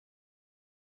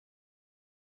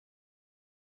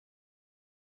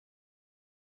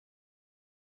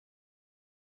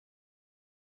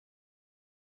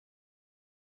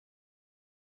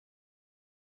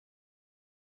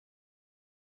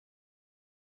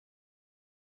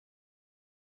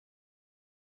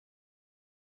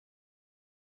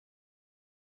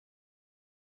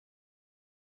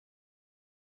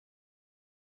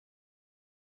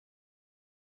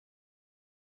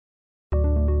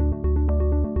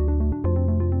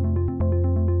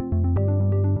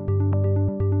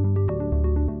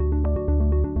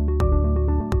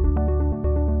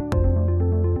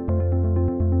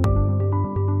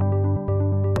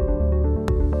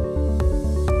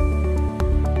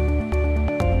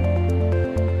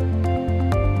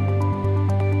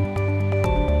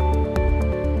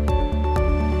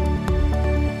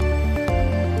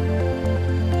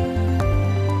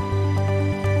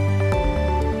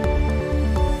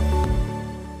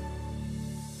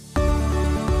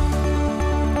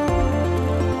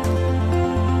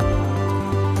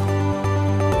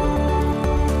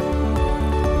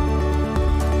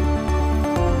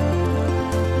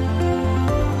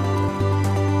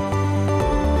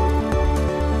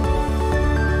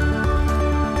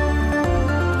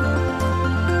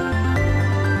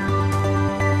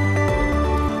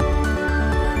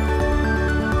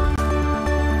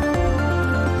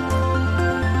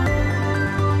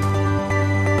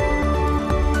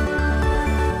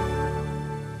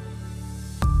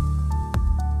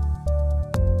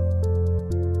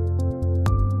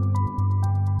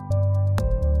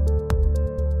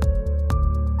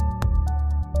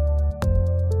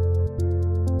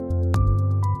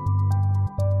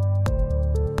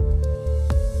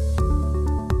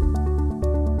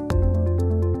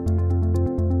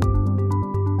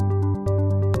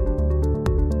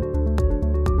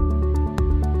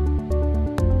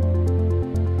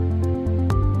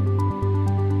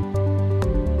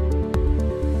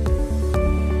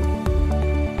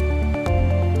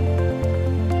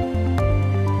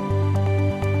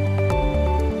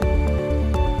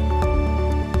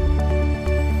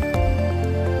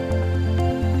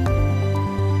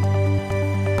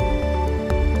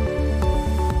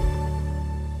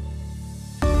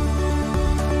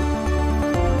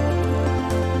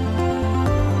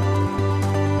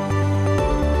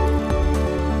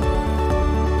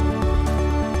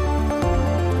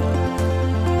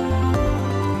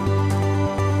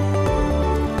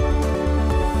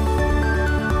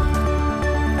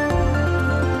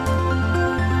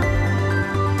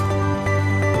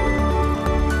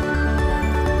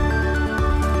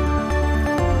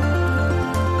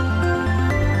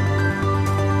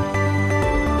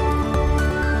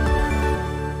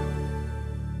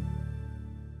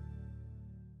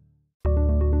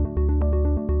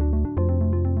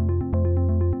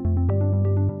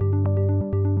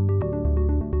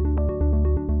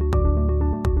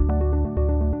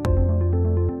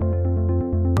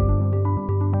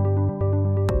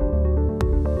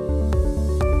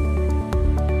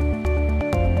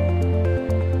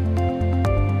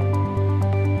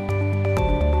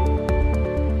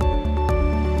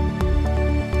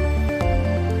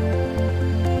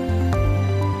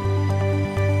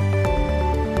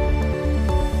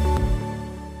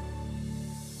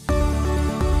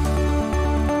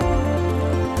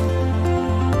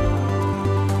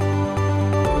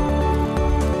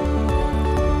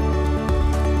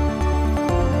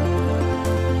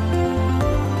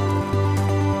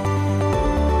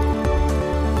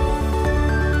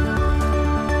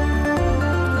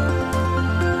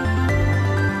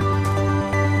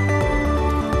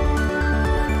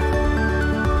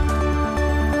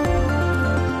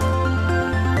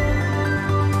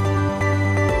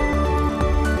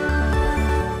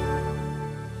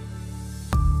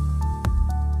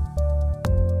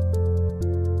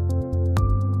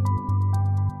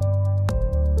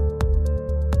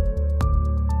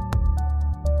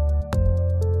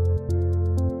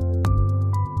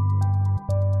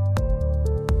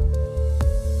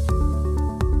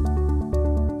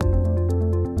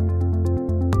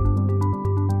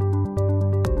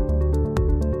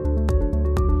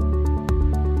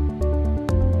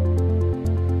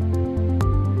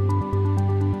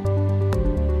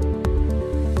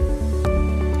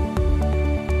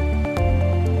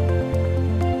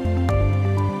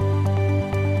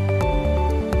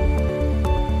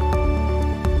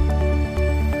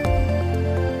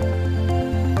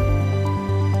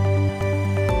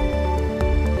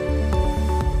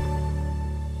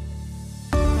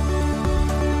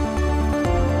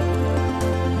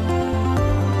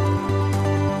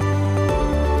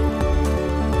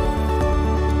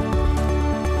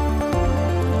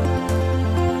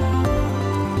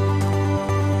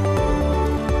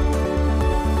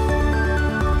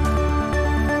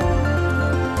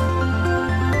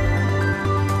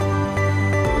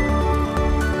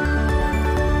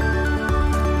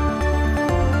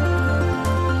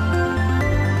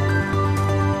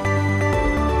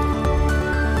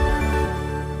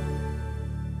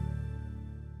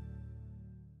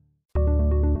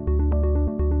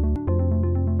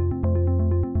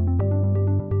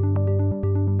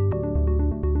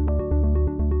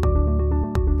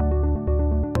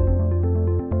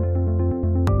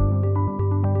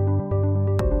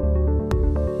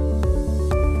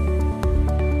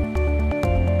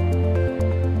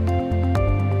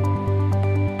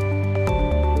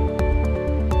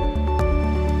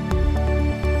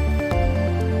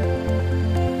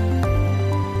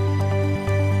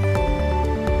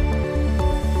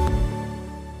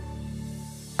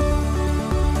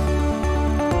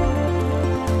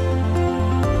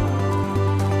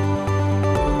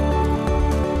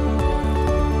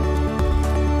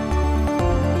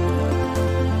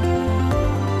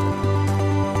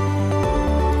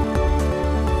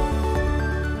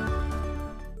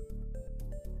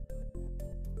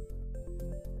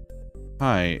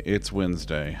Hi, it's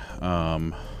Wednesday.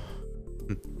 My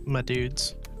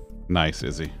dudes. Nice,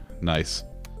 Izzy. Nice.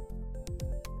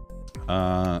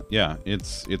 Yeah,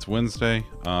 it's Wednesday.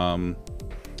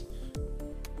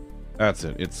 That's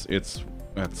it.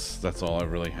 That's all I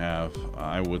really have.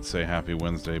 I would say happy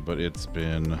Wednesday, but it's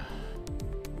been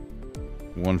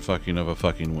one fucking of a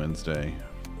fucking Wednesday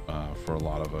for a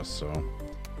lot of us, so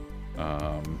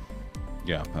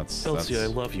yeah, that's Hiltsy, I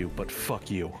love you, but fuck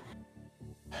you.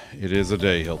 It is a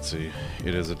day, Hiltsy.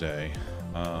 It is a day.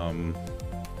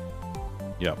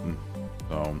 Yep.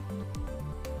 So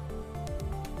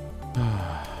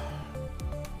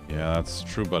yeah, that's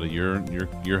true, buddy.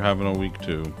 You're having a week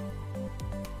too.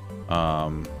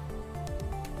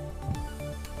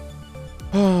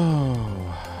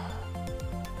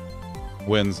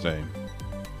 Wednesday.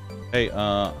 Hey,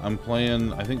 I'm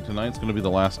playing. I think tonight's gonna be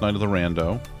the last night of the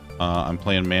rando. I'm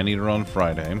playing Maneater on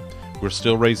Friday. We're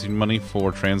still raising money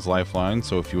for Trans Lifeline,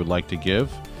 so if you would like to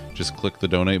give, just click the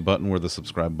donate button where the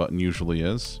subscribe button usually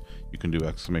is. You can do !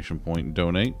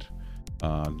 donate.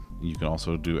 You can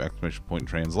also do !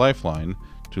 Trans Lifeline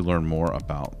to learn more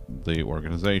about the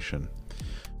organization.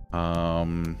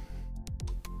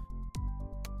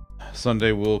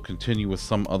 Sunday we'll continue with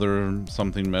something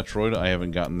Metroid. I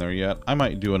haven't gotten there yet. I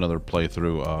might do another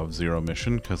playthrough of Zero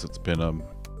Mission because it's been a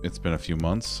few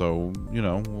months, so you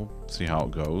know, we'll see how it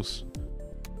goes.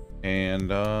 And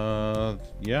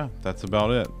yeah, that's about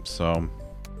it. So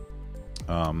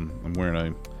I'm wearing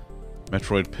a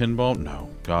Metroid pinball. No,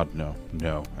 God, no,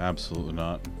 absolutely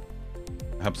not,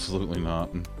 absolutely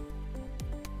not.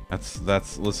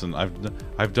 That's listen,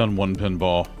 I've done one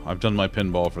pinball. I've done my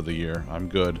pinball for the year. I'm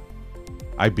good.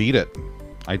 I beat it.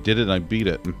 I did it and I beat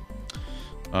it.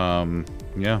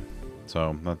 Yeah,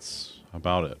 so that's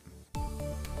about it.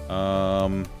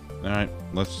 Alright,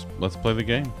 let's play the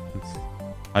game.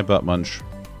 Hi, Butt Munch.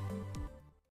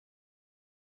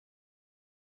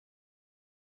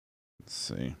 Let's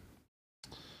see.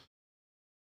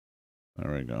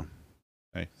 There we go.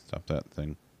 Hey, stop that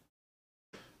thing.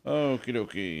 Okie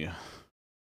dokie.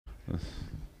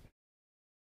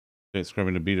 Okay,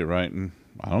 scrubbing to beat it, right?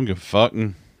 I don't give a fuck.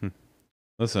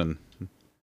 Listen,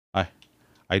 I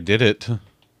did it,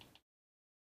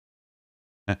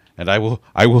 and I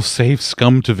will save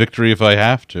scum to victory if I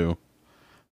have to.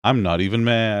 I'm not even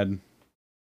mad.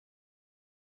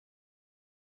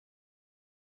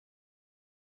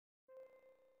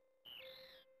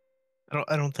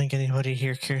 I don't think anybody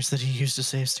here cares that he used a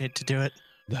save state to do it.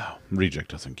 No,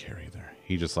 Reject doesn't care either.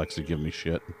 He just likes to give me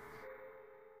shit.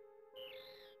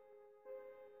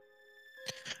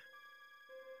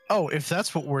 Oh, if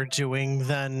that's what we're doing,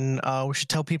 then we should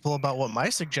tell people about what my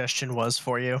suggestion was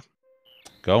for you.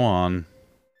 Go on.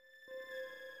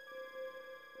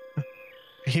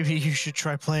 Maybe you should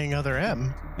try playing Other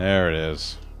M. There it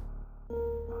is.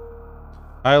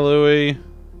 Hi, Louie.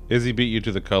 Izzy beat you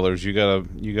to the colors. You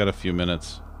got a few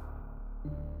minutes.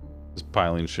 Just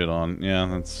piling shit on.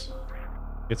 Yeah, it's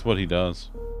what he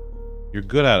does. You're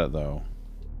good at it though,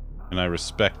 and I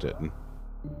respect it.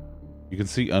 You can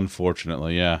see,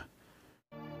 unfortunately, yeah.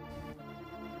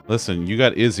 Listen, you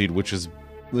got Izzy'd, which is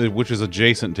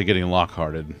adjacent to getting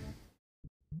lock-hearted.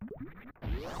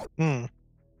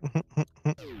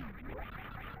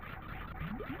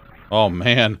 Oh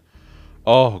man.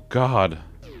 Oh god.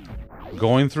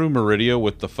 Going through Meridia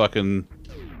with the fucking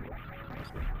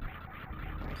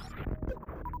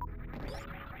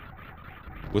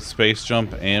with space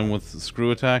jump and with screw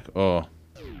attack. Oh.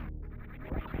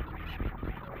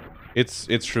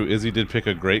 It's true. Izzy did pick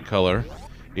a great color.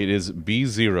 It is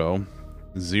B0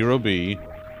 0B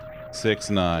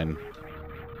 69.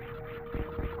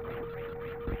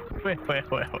 Wait.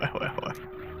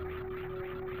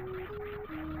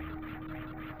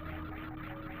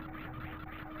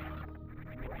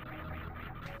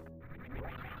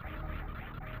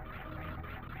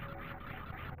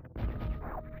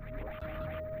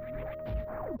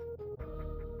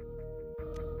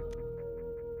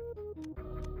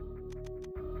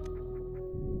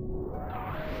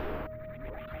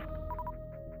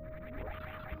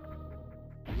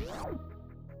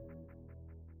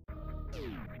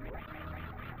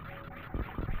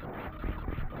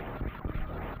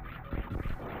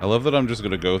 I love that I'm just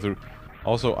gonna go through.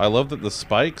 Also, I love that the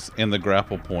spikes and the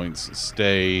grapple points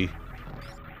stay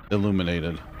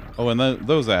illuminated. Oh, and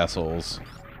those assholes.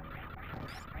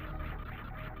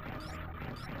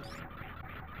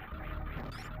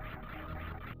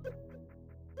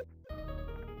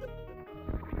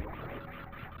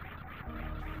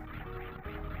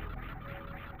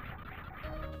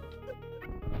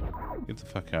 Get the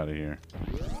fuck out of here.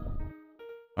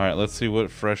 Alright, let's see what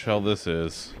fresh hell this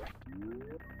is.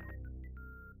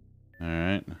 All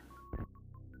right.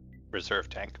 Reserve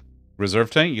tank. Reserve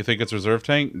tank? You think it's reserve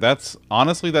tank? That's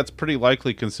honestly, that's pretty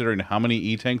likely considering how many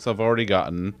E-tanks I've already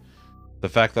gotten. The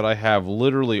fact that I have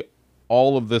literally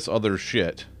all of this other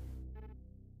shit.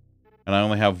 And I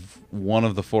only have one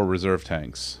of the 4 reserve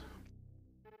tanks.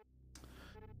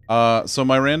 So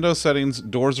my rando settings,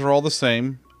 doors are all the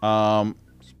same.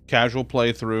 Casual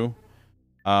playthrough.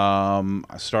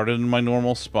 I started in my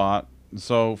normal spot.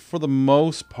 So for the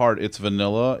most part, it's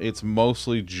vanilla. It's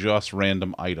mostly just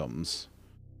random items.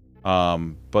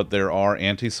 But there are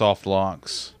anti-soft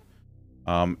locks.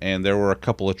 And there were a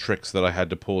couple of tricks that I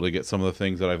had to pull to get some of the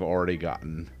things that I've already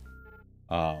gotten.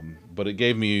 But it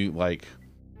gave me, like...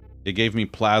 It gave me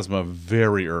plasma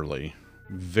very early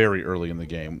in the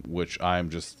game, which I'm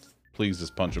just pleased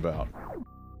as punch about.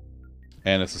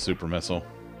 And it's a super missile.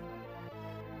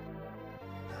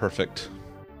 Perfect.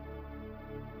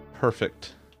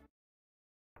 Perfect.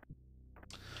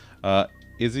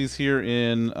 Izzy's here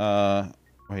in,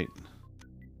 wait.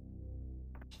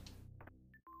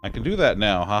 I can do that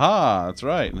now. Haha, that's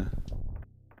right.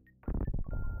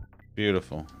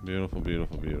 Beautiful, beautiful,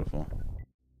 beautiful, beautiful.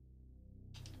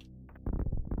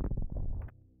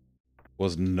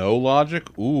 Was no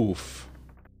logic? Oof.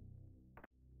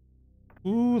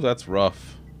 Ooh, that's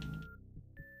rough.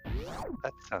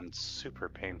 That sounds super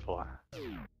painful.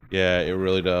 Yeah, it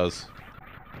really does.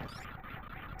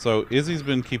 So, Izzy's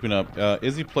been keeping up.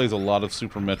 Izzy plays a lot of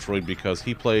Super Metroid because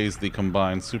he plays the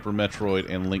combined Super Metroid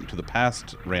and Link to the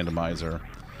Past randomizer.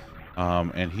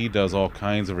 And he does all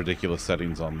kinds of ridiculous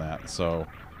settings on that. So,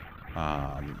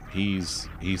 he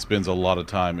spends a lot of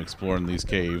time exploring these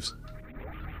caves.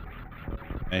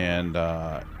 And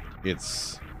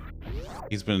he's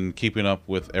been keeping up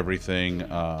with everything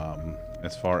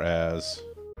as far as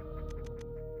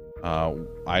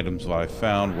items that I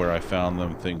found, where I found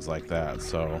them, things like that.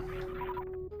 So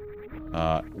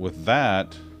with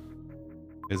that,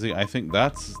 Izzy, I think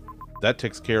that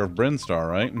takes care of Brinstar,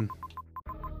 right?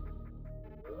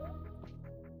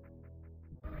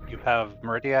 You have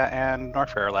Meridia and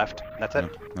Norfair left. That's it.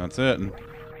 Yeah, that's it.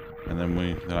 And then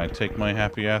I take my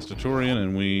happy ass to Turian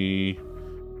and we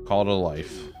call it a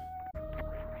life.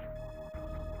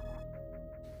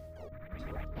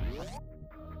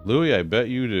 Louis, I bet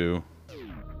you do.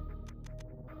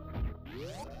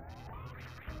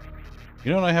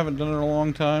 You know what I haven't done in a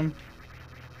long time?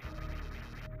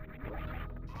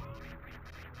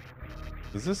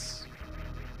 Is this...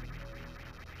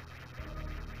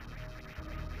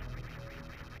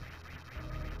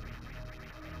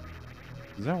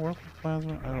 Does that work with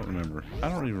plasma? I don't remember. I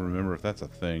don't even remember if that's a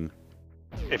thing.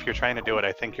 If you're trying to do what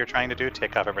I think you're trying to do,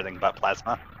 take off everything but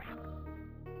plasma.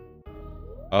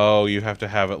 Oh, you have to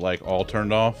have it, like, all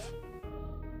turned off?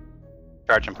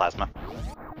 Charge and plasma.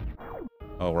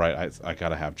 Oh, right. I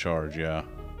gotta have charge, yeah.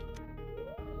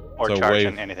 Or So charge wave...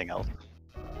 and anything else.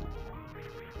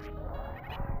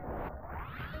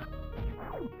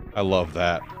 I love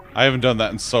that. I haven't done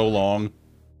that in so long.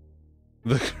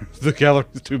 The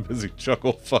gallery's too busy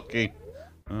chuckle fucking.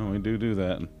 Oh, we do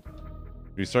that.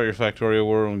 Restart your Factorio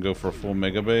world and go for a full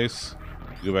mega base.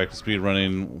 Go back to speed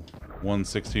running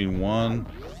 1.16.1.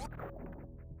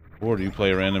 Or do you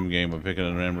play a random game by picking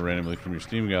a number randomly from your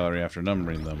Steam gallery after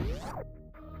numbering them?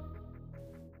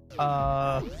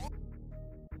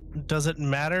 Does it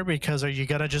matter? Because are you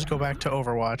gonna just go back to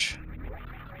Overwatch?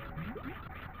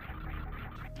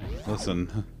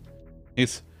 Listen,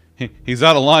 he's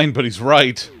out of line, but he's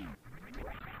right.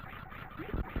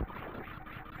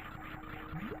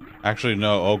 Actually,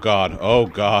 no. Oh god. Oh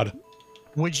god.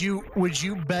 Would you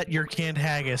bet your canned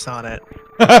haggis on it?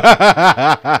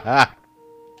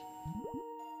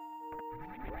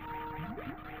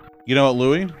 You know what,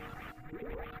 Louis?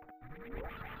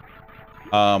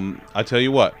 I tell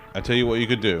you what you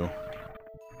could do.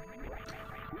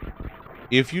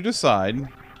 If you decide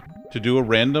to do a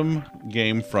random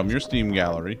game from your Steam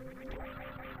gallery,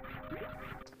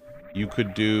 you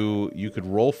could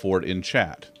roll for it in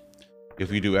chat. If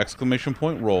you do exclamation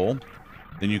point roll,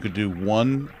 then you could do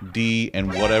 1D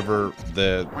and whatever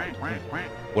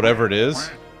it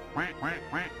is.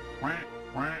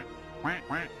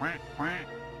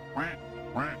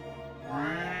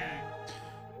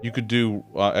 You could do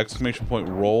exclamation point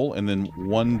roll and then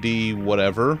 1D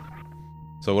whatever.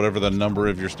 So whatever the number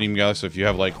of your Steam gallery. So if you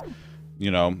have, like, you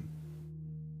know,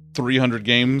 300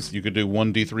 games, you could do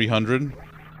 1D 300.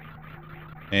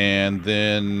 And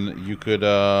then you could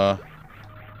let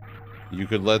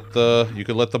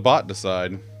the bot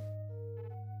decide.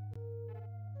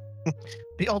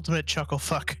 The ultimate chuckle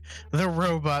fuck. The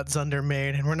robot Zunder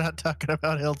made, and we're not talking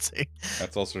about Hilti.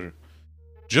 That's also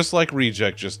just like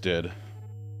Reject just did.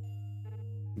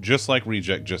 Just like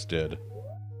Reject just did.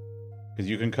 Because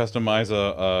you can customize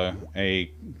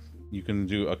you can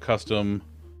do a custom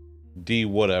D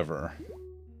whatever.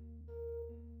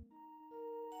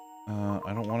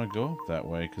 I don't want to go up that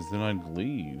way, because then I'd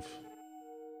leave.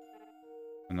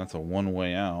 And that's a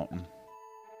one-way out. No,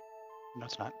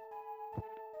 it's not.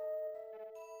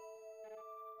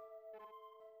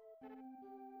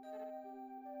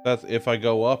 That's if I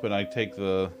go up and I take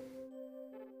the...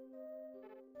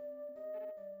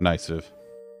 Nice of.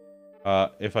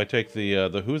 If I take the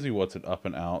Whoozy What's It up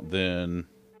and out, then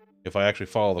if I actually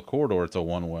follow the corridor, it's a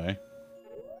one-way.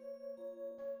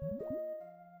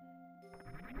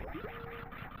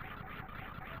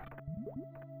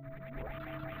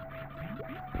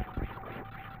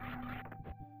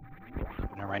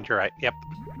 Never mind, you're right. Yep.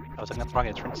 I was looking at the wrong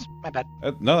entrance. My bad.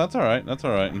 No, that's all right. That's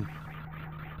all right.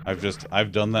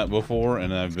 I've done that before,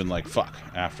 and I've been like, fuck,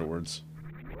 afterwards.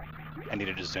 I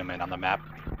needed to zoom in on the map.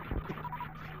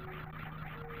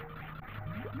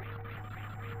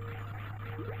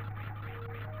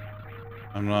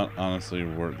 I'm not honestly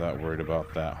that worried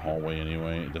about that hallway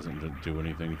anyway. It doesn't do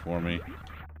anything for me.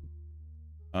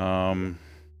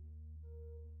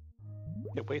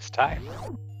 It wastes time.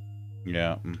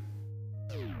 Yeah.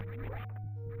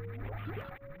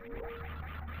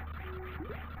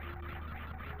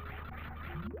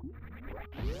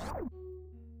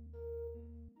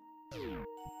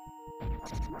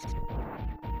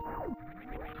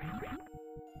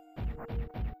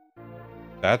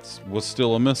 Was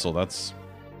still a missile.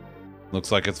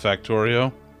 Looks like it's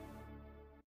Factorio.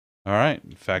 Alright,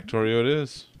 Factorio it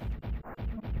is.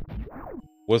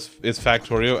 Is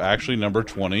Factorio actually number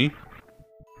 20?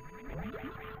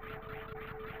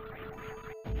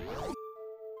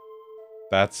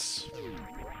 Well,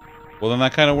 then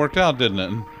that kind of worked out, didn't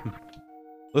it?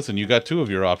 Listen, you got 2 of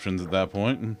your options at that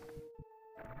point.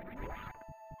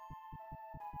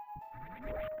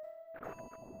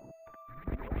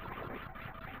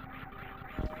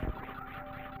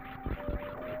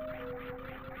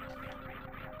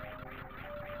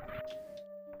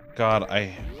 God,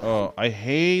 I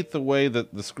hate the way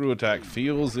that the screw attack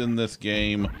feels in this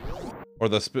game, or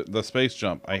the space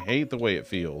jump. I hate the way it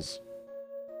feels.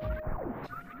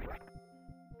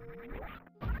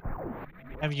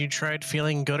 Have you tried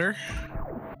feeling gooder?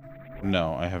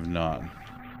 No, I have not.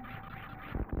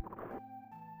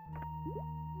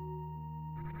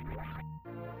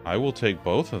 I will take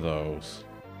both of those.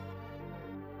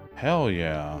 Hell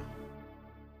yeah.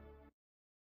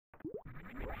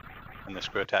 And the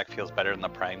screw attack feels better in the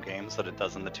Prime games than it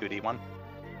does in the 2D one.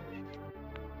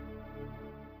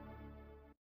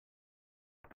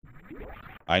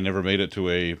 I never made it to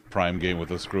a Prime game with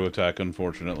a screw attack,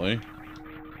 unfortunately.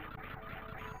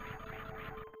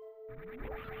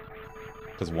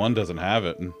 Because 1 doesn't have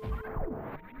it.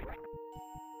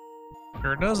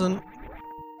 Sure doesn't.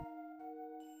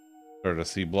 Or a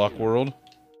C-block world.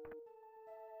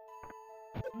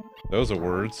 Those are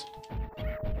words.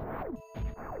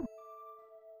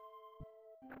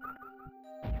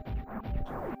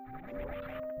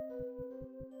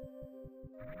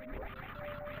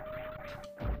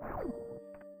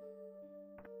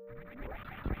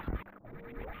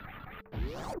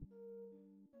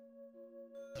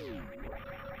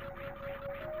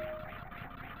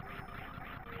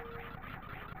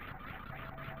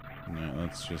 Yeah,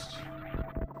 that's just...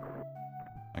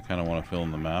 I kind of want to fill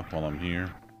in the map while I'm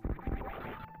here.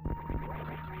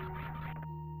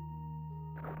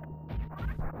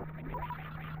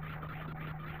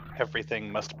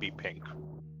 Everything must be pink.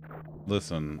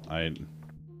 Listen,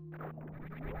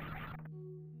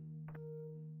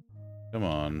 Come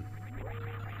on.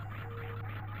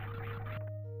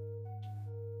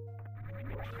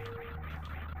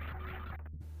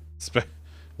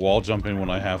 Wall jumping when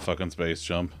I have fucking space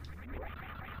jump.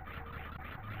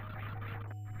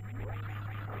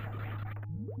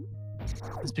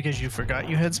 It's because you forgot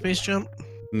you had space jump?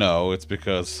 No, it's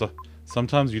because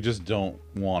sometimes you just don't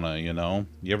wanna, you know?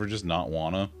 You ever just not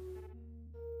wanna?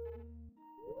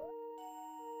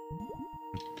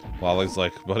 Lolly's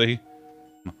like, buddy,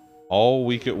 all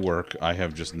week at work, I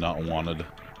have just not wanted.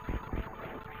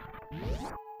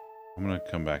 I'm gonna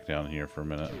come back down here for a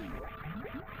minute.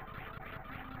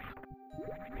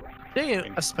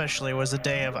 Today especially was a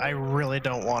day of I really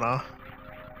don't wanna.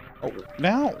 Oh,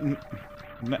 now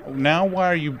why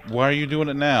are you doing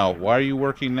it now? Why are you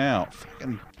working now?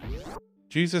 Fucking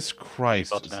Jesus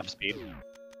Christ. Built enough speed.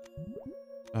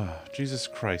 Jesus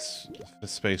Christ. The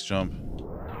space jump.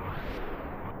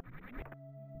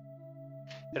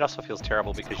 It also feels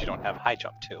terrible because you don't have high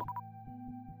jump too.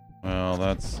 Well,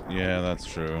 that's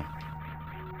true.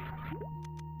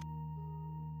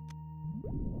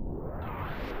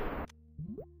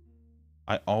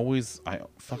 I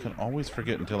fucking always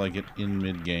forget until I get in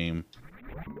mid-game.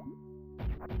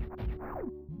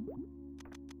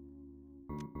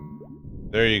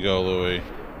 There you go, Louie.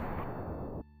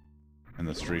 And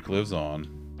the streak lives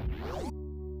on.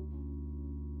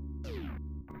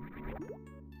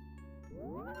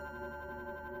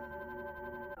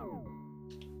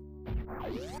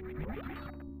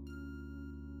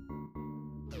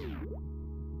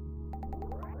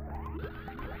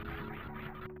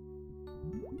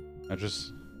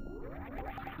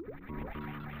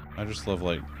 I just love,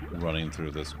 like, running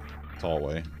through this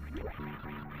hallway.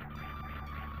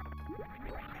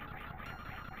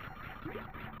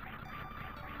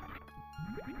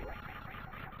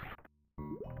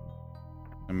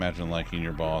 Imagine liking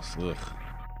your boss. Ugh.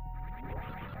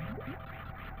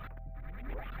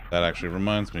 That actually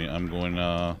reminds me, I'm going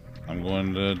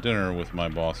to dinner with my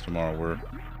boss tomorrow.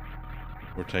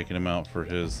 We're taking him out for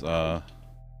his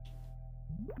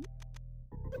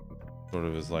sort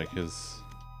of his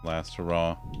last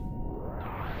hurrah.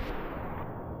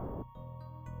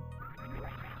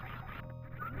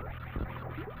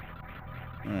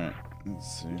 Alright,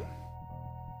 let's see.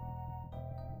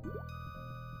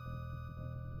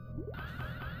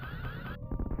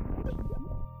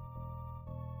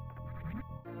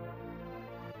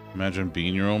 Imagine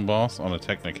being your own boss on a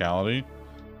technicality.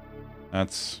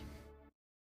 That's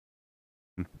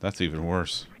even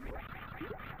worse.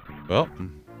 Well,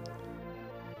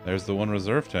 there's the one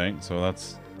reserve tank, so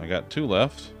I got 2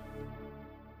 left.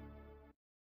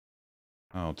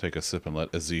 I'll take a sip and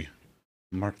let Izzy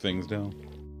mark things down.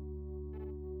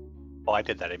 Well, I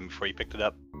did that even before you picked it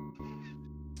up.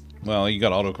 Well, you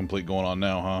got autocomplete going on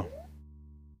now, huh?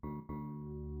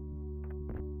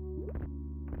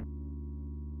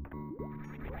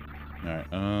 Alright,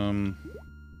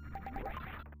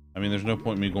 I mean, there's no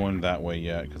point in me going that way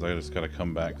yet, because I just gotta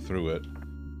come back through it.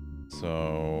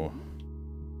 So...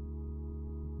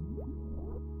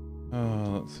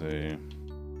 let's see...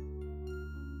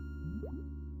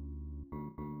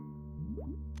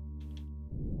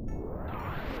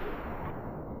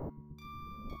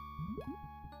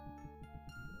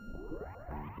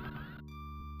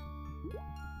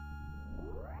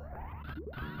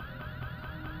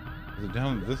 Is it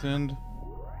down at this end?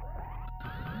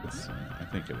 Let's see. I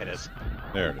think it is.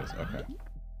 There it is. Okay.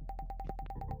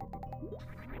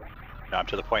 Now I'm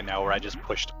to the point now where I just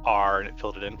pushed R and it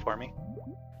filled it in for me.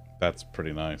 That's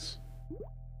pretty nice.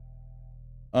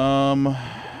 You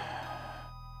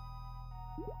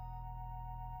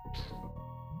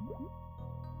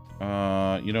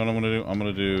know what I'm gonna do? I'm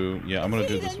gonna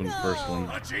do this one first one.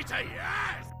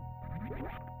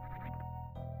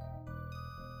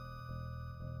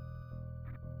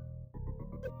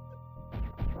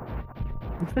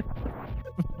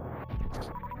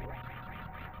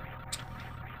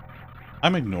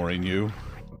 I'm ignoring you.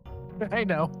 I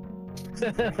know.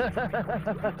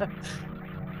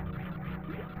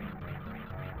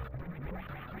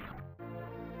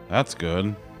 That's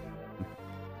good.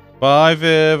 Bye,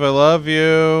 Viv. I love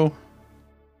you.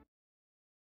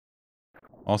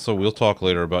 Also, we'll talk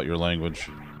later about your language.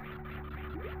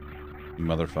 You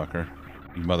motherfucker.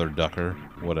 You mother ducker.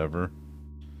 Whatever.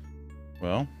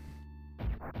 Well.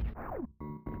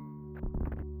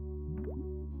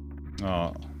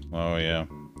 Oh yeah.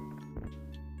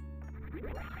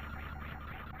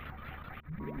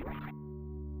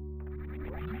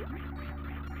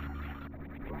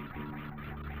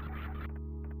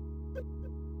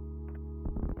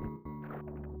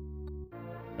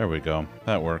 There we go.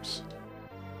 That works.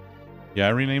 Yeah, I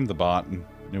renamed the bot, and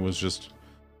it was just...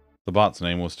 The bot's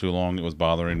name was too long, it was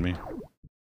bothering me.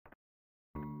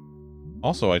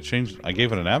 Also, I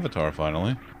gave it an avatar,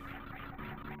 finally.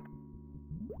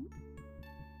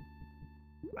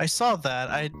 I saw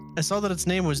that. I saw that its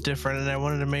name was different, and I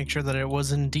wanted to make sure that it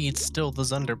was indeed still the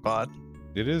Zunderbot.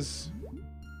 It is.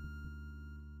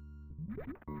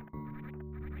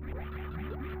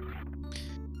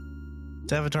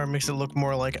 The avatar makes it look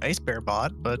more like Ice Bear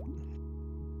Bot, but...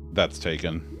 That's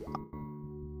taken.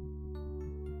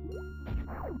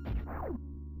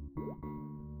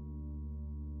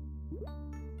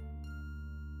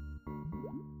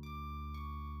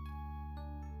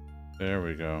 There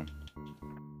we go.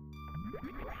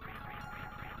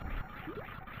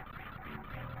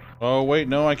 Oh, wait,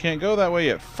 no, I can't go that way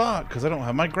yet. Fuck, because I don't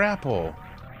have my grapple.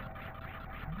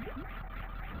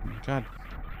 God.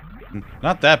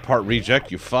 Not that part,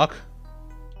 reject, you fuck.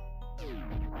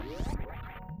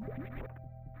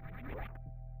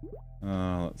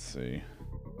 Let's see.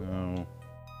 Oh.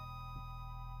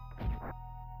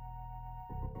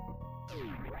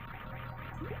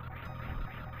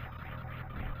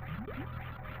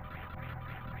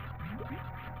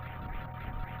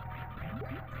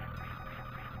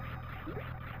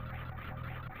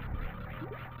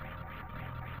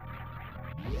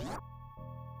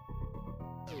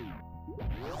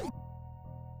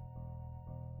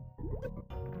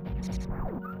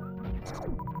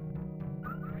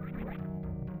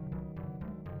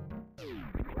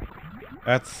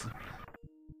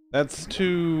 That's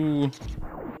too...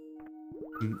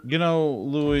 You know,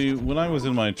 Louis, when I was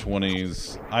in my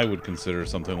 20s, I would consider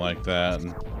something like that.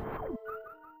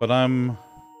 But I'm...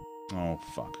 Oh,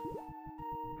 fuck.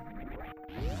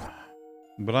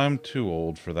 But I'm too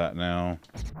old for that now.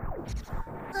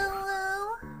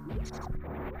 Hello?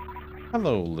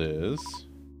 Hello, Liz.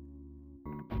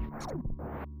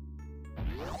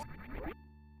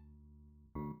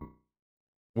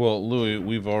 Well, Louis,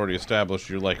 we've already established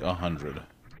you're like 100.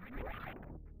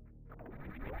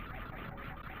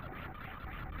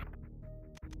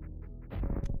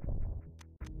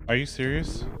 Are you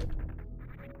serious?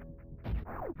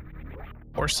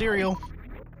 Or cereal.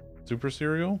 Super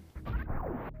cereal?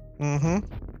 Mm-hmm.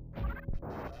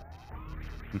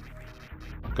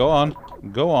 Go on.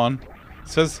 Go on.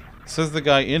 Says the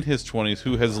guy in his 20s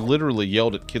who has literally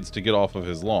yelled at kids to get off of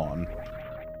his lawn.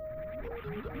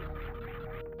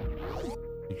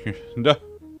 No.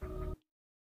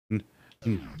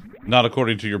 Not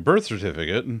according to your birth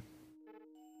certificate.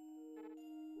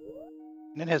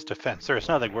 In his defense, there is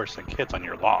nothing worse than kids on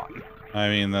your lawn. I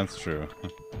mean, that's true.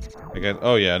 I guess.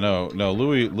 Oh yeah, no.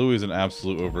 Louis is an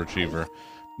absolute overachiever.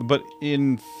 But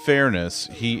in fairness,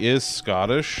 he is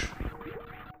Scottish,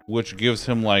 which gives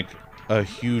him like a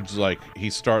huge he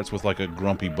starts with like a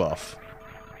grumpy buff.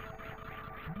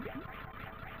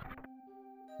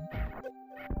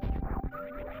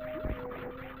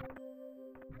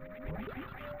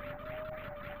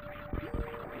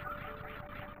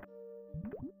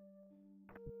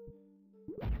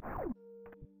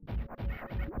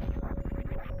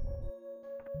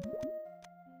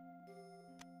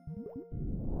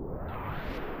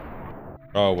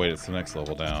 Oh, wait, it's the next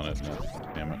level down, isn't it?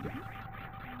 Damn it.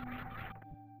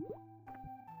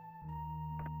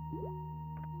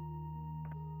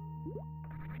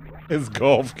 His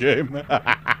golf game.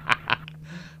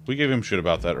 We gave him shit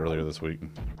about that earlier this week.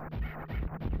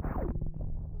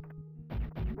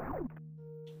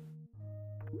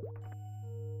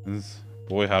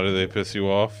 Boy, how do they piss you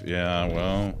off? Yeah,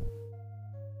 well...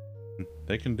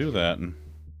 They can do that.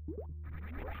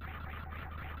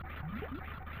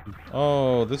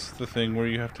 Oh, this is the thing where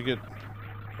you have to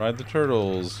ride the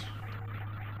turtles.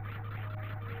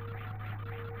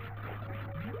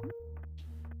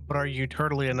 But are you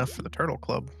turtly enough for the Turtle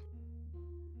Club?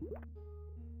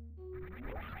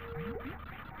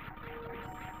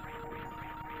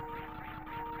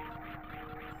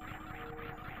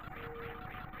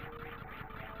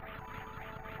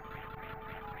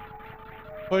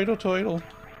 Toidle, toidle.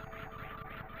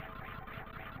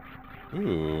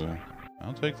 Ooh,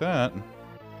 I'll take that. You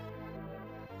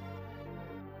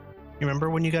remember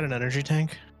when you got an energy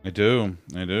tank? I do.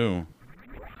 I do.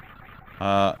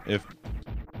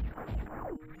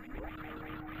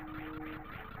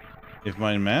 If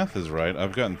my math is right,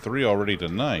 I've gotten 3 already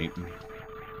tonight.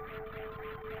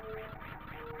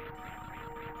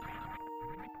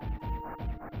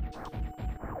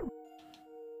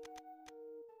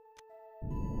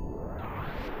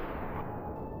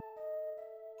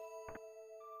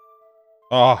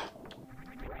 Ah.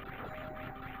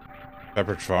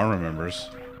 Pepperidge Farm remembers.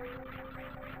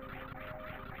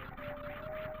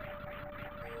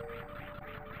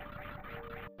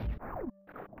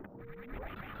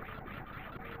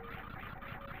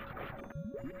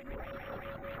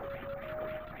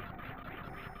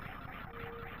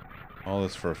 All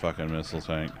this for a fucking missile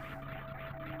tank.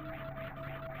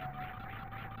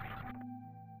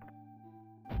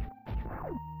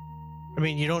 I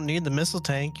mean, you don't need the missile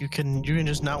tank. You can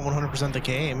just not 100% the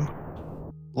game,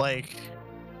 like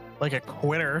a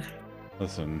quitter.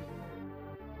 Listen,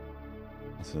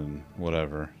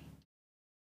 whatever.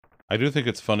 I do think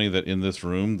it's funny that in this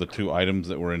room, the 2 items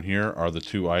that were in here are the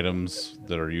 2 items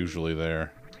that are usually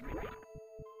there.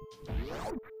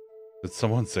 Did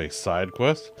someone say side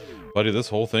quest? Buddy, this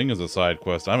whole thing is a side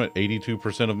quest. I'm at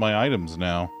 82% of my items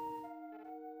now.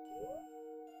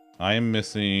 I am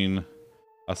missing,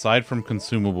 aside from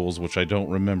consumables, which I don't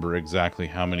remember exactly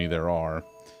how many there are,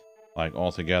 like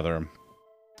altogether,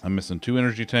 I'm missing 2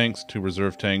 energy tanks, 2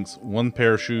 reserve tanks, 1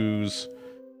 pair of shoes,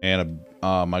 and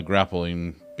my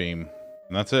grappling beam.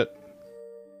 And that's it.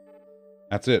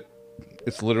 That's it.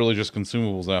 It's literally just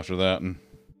consumables after that. And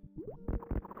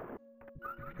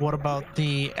What about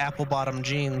the apple bottom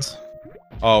jeans?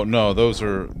 oh, no, those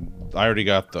are... I already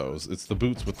got those. It's the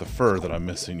boots with the fur that I'm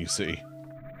missing, you see.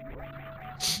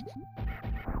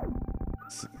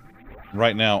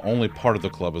 Right now, only part of the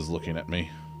club is looking at me.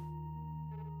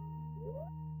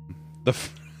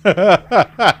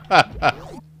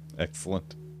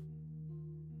 Excellent.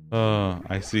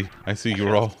 I see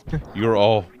you're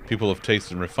all people of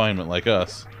taste and refinement like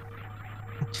us.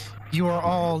 You are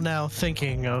all now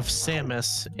thinking of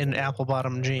Samus in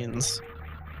apple-bottom jeans.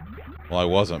 Well, I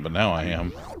wasn't, but now I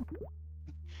am.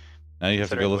 Now you have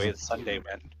to go Considering the way listen. it's Sunday,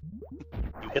 man.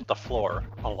 You hit the floor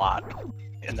a lot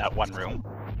in that one room.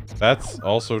 That's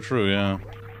also true, yeah.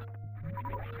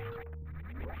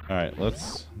 Alright,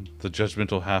 let's... the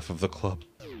judgmental half of the club.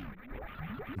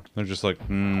 They're just like,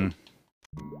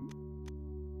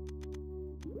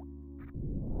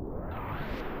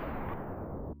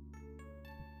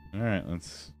 Alright,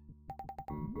 let's...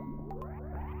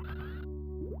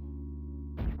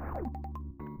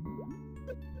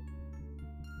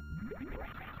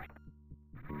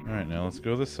 Alright, now let's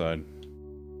go this side.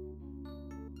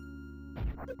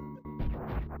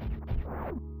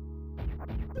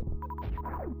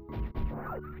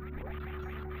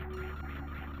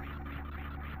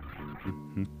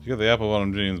 You got the apple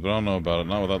bottom jeans, but I don't know about it.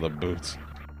 Not without the boots.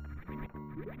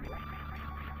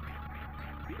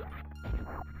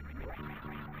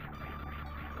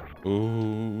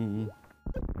 Ooh.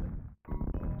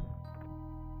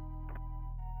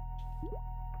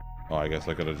 Oh, I guess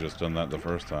I could have just done that the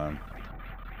first time.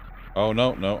 Oh,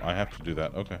 no, I have to do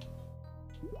that. Okay.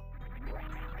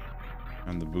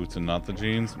 And the boots and not the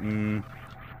jeans?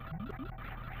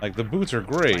 Like, the boots are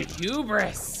great. My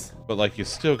hubris. But, like, you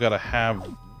still gotta have...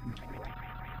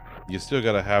 You still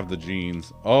gotta have the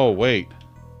jeans. Oh, wait.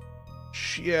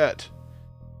 Shit.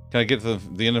 Can I get to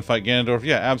the end and fight Ganondorf?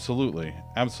 Yeah, absolutely.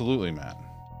 Absolutely, Matt.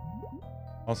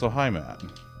 Also, hi, Matt.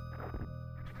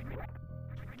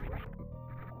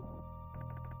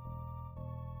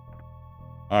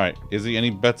 Alright, Izzy, any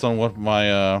bets on what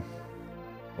my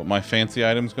fancy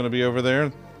item's gonna be over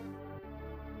there?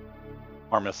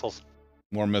 More missiles.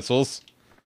 More missiles?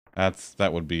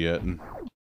 That would be it.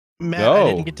 Matt, I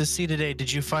didn't get to see today.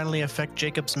 Did you finally affect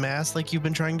Jacob's mask like you've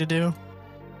been trying to do?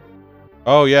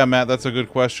 Oh, yeah, Matt, that's a good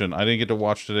question. I didn't get to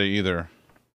watch today either.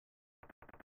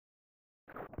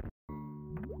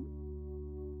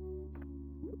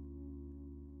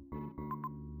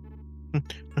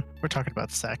 We're talking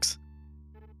about sex.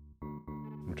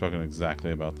 We're talking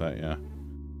exactly about that, yeah.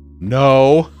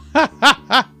 No!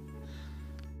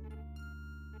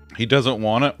 He doesn't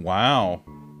want it? Wow.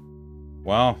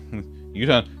 Wow. You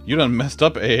done messed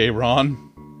up, AA Ron.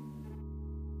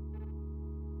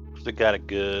 They got a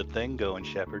good thing going,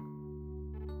 Shepard.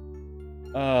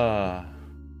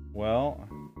 Well...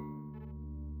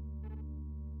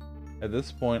 At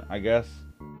this point, I guess...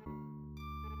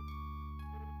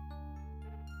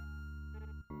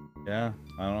 Yeah,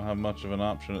 I don't have much of an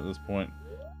option at this point.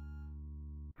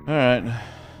 Alright.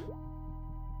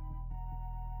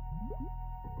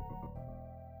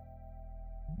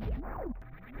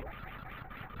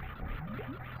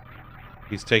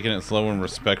 He's taking it slow and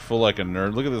respectful like a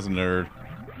nerd. Look at this nerd.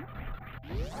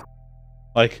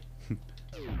 Like...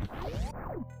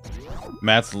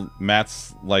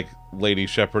 Matt's like, Lady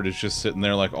Shepherd is just sitting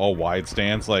there like all wide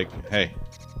stance like, hey,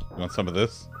 you want some of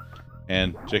this?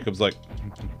 And Jacob's like,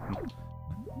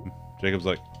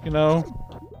 you know,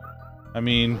 I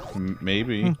mean,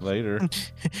 maybe later.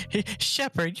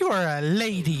 Shepherd, you're a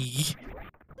lady.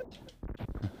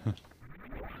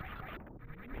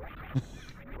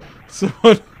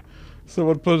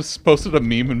 Someone posted a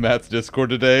meme in Matt's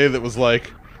Discord today that was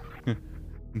like,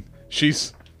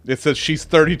 it says she's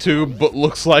 32 but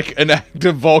looks like an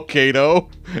active volcano,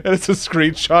 and it's a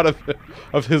screenshot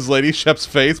of his Lady Shep's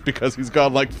face because he's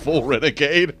gone like full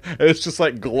renegade, and it's just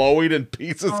like glowing in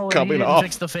pieces coming you off.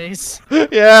 Fix the face.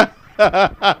 Yeah.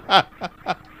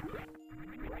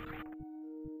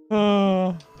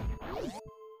 Oh.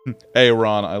 Hey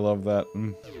Ron, I love that.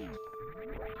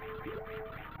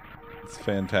 It's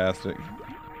fantastic.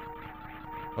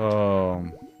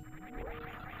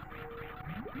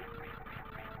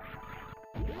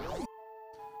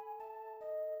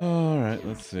 Alright,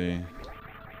 let's see.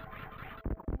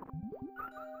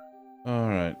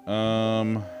 Alright,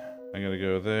 I gotta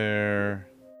go there.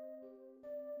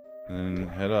 And then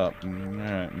head up.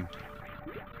 Alright.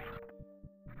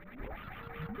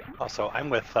 Also,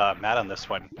 I'm with Matt on this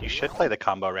one. You should play the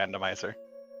combo randomizer.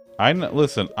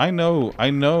 Listen, I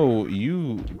know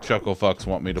you chuckle fucks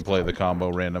want me to play the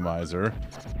combo randomizer.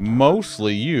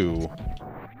 Mostly you.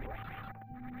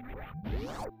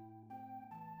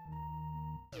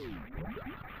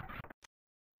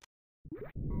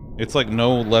 It's like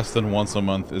no less than once a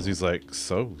month is he's like,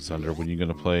 so, Zunder, when you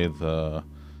gonna play the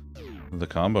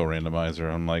combo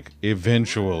randomizer? I'm like,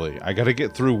 eventually. I gotta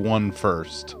get through one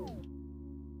first.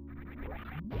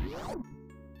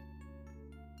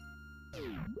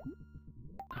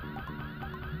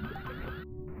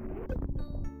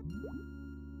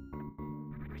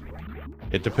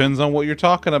 It depends on what you're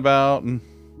talking about.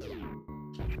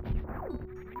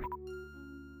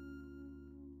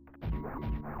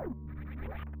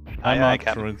 Aye, I'm aye, on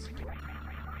Captain. droids.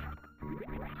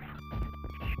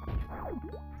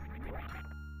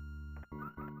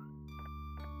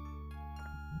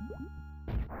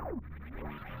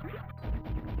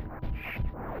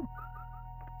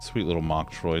 Sweet little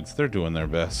mock droids. They're doing their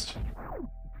best.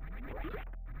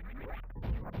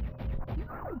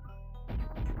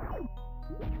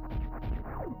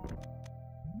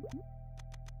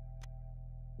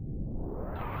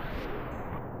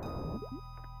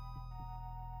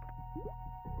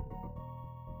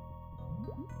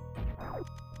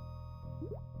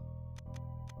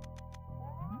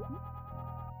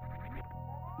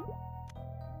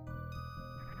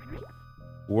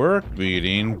 Work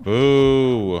meeting?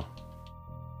 Boo.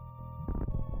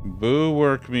 Boo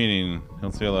work meeting.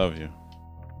 He'll say I love you.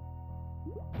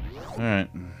 Alright.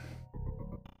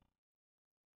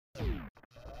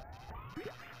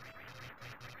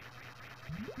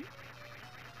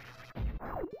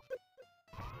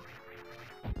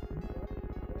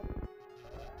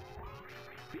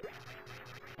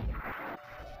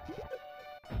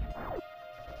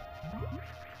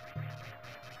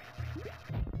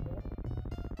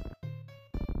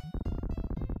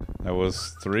 That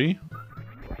was 3?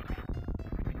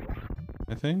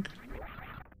 I think.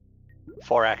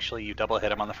 4, actually, you double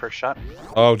hit him on the first shot.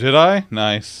 Oh, did I?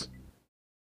 Nice.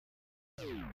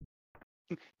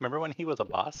 Remember when he was a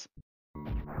boss?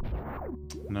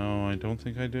 No, I don't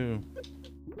think I do.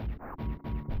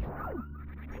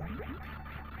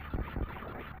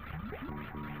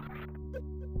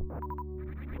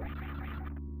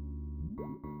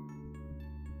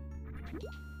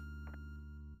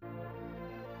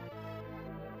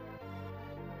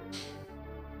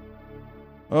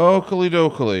 Oakley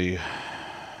dokley.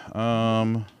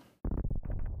 I'm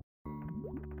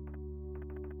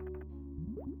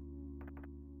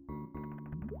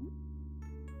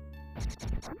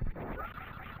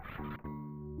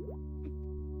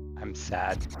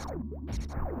sad.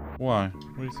 Why?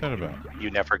 What are you sad about? You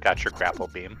never got your grapple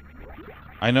beam.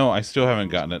 I know, I still haven't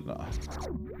gotten it.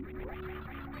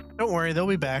 Don't worry, they'll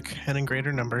be back and in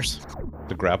greater numbers.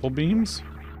 The grapple beams?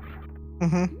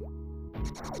 Mm-hmm.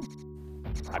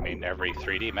 I mean, every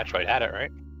 3D Metroid had it, right?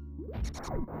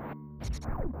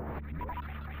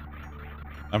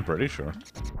 I'm pretty sure.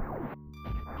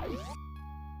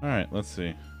 Alright, let's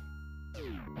see.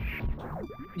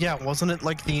 Yeah, wasn't it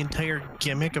like the entire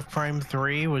gimmick of Prime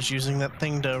 3 was using that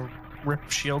thing to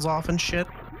rip shields off and shit?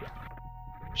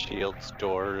 Shields,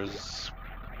 doors,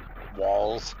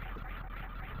 walls.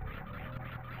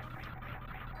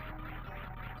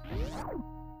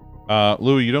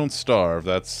 Louis, you don't starve.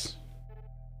 That's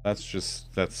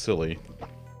silly.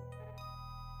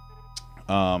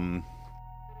 I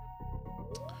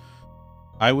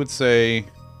would say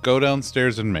go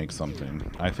downstairs and make something.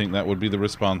 I think that would be the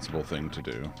responsible thing to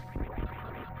do.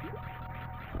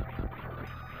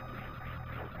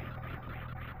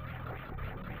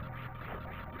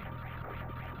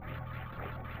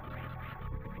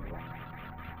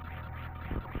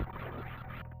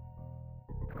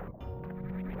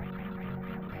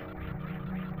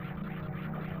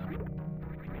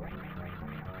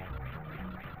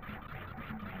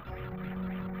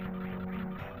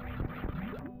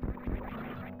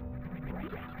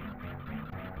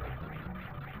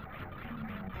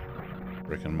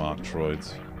 Frickin' mock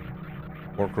droids.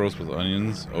 Pork roast with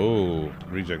onions. Oh,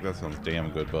 reject. That sounds damn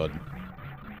good, bud.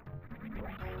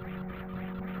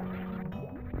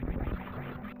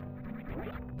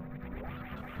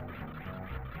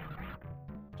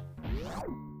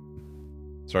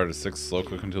 Start at 6, slow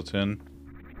cook until 10.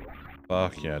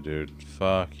 Fuck yeah, dude.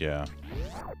 Fuck yeah.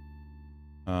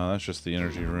 That's just the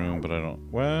energy room, but I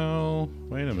don't... Well,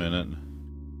 wait a minute.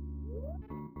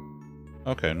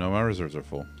 Okay, no, my reserves are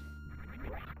full.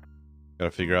 Gotta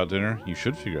figure out dinner? You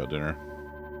should figure out dinner.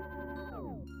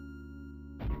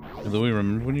 Hey, Louis,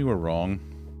 remember when you were wrong?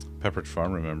 Pepperidge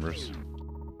Farm remembers.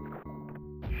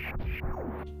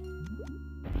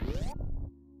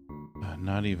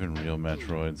 Not even real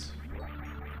Metroids.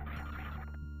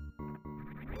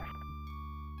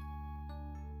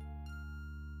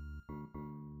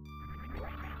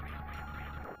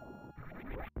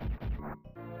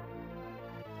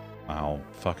 I'll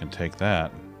fucking take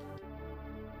that.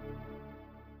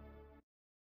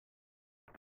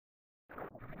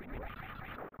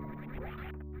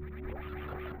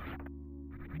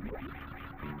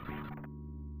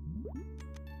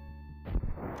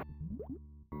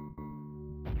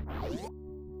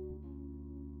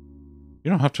 You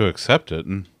don't have to accept it,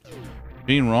 and if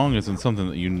Being wrong isn't something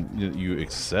that you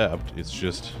accept. It's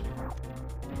just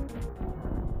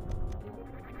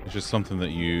something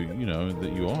that you know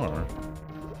that you are.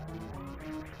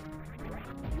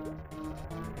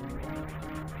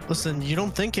 Listen, you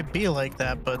don't think it'd be like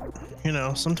that, but you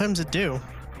know, sometimes it do.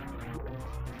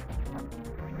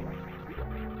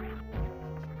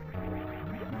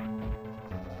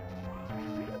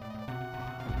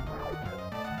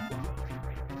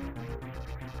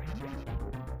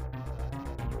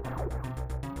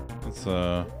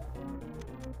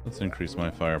 Let's increase my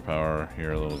firepower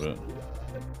here a little bit.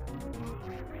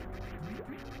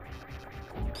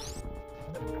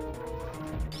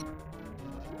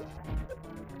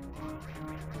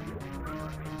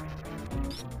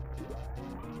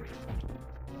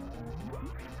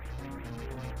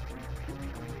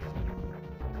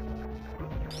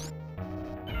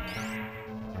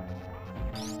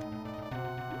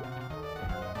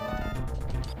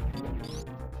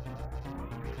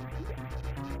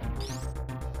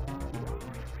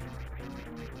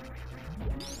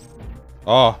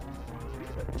 Oh.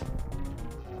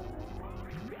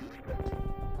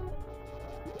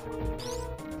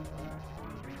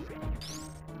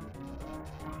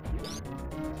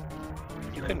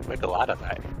 You can wiggle out of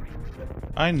that.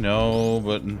 I know,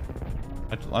 but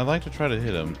I like to try to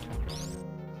hit him.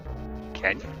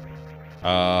 Can you?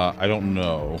 I don't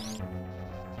know.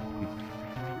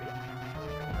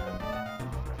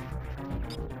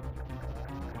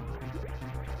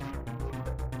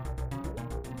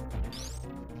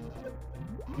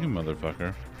 You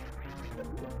motherfucker.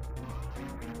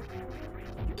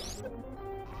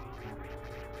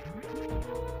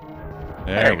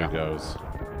 There we goes.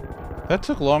 That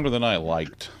took longer than I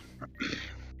liked. I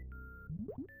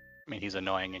mean, he's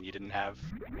annoying and you didn't have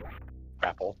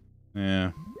grapple.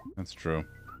 Yeah, that's true.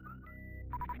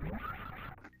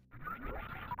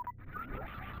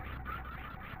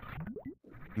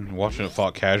 Watching it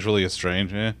fought casually is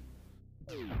strange, eh?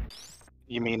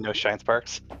 You mean no shine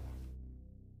sparks?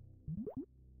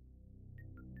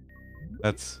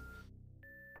 That's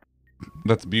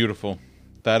beautiful.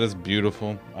 That is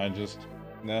beautiful. That's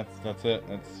it.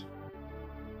 That's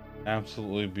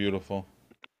absolutely beautiful.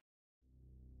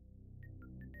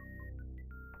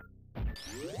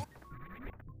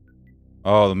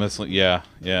 Oh, the missile. Yeah.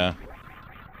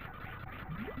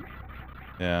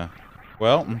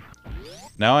 Well,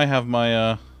 now I have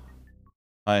my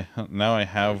now I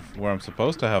have where I'm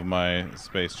supposed to have my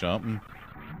space jump.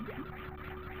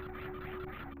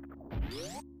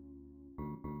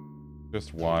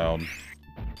 Just wild.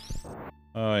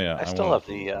 Oh yeah. I still love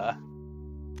the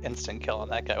instant kill on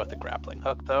that guy with the grappling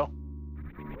hook, though.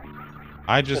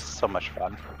 Just so much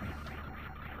fun.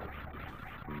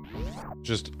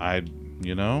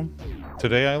 You know,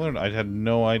 today I learned. I had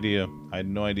no idea. I had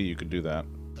no idea you could do that.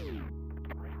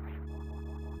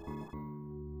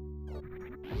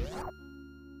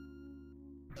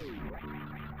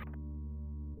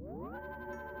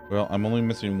 Well, I'm only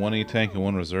missing one A-tank and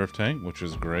one reserve tank, which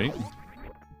is great.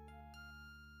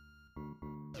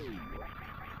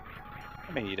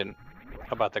 I mean, you didn't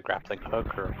know about the grappling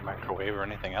hook or microwave or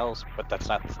anything else, but that's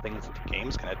not the things that the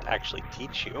game's going to actually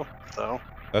teach you, so...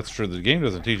 That's true. The game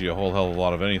doesn't teach you a whole hell of a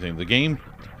lot of anything. The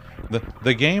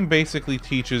game basically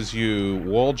teaches you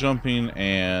wall jumping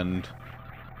and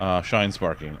shine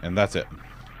sparking, and that's it.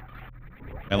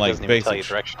 And it doesn't even tell you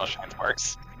directional shine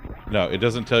sparks. No, it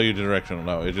doesn't tell you directional.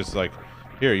 No, it's just like,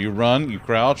 here, you run, you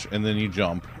crouch, and then you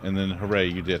jump, and then hooray,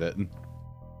 you did it.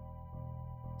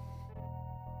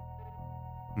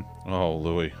 Oh,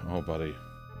 Louis. Oh, buddy.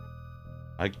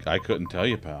 I couldn't tell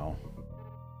you, pal.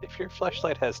 If your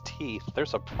fleshlight has teeth,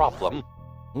 there's a problem.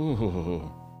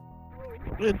 Ooh.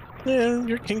 Yeah,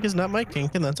 your kink is not my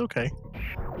kink, and that's okay.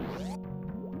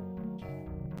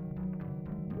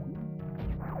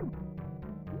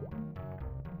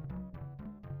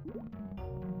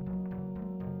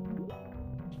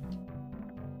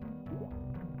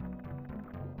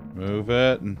 Move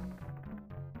it.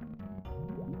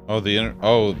 Oh,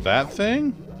 that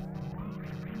thing?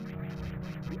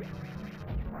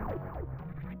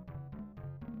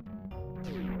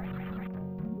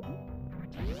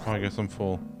 Oh, I guess I'm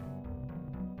full.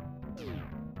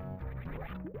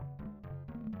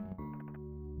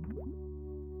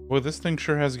 Boy, this thing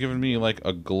sure has given me, like,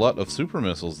 a glut of super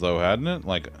missiles, though, hadn't it?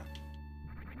 Like...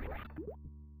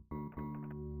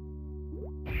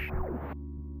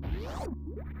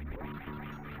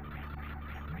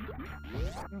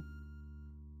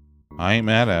 I ain't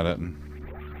mad at it.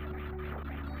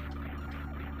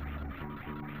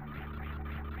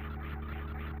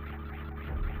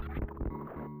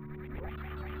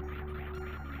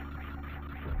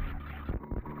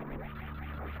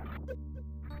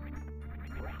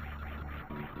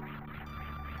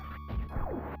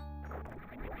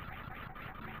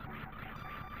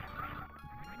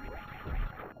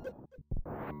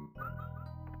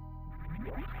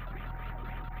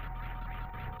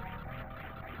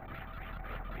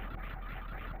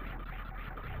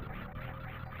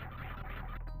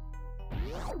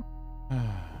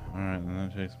 Alright, and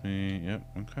that takes me...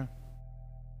 Yep, okay.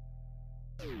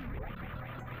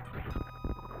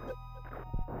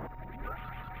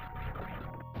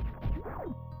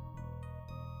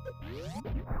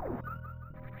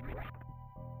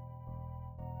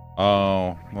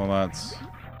 Oh, well that's...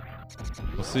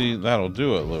 Well see, that'll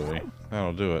do it, Louis.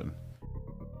 That'll do it.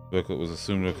 Booklet was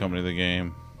assumed to accompany the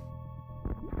game.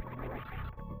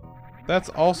 That's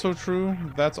also true.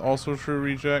 That's also true,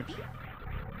 Reject.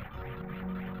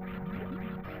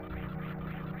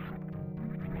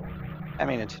 I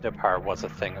mean, Nintendo Power was a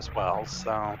thing as well,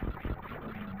 so...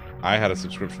 I had a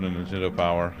subscription to Nintendo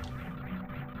Power.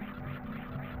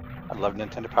 I love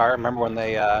Nintendo Power. Remember when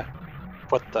they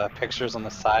put the pictures on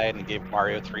the side and gave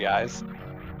Mario 3 eyes?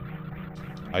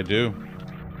 I do.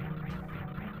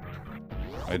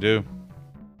 I do.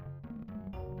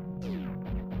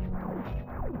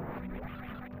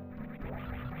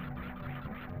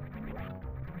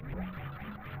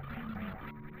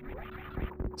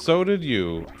 So did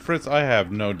you. Fritz, I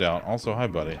have no doubt. Also, hi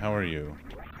buddy, how are you?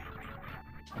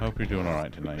 I hope you're doing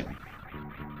alright tonight.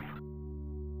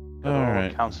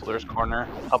 Alright. Counselor's Corner,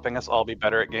 helping us all be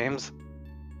better at games.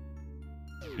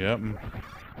 Yep.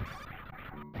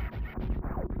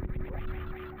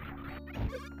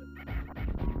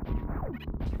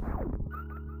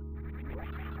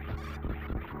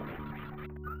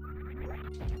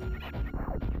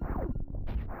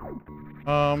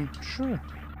 Sure.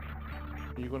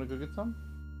 You gonna go get some?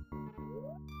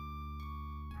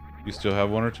 You still have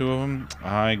one or two of them?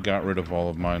 I got rid of all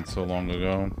of mine so long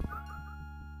ago.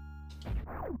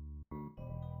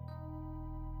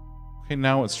 Okay,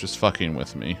 now it's just fucking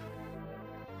with me.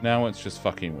 Now it's just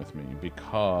fucking with me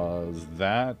because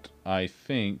that, I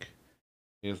think,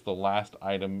 is the last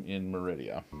item in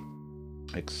Meridia.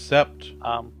 Except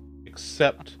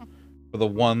for the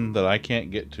one that I can't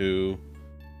get to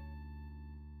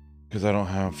because I don't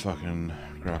have fucking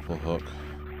grapple hook.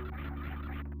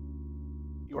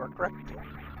 You are correct.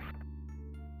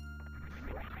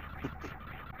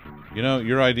 You know,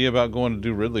 your idea about going to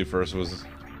do Ridley first was...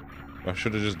 I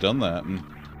should have just done that. And...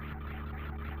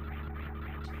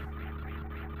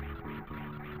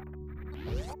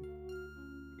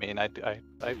 I mean, I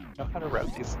know how to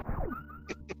route these.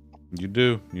 You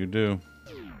do. You do.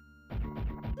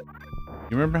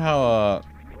 You remember how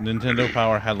Nintendo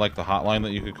Power had like the hotline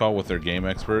that you could call with their game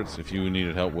experts if you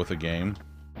needed help with a game?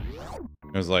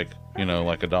 It was like, you know,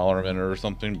 like $1 a minute or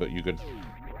something, but you could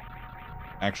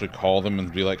actually call them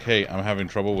and be like, hey, I'm having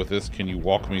trouble with this, can you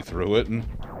walk me through it? And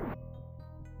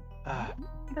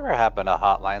Whatever happened to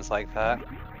hotlines like that?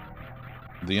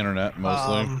 the internet,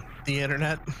 mostly. The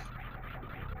internet.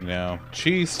 No.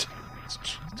 Cheese.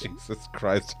 Jesus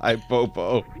Christ. Hi,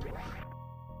 Bobo.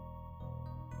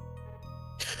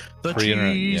 The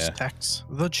Pre-internet, cheese yeah. tax.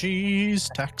 The cheese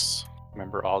tax.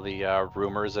 Remember all the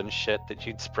rumors and shit that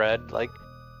you'd spread, like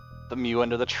the Mew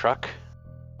under the truck?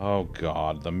 Oh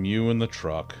god, the Mew in the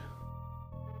truck.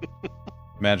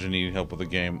 Imagine needing help with a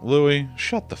game. Louis,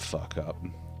 shut the fuck up.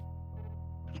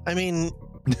 I mean,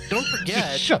 don't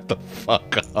forget. Shut the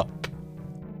fuck up.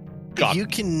 God, you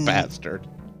can bastard.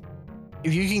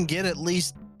 If you can get at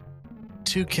least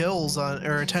 2 kills on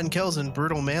or 10 kills in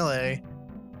brutal melee,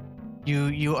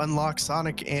 you unlock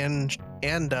Sonic and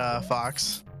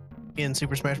Fox in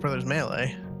Super Smash Bros.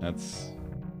 Melee. That's...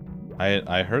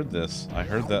 I heard this. I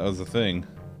heard that was a thing.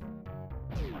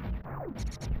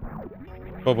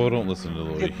 Bobo, don't listen to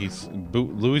Louis.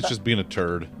 Louis just being a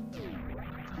turd.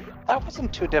 That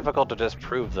wasn't too difficult to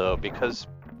disprove, though, because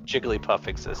Jigglypuff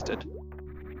existed.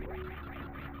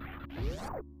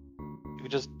 You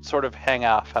could just sort of hang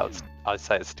off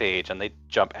outside the stage, and they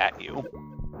jump at you.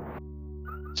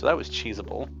 So that was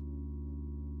cheesable.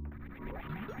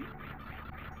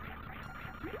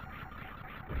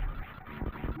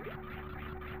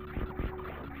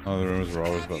 Oh, the rumors were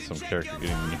always about some character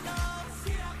getting...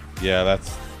 Yeah,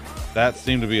 that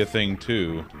seemed to be a thing,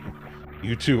 too.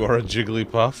 You two are a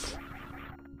Jigglypuff?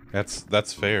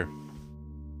 That's fair. Is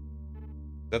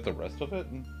that the rest of it?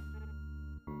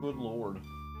 Good lord.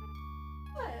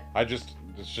 What?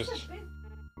 It's just...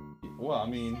 Well, I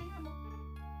mean...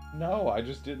 No, I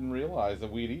just didn't realize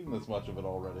that we'd eaten this much of it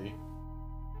already.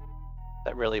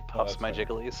 That really puffs my fair.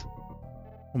 Jigglies.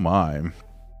 Oh my.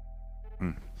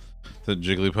 The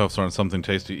Jigglypuffs aren't something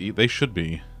tasty to eat. They should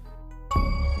be.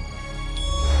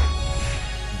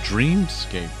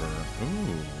 Dreamscaper.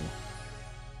 Ooh.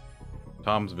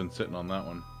 Tom's been sitting on that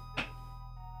one.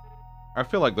 I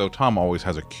feel like, though, Tom always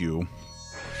has a cue.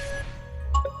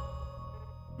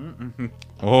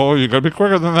 Oh, you gotta be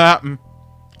quicker than that.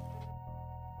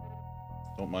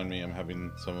 Don't don't mind me. I'm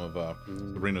having some of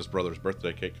Sabrina's brother's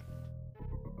birthday cake.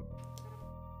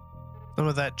 Some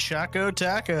of that Choco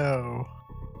Taco.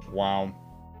 Wow.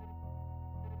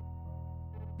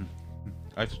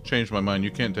 I've changed my mind.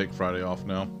 You can't take Friday off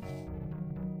now.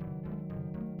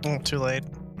 Oh, too late.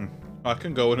 I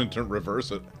can go in and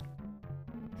reverse it.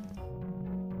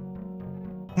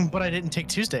 But I didn't take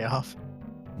Tuesday off.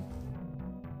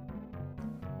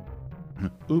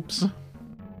 Oops.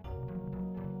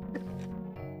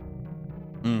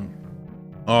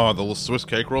 Oh, the Swiss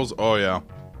cake rolls? Oh, yeah.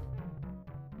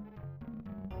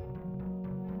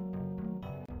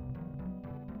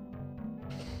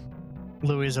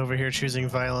 Louis is over here choosing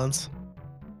violence.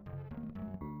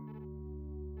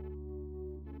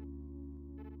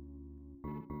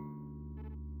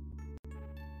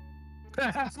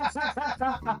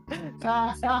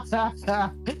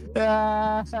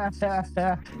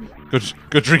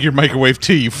 Go drink your microwave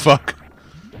tea, you fuck.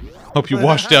 Hope you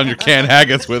wash down your canned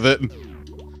haggis with it.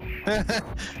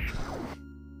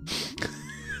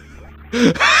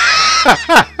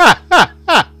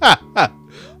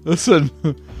 Listen.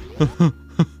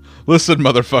 Listen,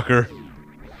 motherfucker.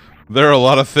 There are a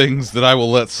lot of things that I will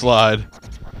let slide.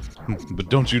 But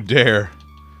don't you dare.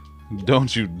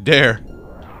 Don't you dare.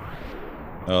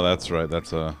 Oh, that's right.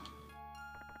 That's Don't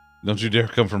you dare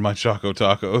come for my Choco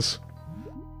Tacos.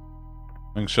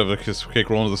 I can shove a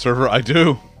cake roll into the server. I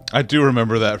do. I do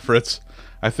remember that, Fritz.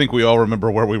 I think we all remember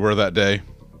where we were that day.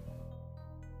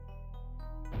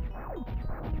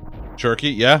 Turkey,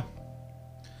 yeah?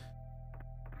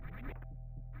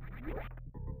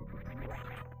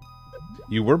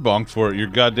 You were bonked for it. You're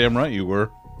goddamn right you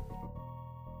were.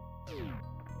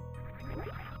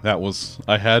 That was...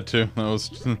 I had to. That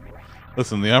was...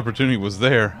 Listen, the opportunity was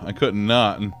there. I couldn't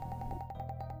not.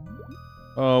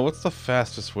 Oh, what's the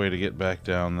fastest way to get back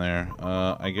down there?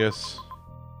 I guess...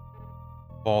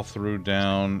 fall through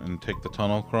down and take the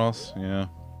tunnel across? Yeah.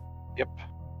 Yep.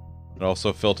 It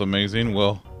also felt amazing.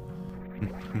 Well...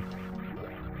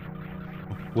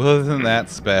 well, isn't that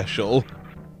special?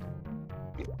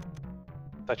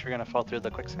 Thought you were gonna fall through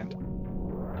the quicksand.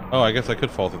 Oh, I guess I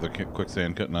could fall through the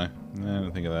quicksand, couldn't I? I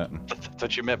didn't think of that. That's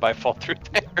what you meant by fall through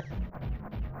there.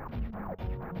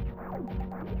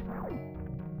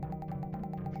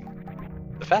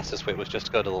 The fastest way was just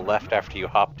to go to the left after you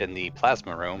hopped in the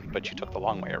plasma room, but you took the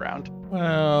long way around.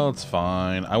 Well, it's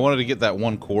fine. I wanted to get that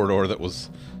one corridor that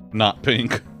was not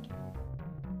pink.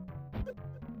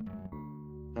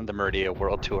 On the Meridia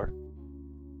World Tour.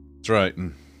 That's right.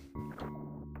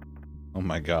 Oh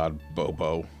my god,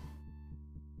 Bobo.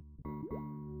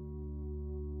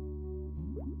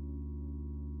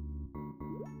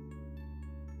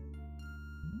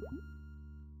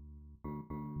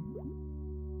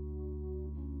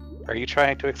 Are you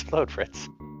trying to explode, Fritz?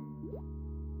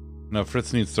 No,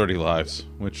 Fritz needs 30 lives,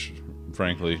 which,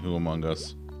 frankly, who among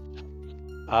us?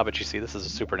 Ah, but you see, this is a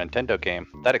Super Nintendo game.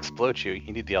 That explodes you.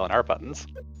 You need the L and R buttons.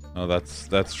 Oh, that's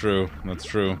true. That's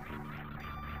true.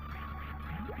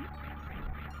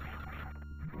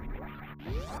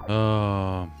 Need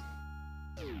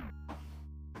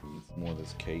some more of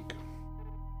this cake.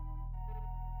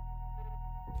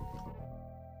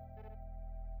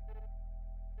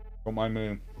 Don't mind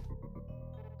me.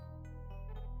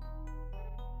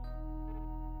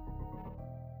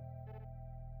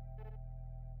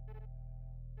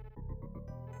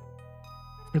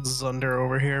 It's Zunder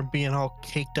over here being all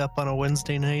caked up on a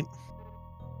Wednesday night.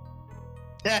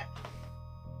 Yeah.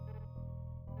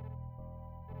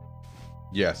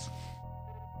 Yes.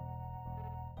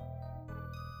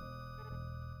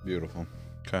 Beautiful.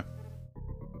 Okay.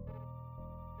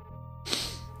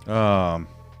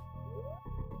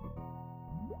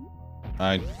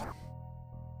 I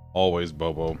always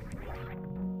Bobo.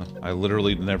 I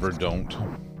literally never don't.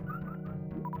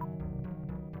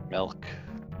 Milk.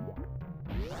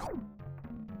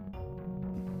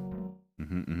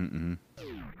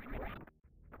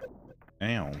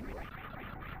 Ow.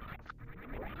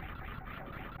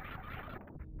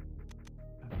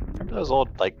 Remember those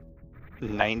old, like,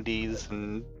 90s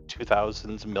and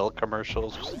 2000s milk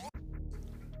commercials?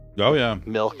 Oh, yeah.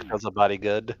 Milk does a body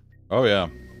good. Oh, yeah.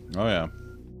 Oh, yeah.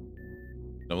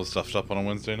 Double stuffed up on a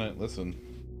Wednesday night? Listen,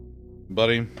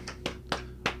 buddy,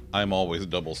 I'm always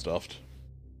double stuffed.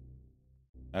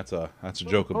 That's a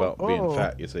joke about being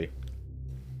fat, you see.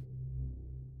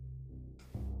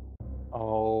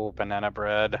 Oh, banana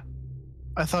bread.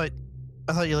 I thought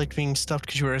you liked being stuffed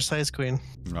because you were a size queen.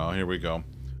 Oh, here we go.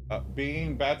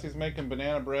 Bean, Batsy's making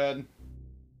banana bread.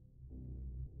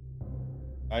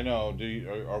 I know.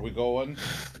 Are we going?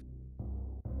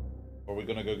 Are we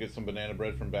gonna go get some banana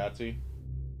bread from Batsy?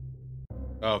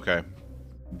 Okay.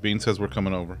 Bean says we're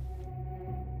coming over.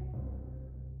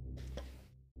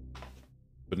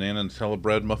 Banana and Nutella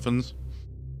bread muffins.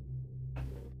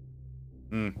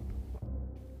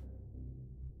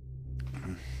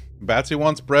 Batsy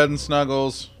wants bread and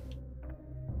snuggles.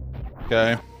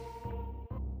 Okay.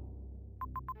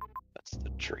 That's the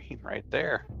dream right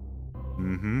there.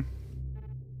 Mm-hmm.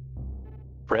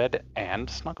 Bread and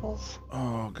Snuggles?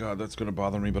 Oh god, that's gonna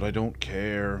bother me, but I don't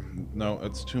care. No,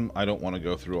 it's too... I don't want to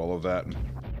go through all of that.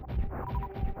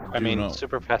 I mean,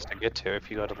 super fast to get to if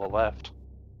you go to the left.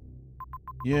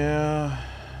 Yeah.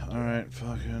 Alright,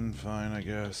 fucking fine, I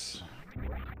guess.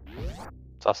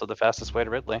 It's also the fastest way to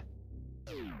Ridley.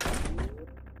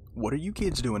 What are you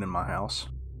kids doing in my house?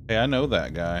 Hey, I know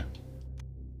that guy.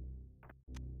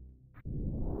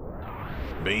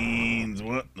 Beans,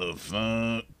 what the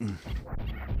fuck?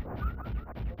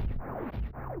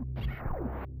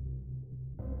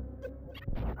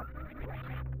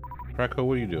 Krakow,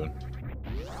 what are you doing?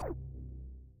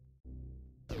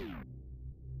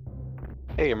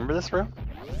 Hey, remember this room?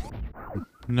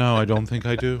 No, I don't think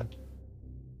I do.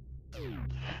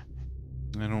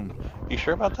 I don't... You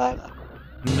sure about that? No,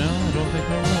 I don't think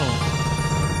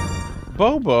I will.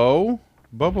 Bobo!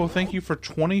 Bobo, thank you for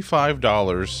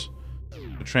 $25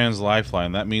 to Trans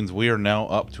Lifeline. That means we are now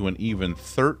up to an even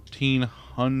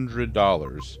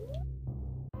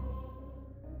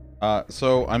 $1,300.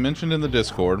 So, I mentioned in the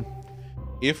Discord,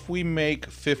 if we make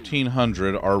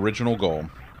 1,500 our original goal,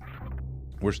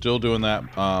 we're still doing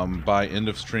that by end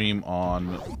of stream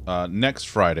on next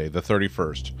Friday, the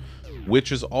 31st,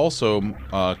 which is also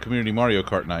Community Mario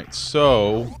Kart night.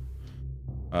 So,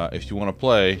 if you want to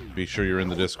play, be sure you're in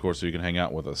the Discord so you can hang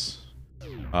out with us.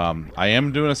 I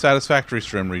am doing a Satisfactory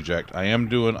stream, Reject. I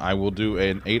will do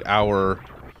an 8-hour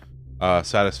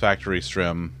Satisfactory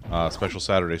stream, special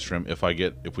Saturday stream if we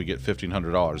get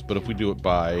 $1,500. But if we do it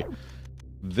by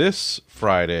this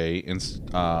Friday,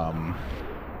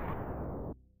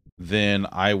 then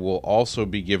I will also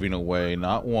be giving away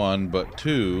not one but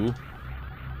two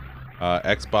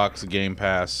Xbox Game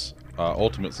Pass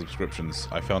Ultimate subscriptions.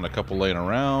 I found a couple laying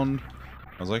around.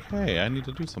 I was like, hey, I need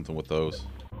to do something with those.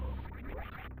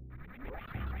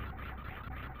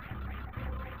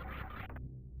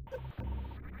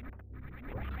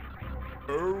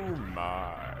 Oh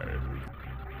my.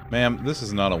 Ma'am, this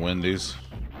is not a Wendy's.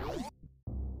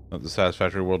 The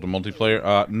Satisfactory World of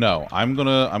Multiplayer. No, I'm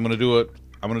gonna do it.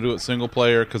 I'm gonna do it single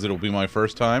player because it'll be my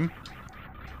first time.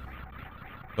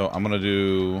 So I'm gonna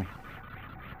do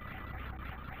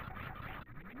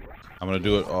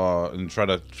it and try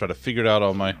to figure it out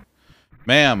on my.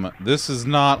 Ma'am, this is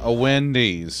not a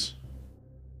Wendy's.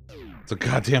 It's a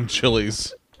goddamn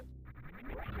Chili's.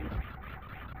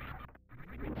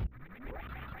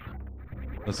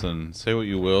 Listen, say what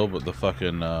you will, but the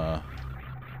fucking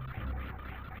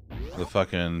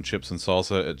chips and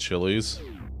salsa at Chili's,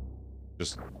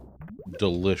 just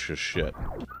delicious shit.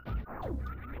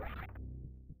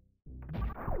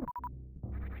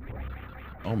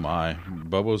 Oh my,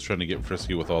 Bobo's trying to get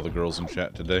frisky with all the girls in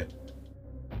chat today.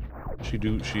 She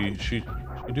do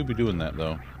be doing that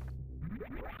though.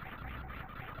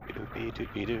 Doobie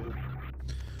doobie doo.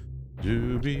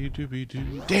 Doobie doobie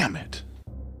doo. Damn it!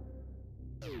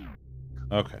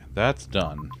 Okay, that's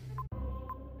done.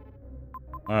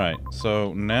 Alright,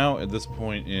 so now at this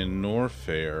point in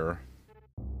Norfair,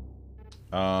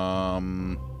 all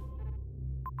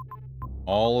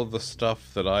of the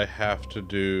stuff that I have to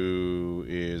do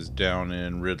is down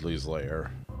in Ridley's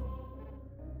lair.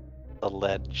 The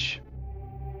ledge.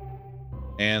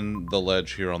 And the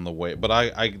ledge here on the way, but I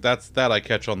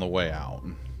catch on the way out.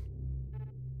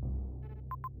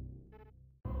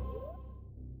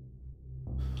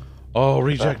 Oh,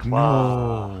 Reject,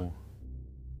 no.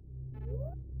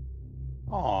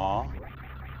 Aww.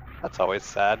 That's always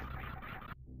sad.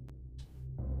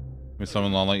 We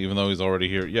summon Lolly even though he's already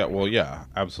here. Yeah, well, yeah,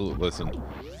 absolutely. Listen,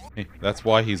 hey, that's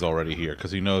why he's already here,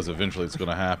 because he knows eventually it's going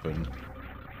to happen.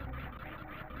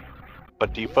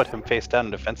 But do you put him face down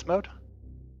in defense mode?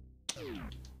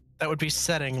 That would be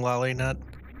setting Lolly, not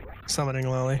summoning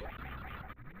Lolly.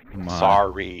 My.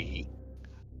 Sorry.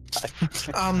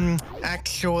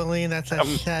 Actually, that's a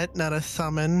set, not a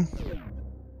summon.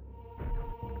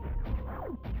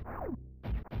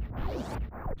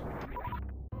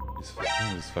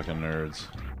 These fucking nerds.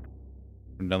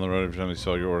 From down the road, every time you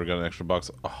saw your order, got an extra box.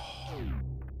 Oh.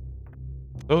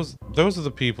 Those are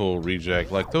the people, Reject.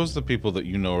 Like, those are the people that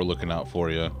you know are looking out for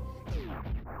you.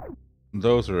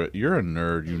 You're a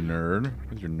nerd, you nerd.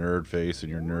 With your nerd face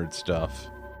and your nerd stuff.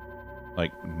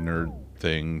 Like, nerd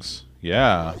things.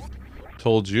 Yeah.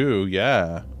 Told you,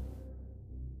 yeah.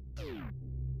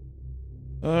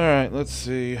 Alright, let's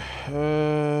see.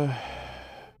 Yeah,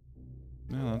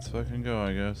 let's fucking go,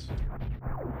 I guess.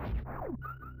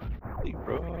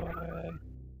 Leroy.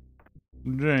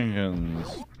 Jenkins.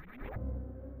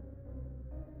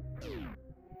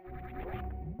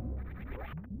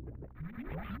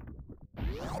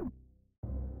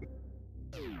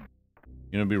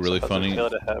 You know, it'd be really So funny.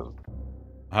 how's it feel to have,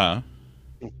 Huh?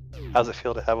 how's it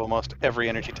feel to have almost every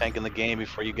energy tank in the game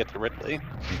before you get to Ridley?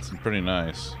 It's pretty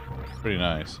nice. Pretty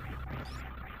nice.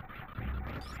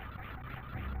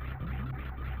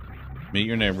 Meet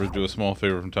your neighbors, do a small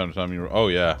favor from time to time. Oh,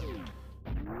 yeah.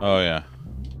 Oh, yeah.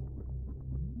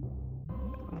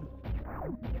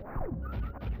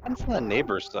 Depends on the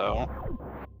neighbors, though.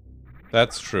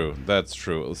 That's true. That's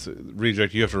true.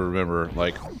 Reject, you have to remember,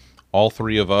 like, all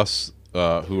three of us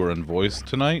who are in voice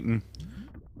tonight, and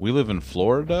we live in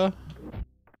Florida.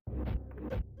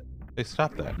 Hey,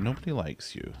 stop that. Nobody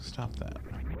likes you. Stop that.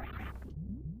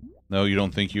 No, you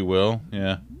don't think you will?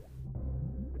 Yeah.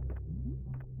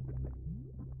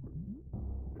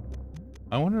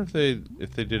 I wonder if they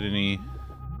did any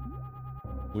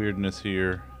weirdness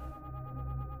here.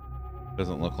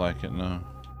 Doesn't look like it, no.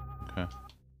 Okay.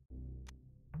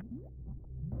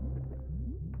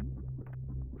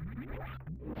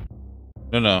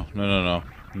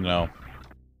 No.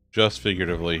 Just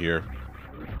figuratively here.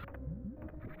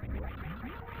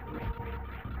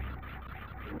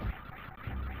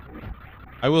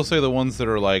 I will say the ones that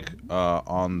are like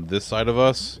on this side of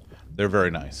us, they're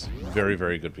very nice. Very,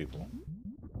 very good people.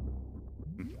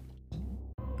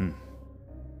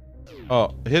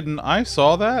 Oh, Hidden, I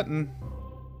saw that and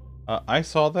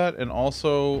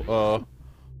also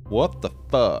what the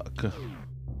fuck?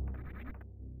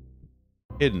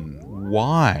 Hidden,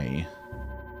 why?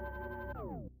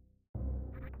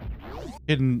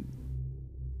 Hidden,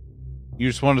 you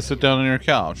just want to sit down on your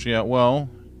couch. Yeah, well,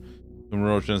 in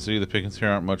rural Tennessee, the pickings here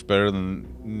aren't much better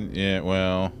than, yeah,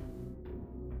 well,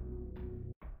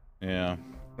 yeah.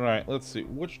 All right, let's see.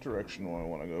 Which direction do I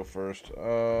want to go first?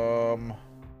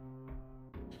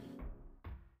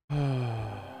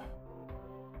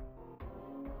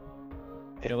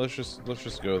 Yeah, let's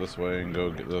just go this way and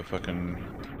go get the fucking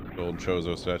old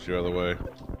Chozo statue out of the way.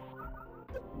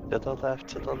 To the left,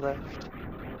 to the left.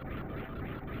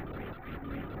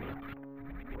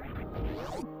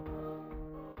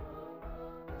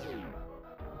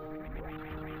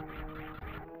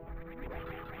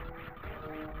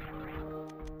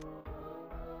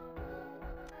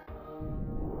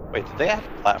 Wait, did they have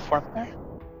a platform there?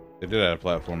 They did add a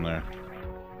platform there.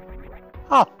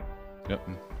 Oh. Yep.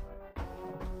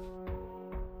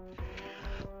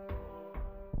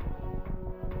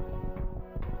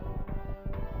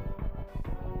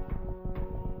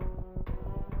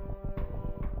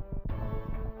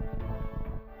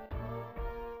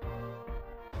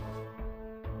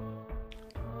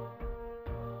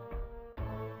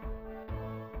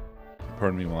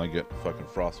 Pardon me while I get fucking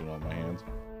frosting on my hands.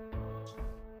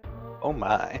 Oh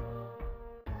my.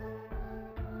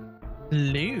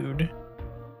 Lewd.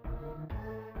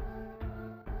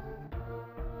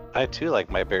 I too like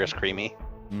my bears creamy.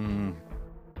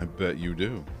 I bet you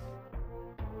do.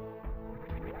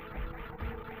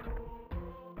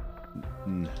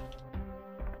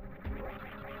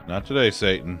 Not today,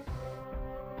 Satan.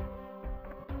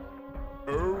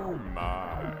 Oh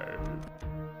my.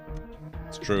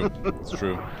 It's true. It's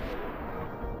true.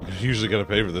 You usually gotta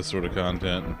pay for this sort of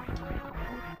content.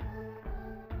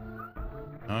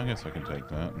 Oh, I guess I can take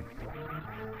that.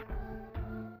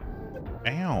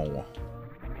 Ow!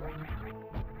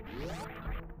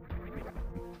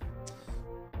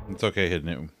 It's okay, Hidden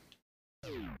it.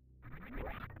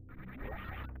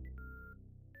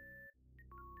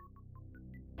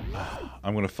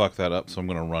 I'm gonna fuck that up, so I'm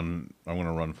gonna run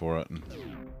for it.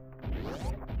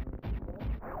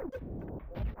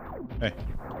 Hey,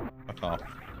 fuck off.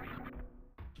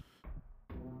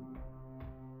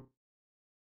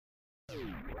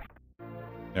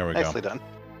 There we go. Nicely done.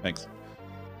 Thanks.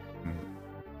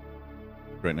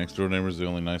 Right next door neighbor's the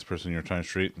only nice person in your tiny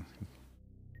street.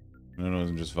 No, it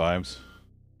wasn't just vibes.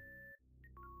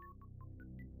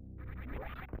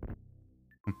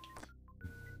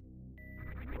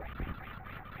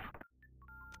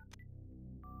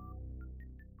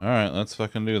 Alright, let's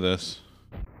fucking do this.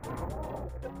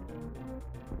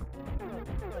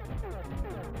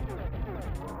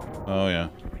 Oh, yeah.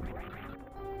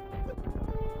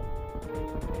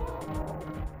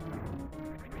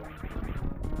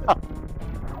 Huh.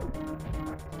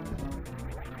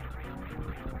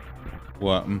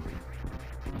 What?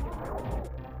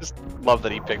 Just love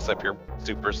that he picks up your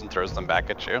supers and throws them back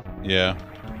at you. Yeah.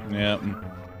 Yeah.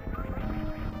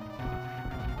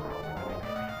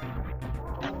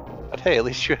 But hey, at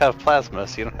least you have plasma,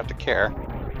 so you don't have to care.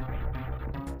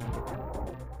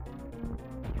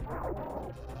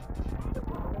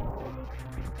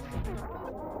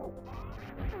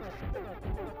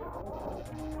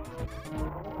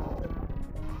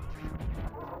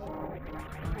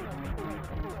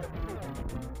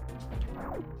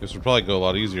 This would probably go a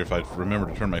lot easier if I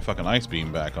remember to turn my fucking ice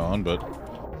beam back on, but...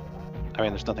 I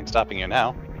mean, there's nothing stopping you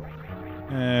now.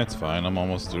 it's fine. I'm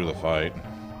almost through the fight.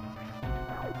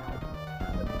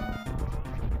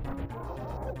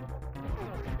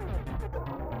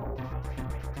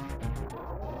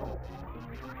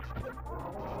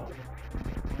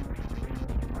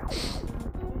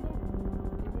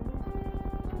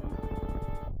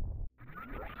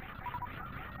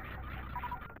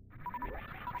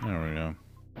 There we go.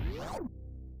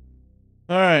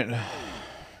 Alright.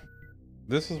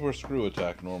 This is where Screw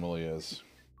Attack normally is.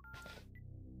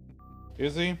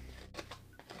 Is he?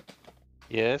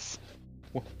 Yes.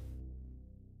 Do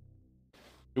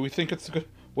we think it's good?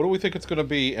 What do we think it's going to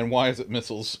be, and why is it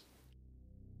missiles?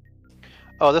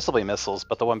 Oh, this will be missiles,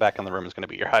 but the one back in the room is going to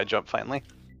be your high jump finally.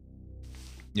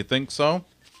 You think so?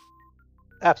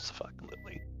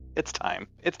 Absolutely. It's time.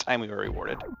 It's time we were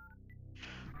rewarded.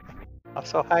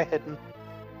 Also, hi, Hidden.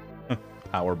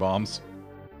 Power bombs.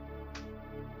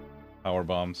 Power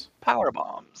bombs. Power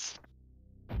bombs.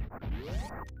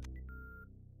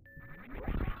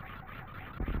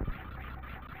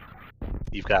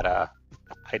 You've got a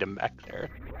item back there.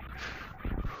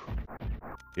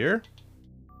 Here?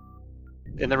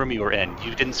 In the room you were in.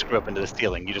 You didn't screw up into the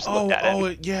ceiling. You just looked at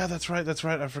it. Yeah, that's right. That's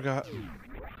right. I forgot.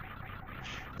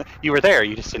 You were there.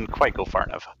 You just didn't quite go far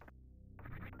enough.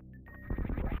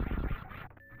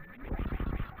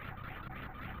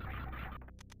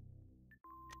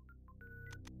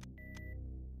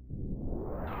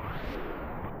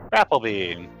 Grapple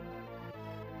beam.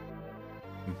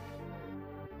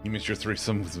 You missed your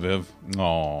threesome with Viv.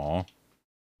 Aww.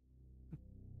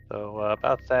 So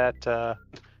about that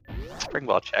spring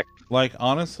ball check. Like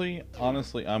honestly,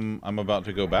 I'm about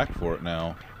to go back for it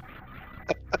now.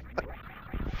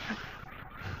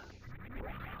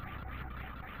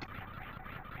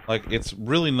 Like it's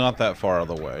really not that far out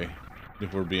of the way,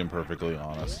 if we're being perfectly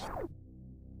honest.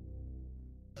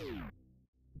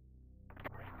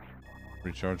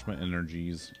 Recharge my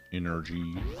energy.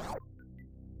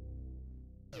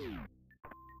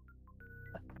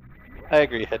 I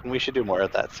agree, Hidden. We should do more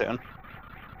of that soon.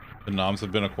 The noms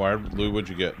have been acquired. Lou, what'd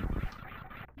you get?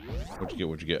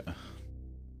 What'd you get?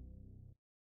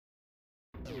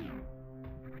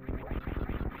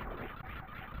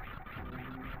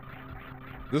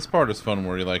 This part is fun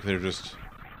where you like they're just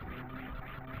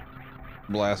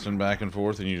blasting back and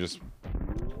forth and you just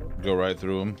go right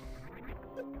through them.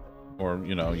 Or,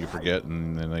 you know, you forget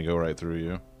and then they go right through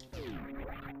you.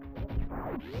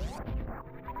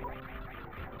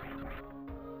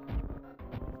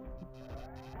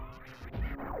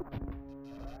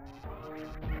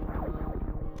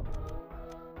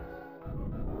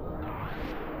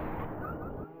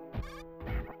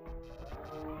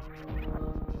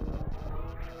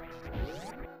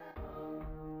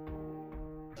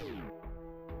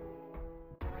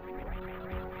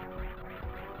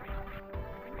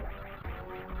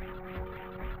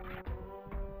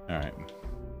 Alright.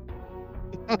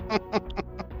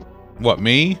 What,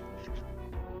 me?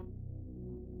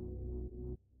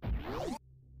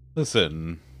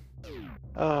 Listen.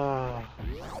 Yeah,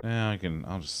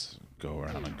 I'll just go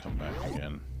around and come back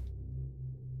again.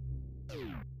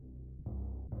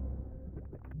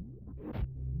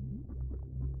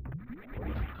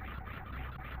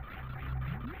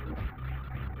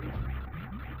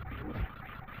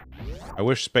 I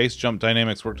wish space jump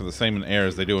dynamics worked the same in air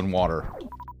as they do in water.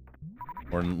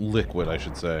 Or in liquid, I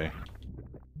should say.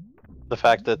 The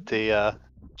fact that they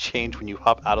change when you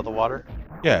hop out of the water,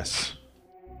 Yes.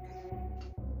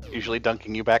 usually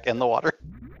dunking you back in the water.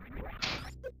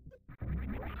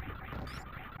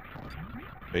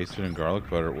 Bacon and garlic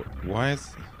butter. Why is...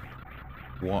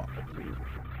 What?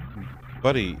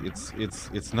 Buddy,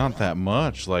 it's not that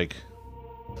much. Like,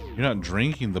 you're not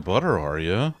drinking the butter, are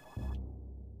you?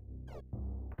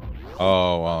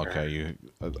 Oh, well, okay.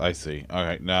 I see.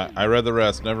 Alright, nah, I read the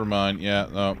rest. Never mind. Yeah,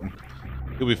 no.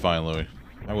 You'll be fine, Louie.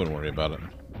 I wouldn't worry about it.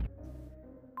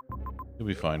 You'll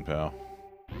be fine, pal.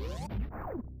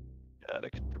 God, I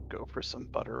could go for some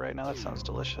butter right now. That sounds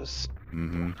delicious.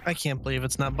 Mm-hmm. I can't believe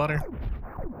it's not butter.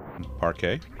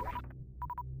 Parquet?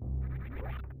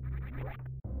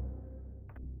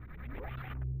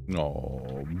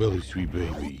 Oh, Billy sweet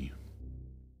baby.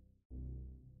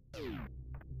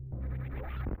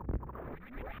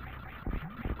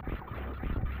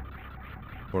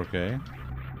 4K.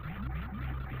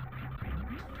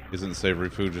 Isn't savory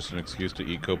food just an excuse to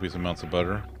eat copious amounts of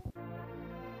butter?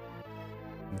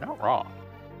 Not wrong.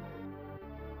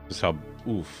 Just how...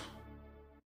 Oof.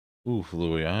 Oof,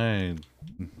 Louis,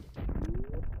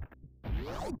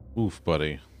 Oof,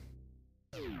 buddy.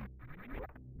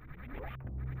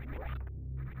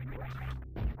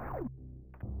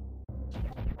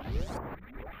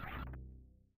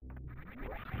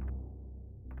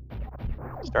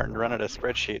 Starting to run out of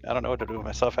spreadsheet. I don't know what to do with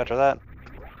myself after that.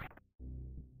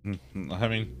 I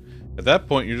mean, at that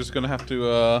point, you're just gonna have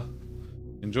to,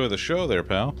 enjoy the show there,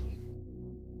 pal.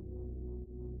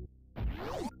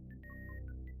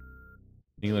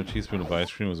 Eating a teaspoon of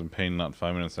ice cream was in pain not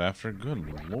 5 minutes after?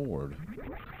 Good lord.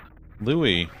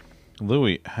 Louis,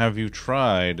 have you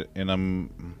tried,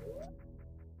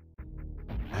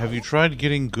 have you tried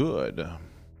getting good?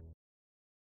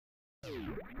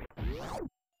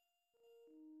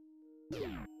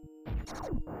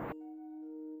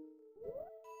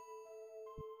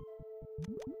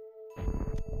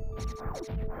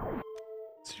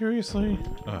 Seriously?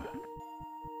 Ugh.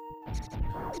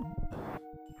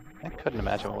 I couldn't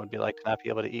imagine what it would be like to not be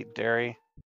able to eat dairy.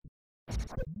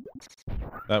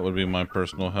 That would be my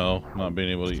personal hell, not being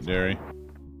able to eat dairy.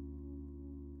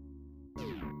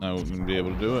 I wouldn't be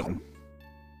able to do it.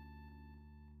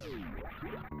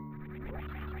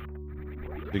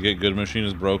 The Get Good machine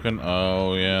is broken?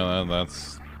 Oh, yeah,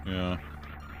 that's... yeah.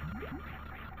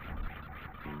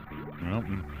 Nope.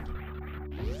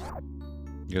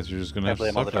 Guess you're just gonna have to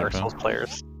blame all suck the Dark that, pal. Souls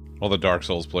players. All the Dark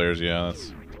Souls players, yeah,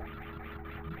 that's...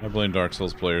 I blame Dark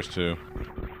Souls players, too.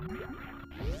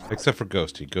 Except for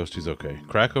Ghosty. Ghosty's okay.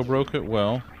 Krako broke it?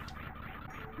 Well...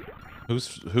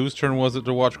 Whose turn was it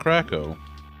to watch Krako?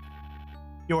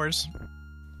 Yours.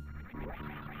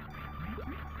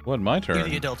 What, my turn? You're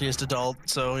the adultiest adult,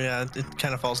 so yeah, it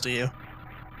kind of falls to you.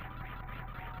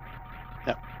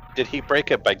 Now, did he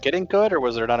break it by getting good, or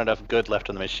was there not enough good left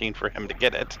in the machine for him to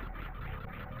get it?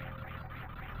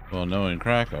 Well, knowing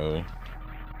Krako...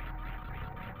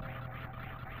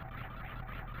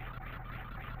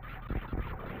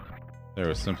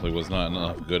 there simply was not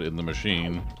enough good in the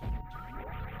machine.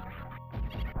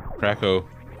 Krako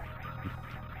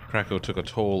took a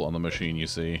toll on the machine, you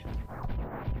see.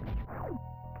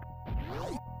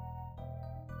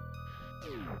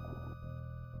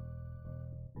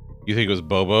 You think it was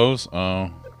Bobo's?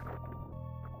 Oh.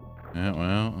 Yeah,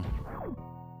 well...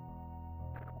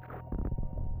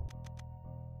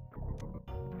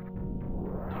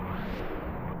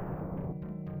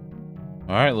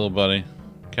 Alright, little buddy.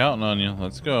 Counting on you.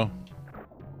 Let's go.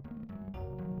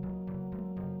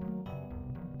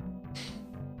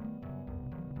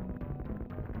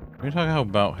 Are you talking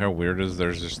about how weird it is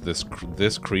there's just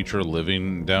this creature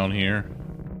living down here?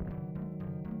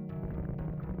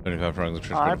 75 frags of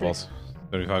truth, false.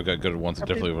 75 got good at once, it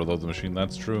definitely overloads the machine.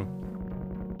 That's true.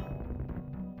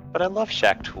 But I love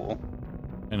Shack Tool.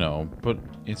 I know, but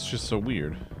it's just so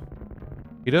weird.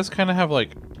 He does kind of have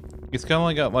like... he's kind of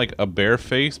like got like a bear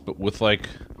face, but with like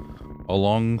a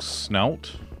long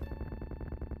snout.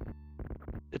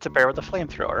 It's a bear with a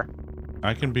flamethrower.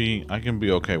 I can be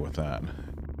okay with that.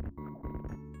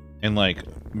 And like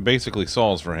basically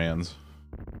saws for hands.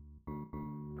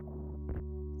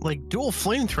 Like dual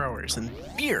flamethrowers and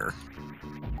beer.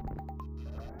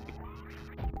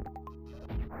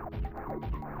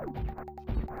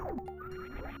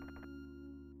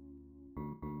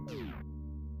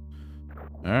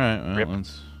 Alright, well, Rip.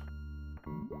 let's...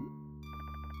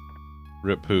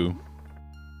 Rip who?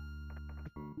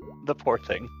 The poor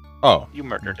thing. Oh. You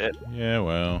murdered it. Yeah,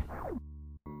 well...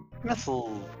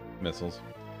 Missile. Missiles.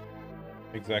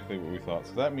 Exactly what we thought.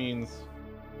 So that means...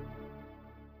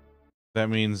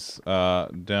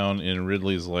 down in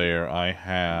Ridley's lair, I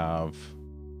have...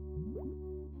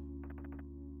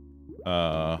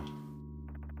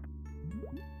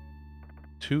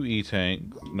 2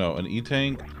 E-tank... No, an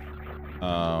E-tank...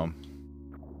 oh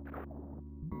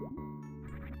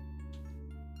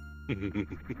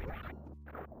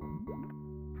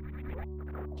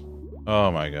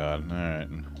my god, alright.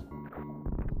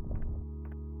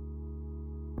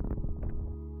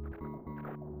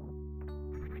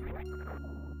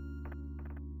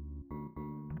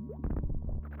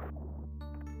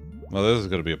 Well, this is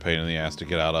gonna be a pain in the ass to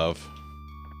get out of.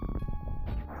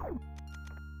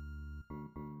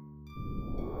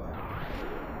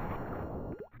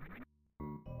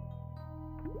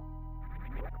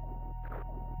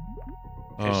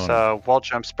 There's wall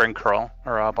jump, spring curl,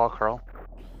 or ball curl.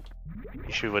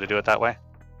 You should be able to do it that way.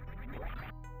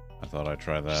 I thought I'd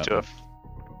try that. Just do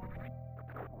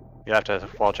You have to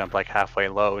wall jump like halfway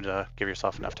low to give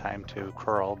yourself enough time to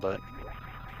curl, but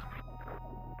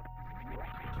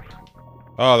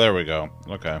Oh, there we go.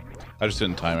 Okay. I just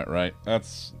didn't time it right.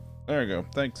 That's... There you go.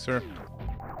 Thanks, sir.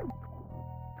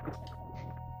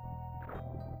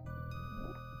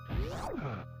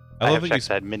 I love have that checked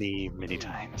that many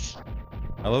times.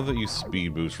 I love that you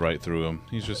speed boost right through him.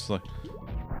 He's just like...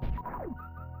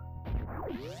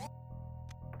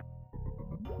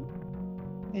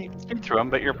 You can speed through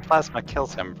him, but your plasma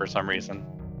kills him for some reason.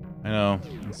 I know.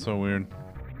 It's so weird.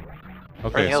 Everything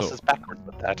Okay, else is backwards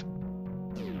with that.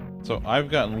 so I've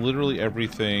gotten literally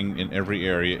everything in every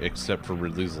area except for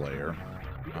Ridley's Lair.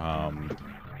 Oh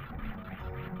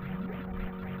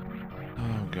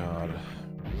god.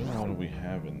 What do we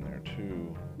have in there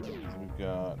too? We've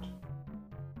got...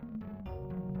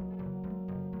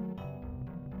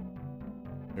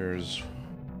 There's...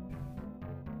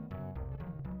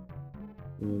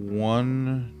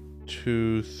 1,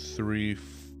 2, 3,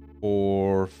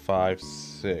 4, 5,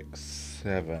 6,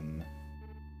 7.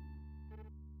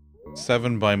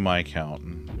 7 by my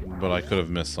count, but I could have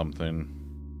missed something.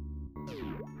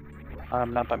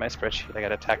 Not by my spreadsheet. I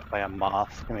got attacked by a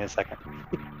moth. Give me a second.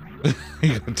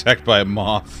 You got attacked by a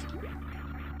moth.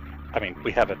 I mean,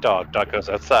 we have a dog. Dog goes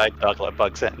outside. Dog let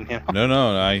bugs in. You know?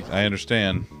 No, I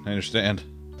understand. I understand.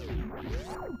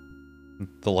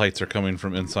 The lights are coming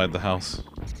from inside the house.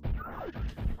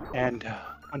 And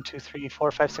 1, 2, 3,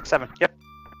 4, 5, 6, 7. Yep.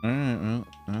 Alright, well,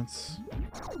 that's...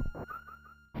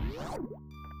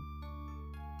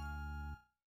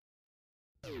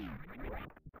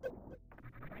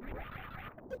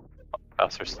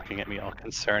 Bowser's looking at me all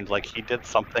concerned, like he did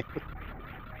something.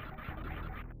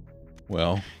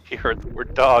 Well... He heard the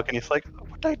word dog, and he's like,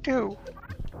 "What'd I do?"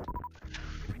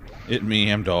 It me,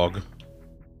 I'm dog.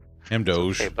 I'm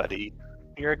Doge. Hey, buddy.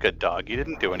 You're a good dog. You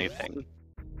didn't do anything.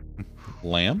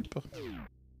 Lamp?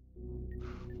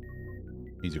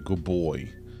 He's a good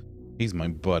boy. He's my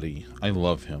buddy. I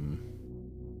love him.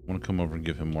 I want to come over and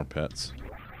give him more pets.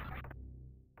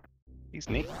 He's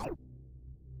neat.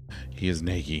 He is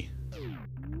Naggy.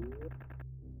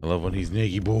 I love when he's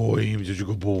Naggy boy. He's such a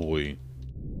good boy.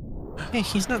 Hey,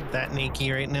 he's not that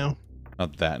naked right now.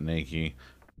 Not that Naggy.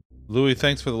 Louis,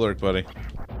 thanks for the lurk, buddy.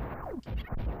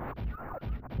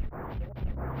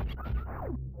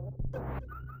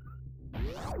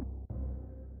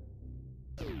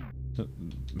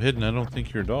 Hidden, I don't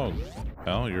think you're a dog,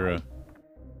 pal. You're a...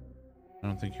 I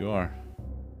don't think you are.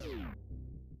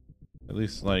 At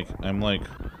least, like, I'm like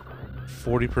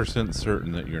 40%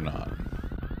 certain that you're not.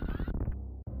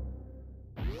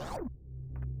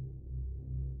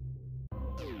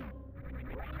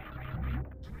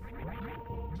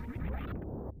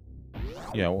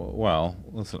 Yeah, well,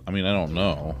 listen, I mean, I don't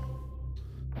know.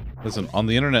 Listen, on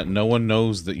the internet, no one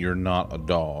knows that you're not a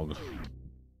dog.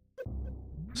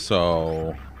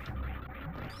 So...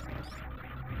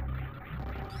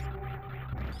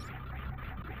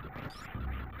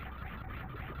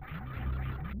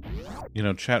 You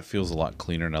know, chat feels a lot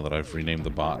cleaner now that I've renamed the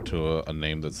bot to a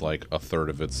name that's like a third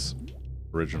of its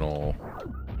original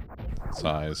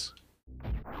size.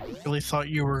 Really thought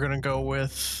you were gonna go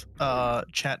with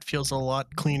chat feels a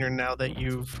lot cleaner now that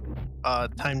you've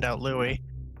timed out Louis.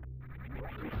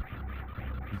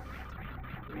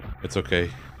 It's okay.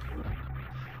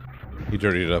 He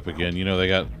dirtied it up again. You know, they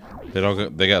got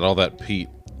all that peat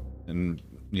and,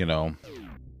 you know,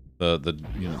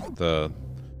 the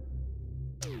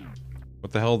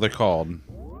what the hell are they called?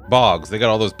 Bogs. They got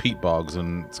all those peat bogs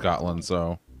in Scotland,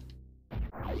 so.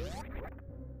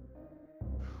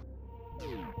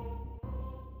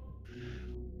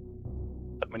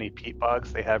 But many peat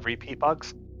bogs, they have repeat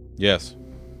bogs? Yes.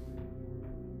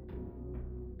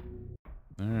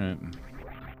 Alright.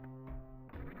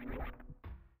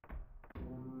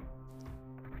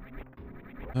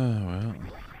 Oh, well.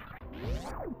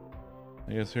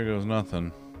 I guess here goes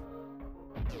nothing.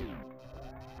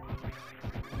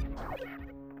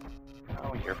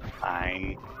 Oh, you're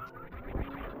fine.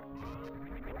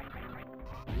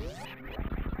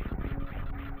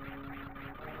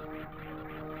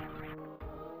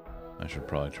 I should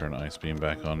probably turn Ice Beam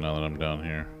back on now that I'm down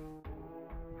here.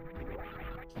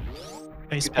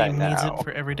 Ice You die Beam needs now. it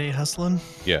for everyday hustling.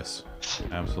 Yes.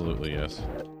 Absolutely, yes.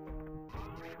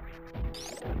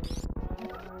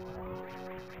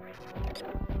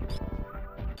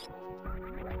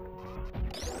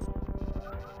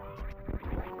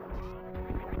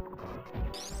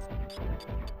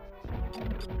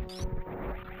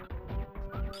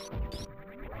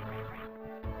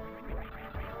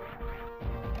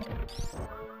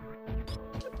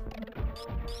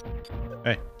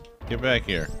 Hey, get back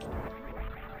here.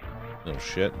 Little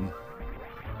shit.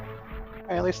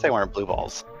 Hey, at least they weren't blue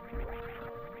balls.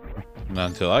 Not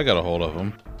until I got a hold of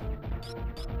them.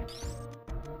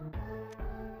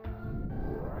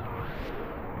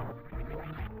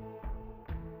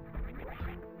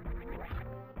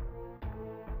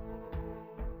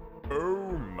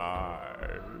 Oh my.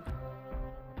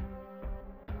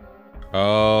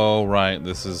 Oh right,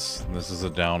 this is a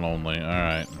down only. All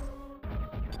right,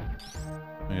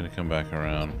 I'm gonna come back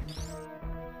around.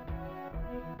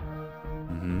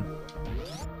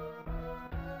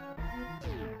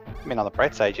 I mean, on the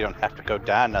bright side, you don't have to go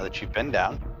down now that you've been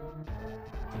down.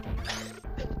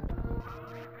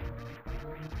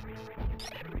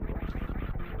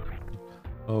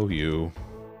 Oh, you.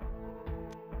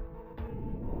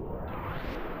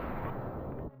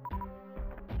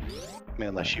 I mean,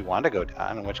 unless you want to go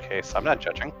down, in which case I'm not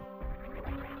judging.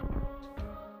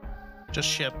 Just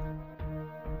ship.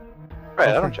 Right,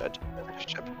 I don't judge. I just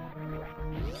chip.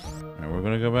 All right, we're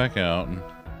gonna go back out.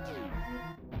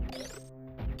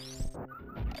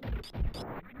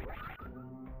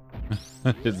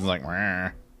 It's like,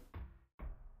 "Wah."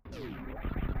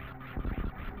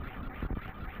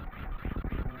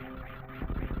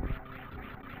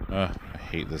 I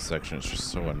hate this section. It's just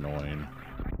so annoying.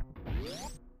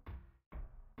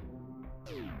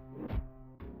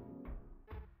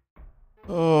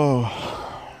 Oh.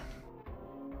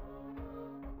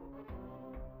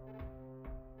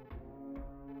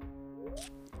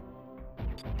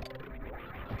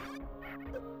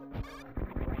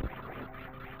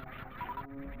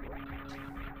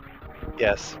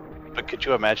 Yes, but could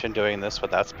you imagine doing this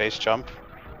without space jump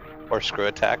or screw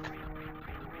attack?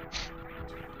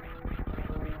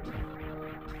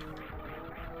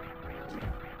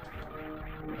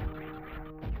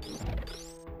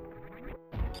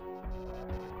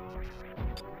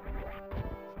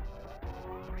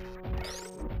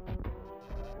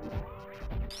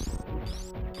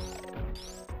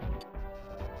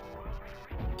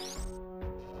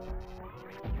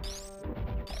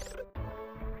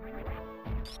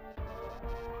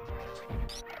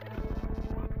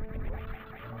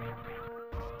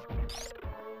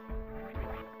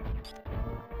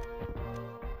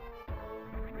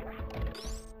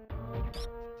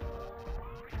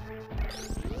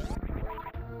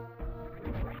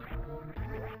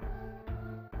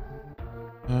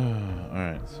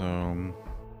 Alright, so...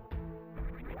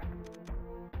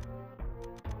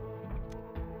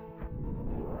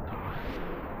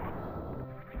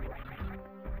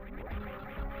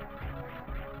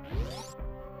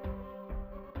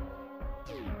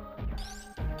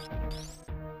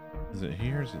 Is it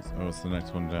here? Is it... Oh, it's the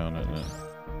next one down, isn't it?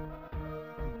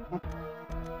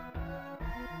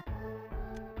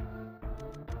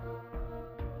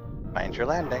 Mind your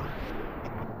landing.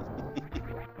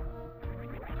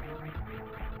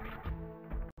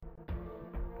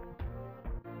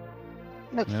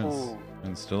 Yes,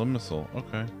 and still a missile.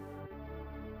 Okay.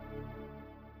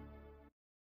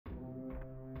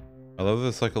 I love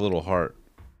this, like a little heart,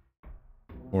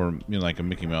 or you know, like a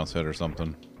Mickey Mouse head or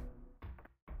something.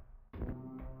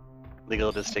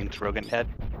 Legal distinct rodent head.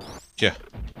 Yeah.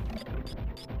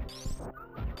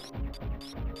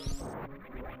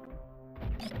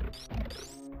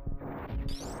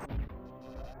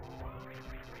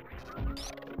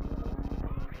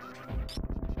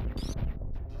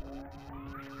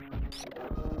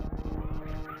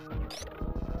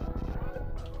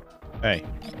 Hey,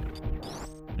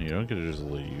 you don't get to just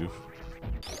leave.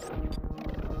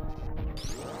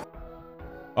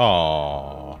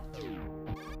 Aww.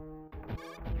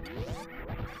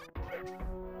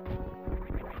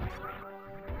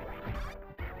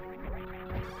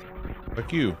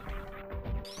 Fuck you.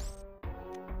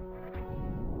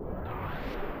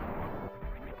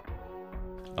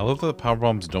 I love that the power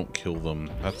bombs don't kill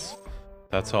them.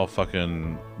 That's how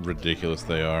fucking ridiculous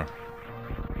they are.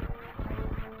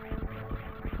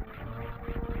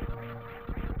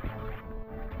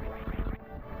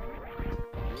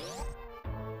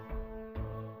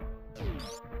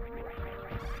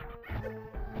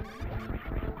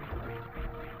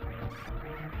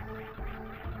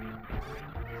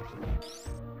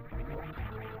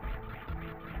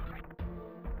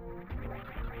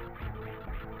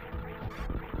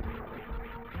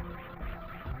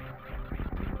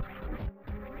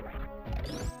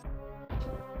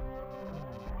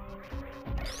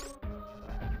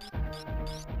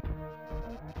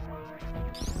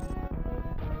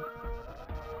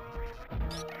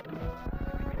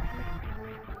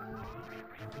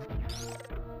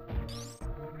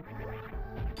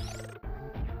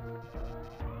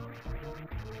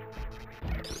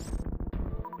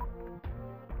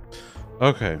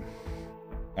 Okay.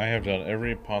 I have done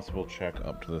every possible check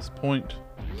up to this point.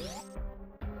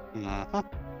 Uh-huh.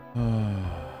 Now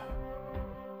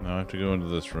I have to go into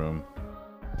this room.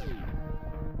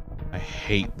 I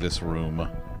hate this room.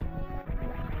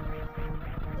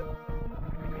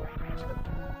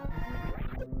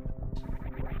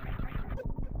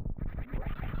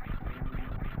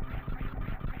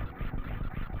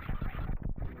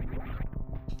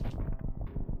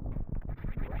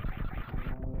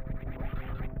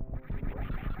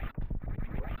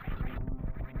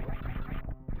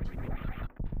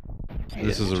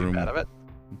 This is a room. Out of it.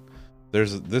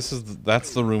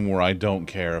 That's the room where I don't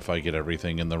care if I get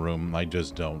everything in the room. I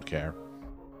just don't care.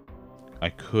 I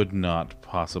could not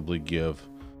possibly give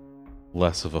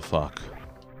less of a fuck.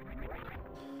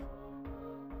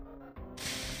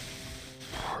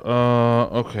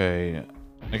 Okay.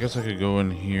 I guess I could go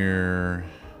in here.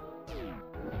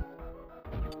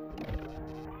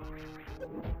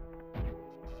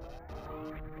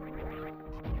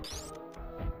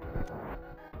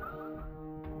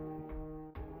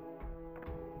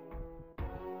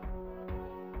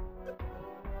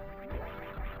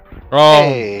 Oh,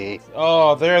 Hey.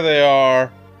 oh, there they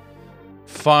are.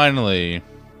 Finally.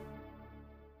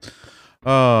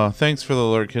 Thanks for the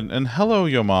alert, kid. And hello,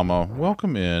 yo mama.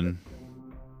 Welcome in.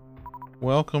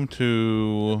 Welcome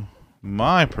to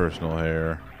my personal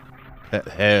hair.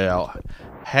 Hell.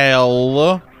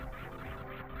 Hell.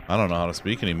 I don't know how to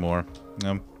speak anymore.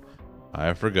 I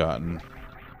have forgotten.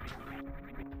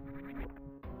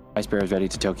 Ice Bear is ready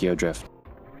to Tokyo Drift.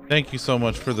 Thank you so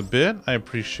much for the bit. I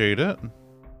appreciate it.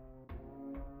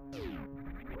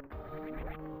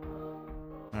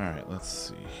 Alright, let's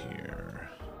see here.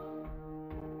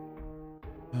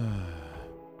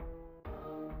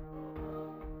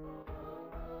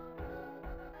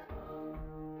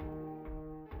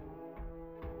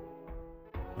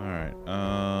 Alright,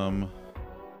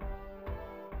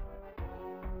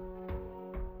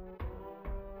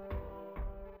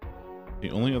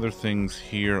 the only other things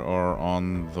here are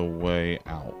on the way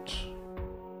out.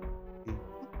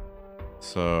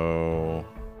 So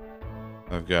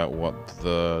I've got what,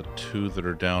 the two that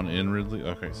are down in Ridley?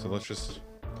 Okay, so let's just,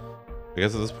 I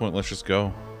guess at this point, let's just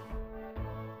go.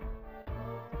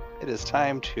 It is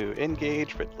time to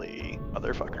engage Ridley,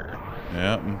 motherfucker.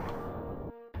 Yeah.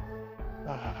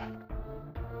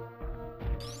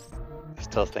 I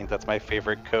still think that's my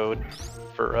favorite code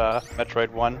for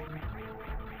Metroid 1.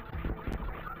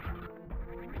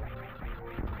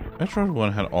 Metroid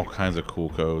 1 had all kinds of cool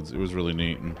codes. It was really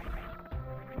neat.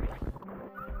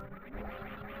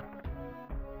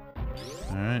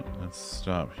 Alright, let's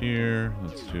stop here.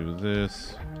 Let's do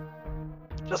this.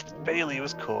 Just Bailey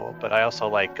was cool, but I also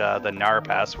like the NAR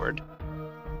password.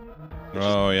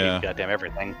 Oh, yeah. Goddamn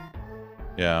everything.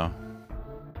 Yeah.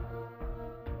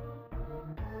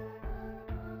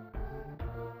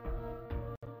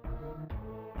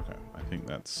 Okay, I think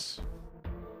that's...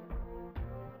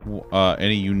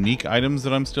 any unique items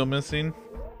that I'm still missing?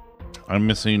 I'm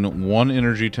missing one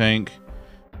energy tank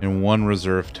and one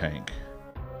reserve tank.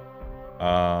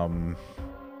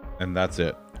 And that's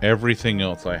it. Everything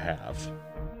else I have.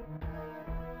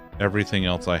 Everything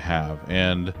else I have.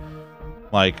 And,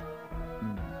 like,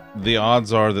 the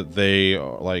odds are that they,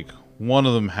 like, one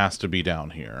of them has to be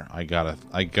down here. I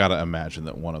gotta imagine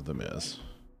that one of them is.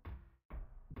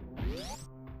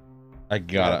 I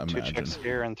gotta imagine. 2 checks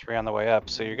here and 3 on the way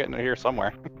up, so you're getting it here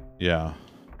somewhere. Yeah.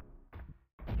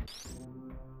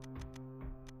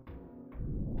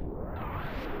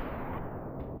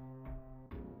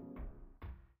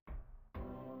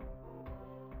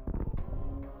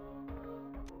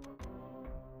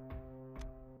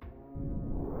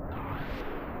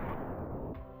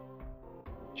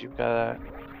 You've got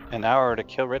an hour to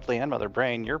kill Ridley and Mother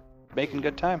Brain. You're making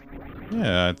good time.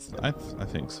 Yeah, I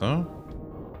think so.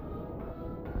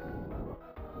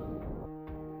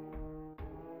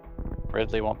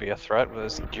 Ridley won't be a threat with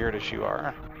as geared as you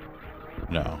are.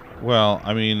 No. Well,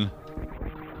 I mean,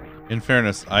 in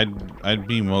fairness, I'd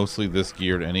be mostly this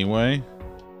geared anyway.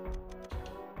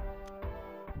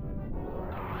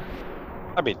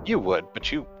 I mean, you would,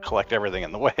 but you collect everything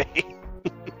in the way.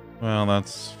 Well,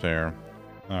 that's fair.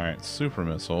 All right, super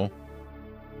missile.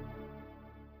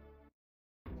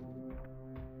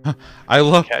 I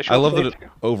love that it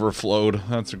overflowed.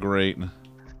 That's great.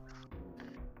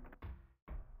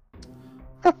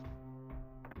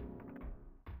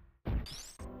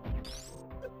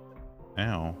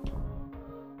 Ow.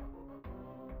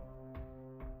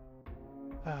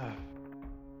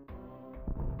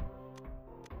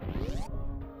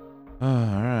 All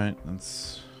right,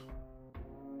 let's.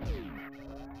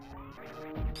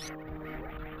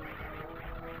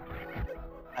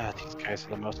 These guys are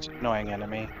the most annoying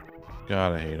enemy.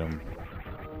 God, I hate him.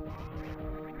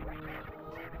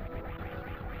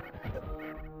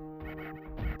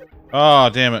 Oh,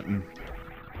 damn it.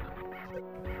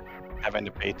 Having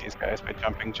to bait these guys by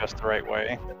jumping just the right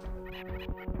way.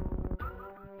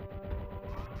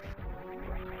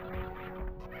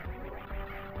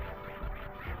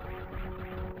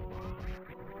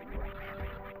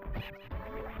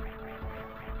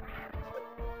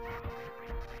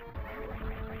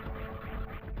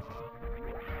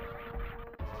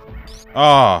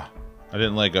 Ah, I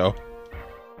didn't let go.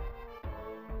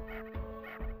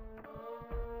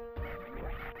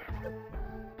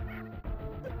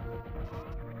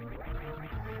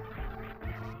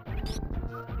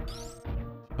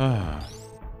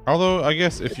 Although, I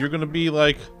guess if you're gonna be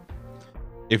like,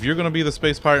 if you're gonna be the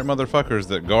space pirate motherfuckers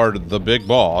that guard the big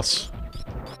boss,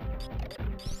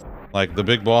 like the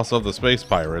big boss of the space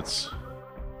pirates,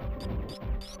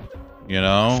 you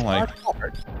know, like,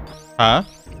 huh?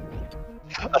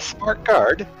 A smart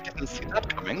guard. Didn't see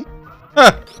that coming.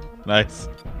 Nice.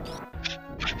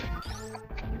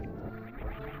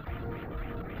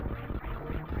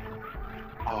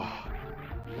 Oh,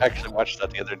 I actually watched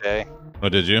that the other day Oh,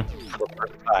 did you? for the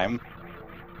first time.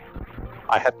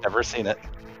 I had never seen it.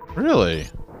 Really?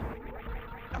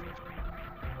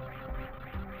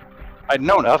 I'd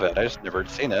known of it, I just never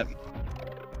seen it.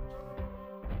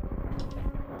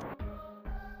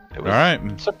 It was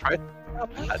Alright. surprising.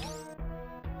 Not bad.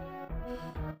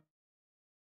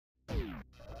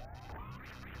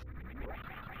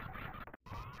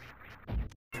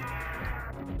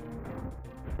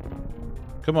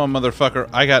 Come on, motherfucker.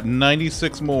 I got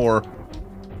 96 more.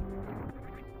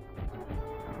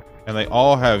 And they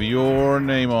all have your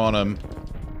name on them.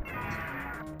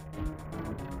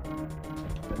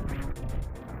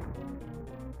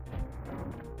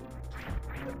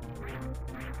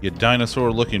 You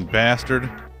dinosaur-looking bastard.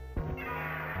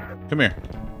 Come here.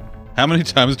 How many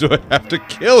times do I have to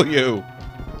kill you?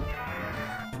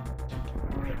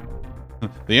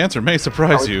 The answer may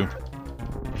surprise you.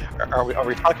 Are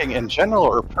we talking in general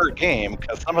or per game?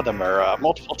 Because some of them are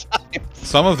multiple times.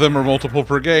 Some of them are multiple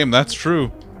per game, that's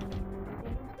true.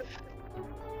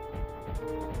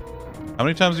 How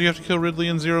many times do you have to kill Ridley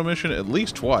in Zero Mission? At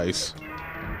least twice.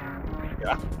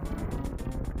 Yeah.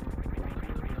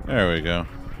 There we go.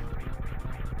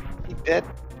 He did.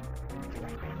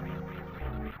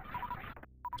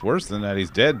 It's worse than that.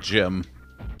 He's dead, Jim.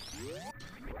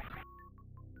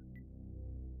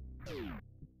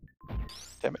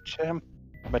 Damn it, Jim.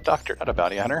 I'm a doctor, not a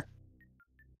bounty hunter.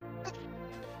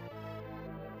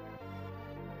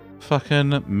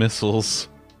 Fucking missiles.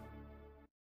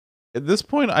 At this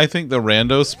point, I think the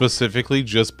randos specifically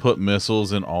just put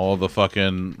missiles in all the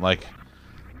fucking, like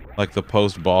the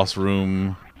post-boss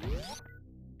room,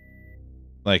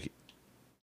 like,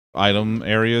 item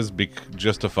areas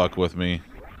just to fuck with me.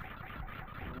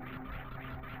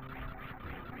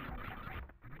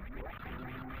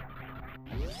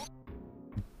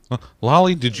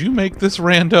 Lolly, did you make this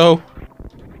rando?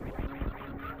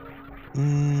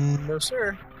 No,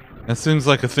 sir. That seems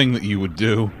like a thing that you would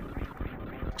do.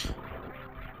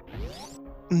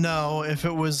 No, if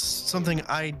it was something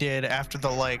I did after the,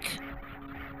 like,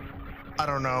 I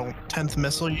don't know, 10th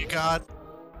missile you got,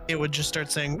 it would just start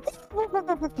saying...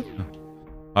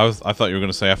 I thought you were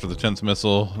going to say after the 10th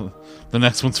missile, the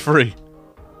next one's free.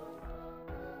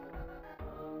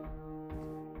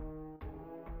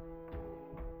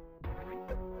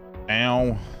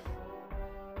 Ow.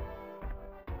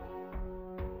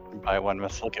 Buy one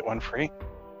missile, get one free.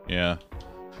 Yeah.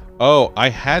 Oh, I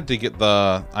had to get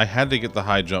the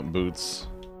high jump boots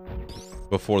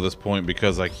before this point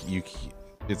because like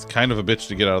it's kind of a bitch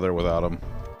to get out of there without them.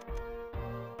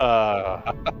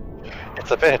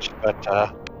 It's a bitch, but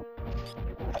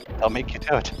they'll make you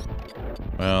do it.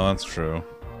 Well, that's true.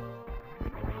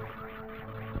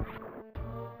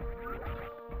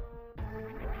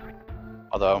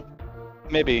 Although,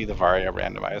 maybe the Varia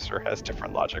randomizer has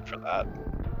different logic for that.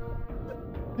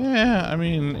 Yeah, I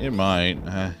mean, it might.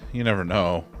 You never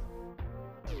know.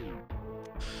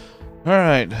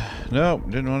 Alright. Nope,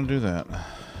 didn't want to do that.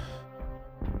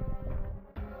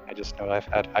 I just know I've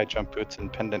had high jump boots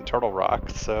and pendant turtle rock,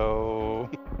 so...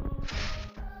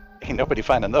 ain't nobody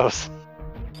finding those.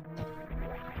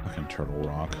 Fucking Turtle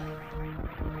Rock.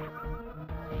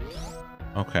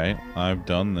 Okay, I've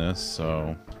done this,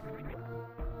 so...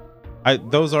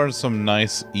 Those are some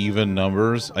nice even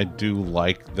numbers. I do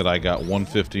like that I got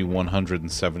 150,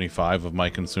 175 of my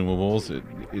consumables.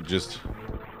 It just...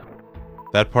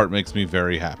 That part makes me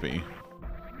very happy.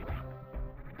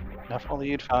 If only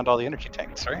you'd found all the energy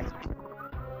tanks, right?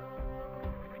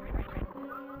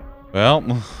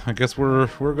 Well, I guess we're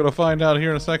gonna find out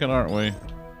here in a second, aren't we?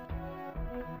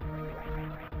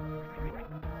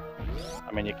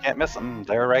 I mean, you can't miss them.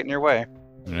 They're right in your way.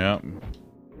 Yeah.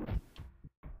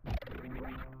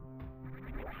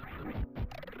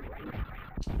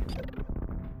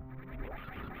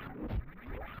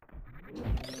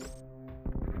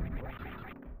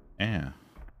 Yeah.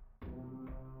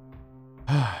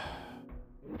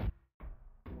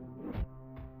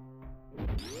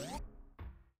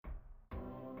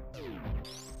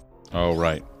 Oh,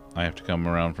 right. I have to come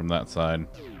around from that side.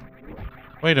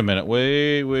 Wait a minute.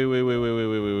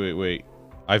 Wait.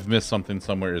 I've missed something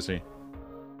somewhere, is he?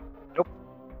 Nope.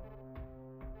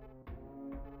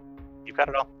 You've got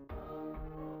it all.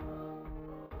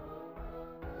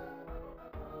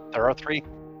 There are 3.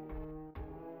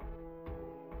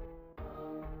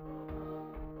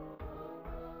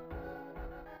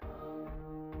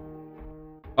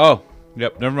 Oh,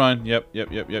 yep, never mind. Yep.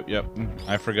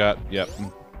 I forgot. Yep.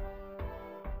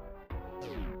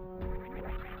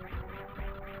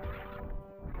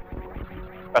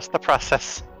 That's the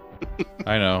process.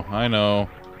 I know.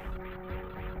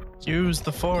 Use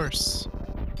the force.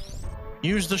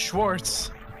 Use the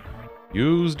Schwartz.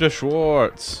 Use the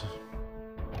Schwartz.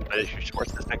 That is your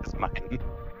Schwartz, the next mine.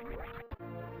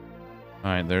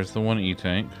 Alright, there's the one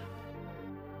E-tank.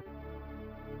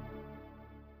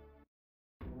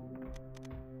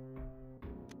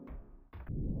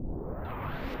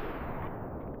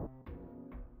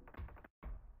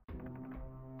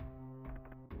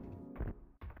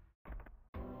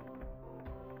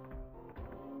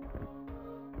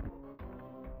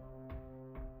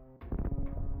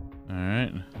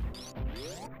 Alright.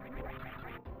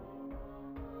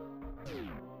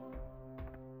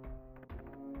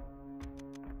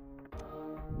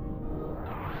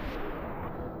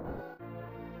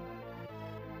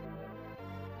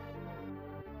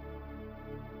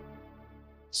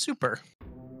 Super.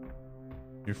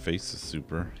 Your face is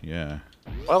super, yeah.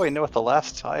 Well, we know what the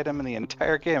last item in the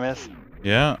entire game is.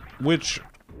 Yeah, which,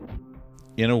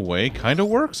 in a way, kind of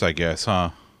works, I guess,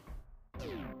 huh?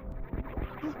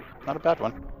 Not a bad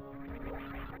one.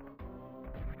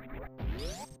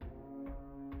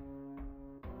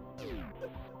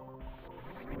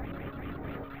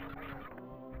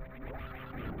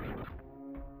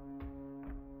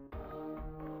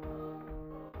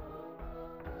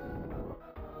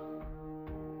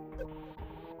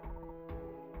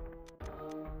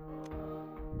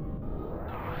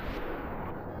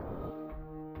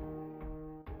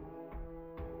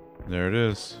 There it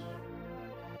is.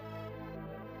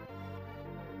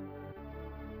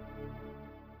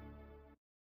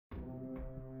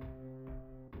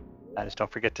 I just don't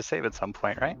forget to save at some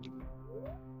point, right?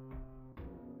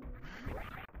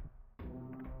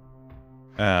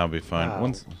 I'll be fine.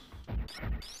 Wow.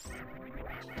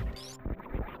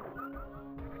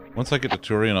 Once I get to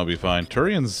Turian, I'll be fine.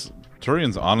 Turian's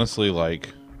honestly, like,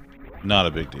 not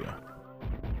a big deal.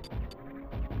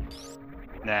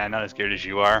 Nah, not as good as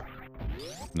you are.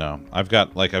 No, I've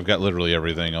got literally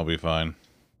everything. I'll be fine.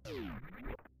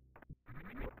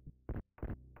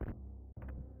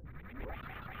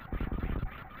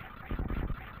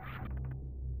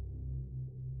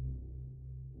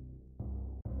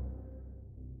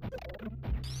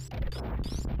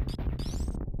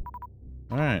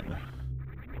 Alright.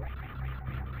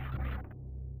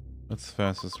 That's the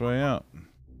fastest way out.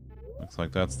 Looks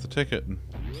like that's the ticket.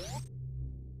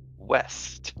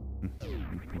 West.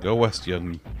 Go west,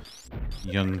 young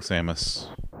Samus.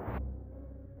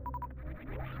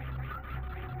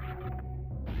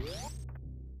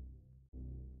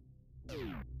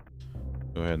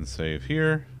 Go ahead and save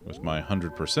here with my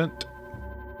 100%.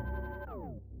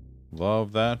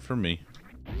 Love that for me.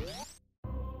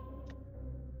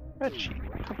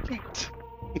 Spreadsheet complete.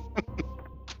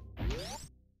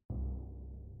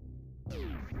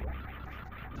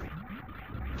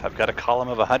 I've got a column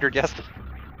of 100, yes.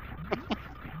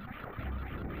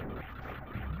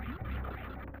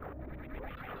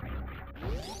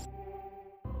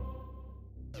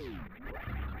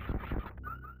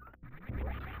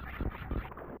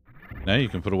 Now you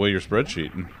can put away your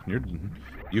spreadsheet, and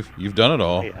you've done it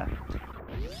all. Yeah.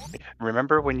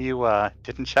 Remember when you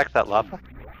didn't check that lava?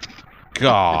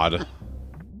 God.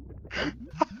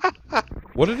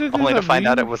 What did it Only to find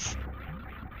out it mean? was.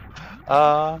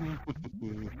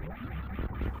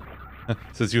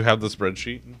 Since you have the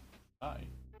spreadsheet. Hi.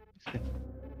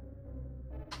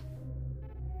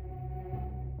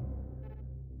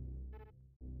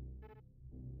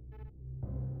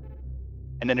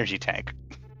 An energy tank.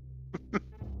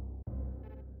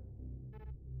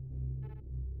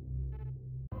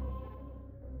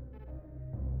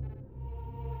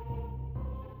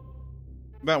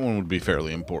 That one would be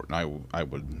fairly important. I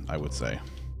would say.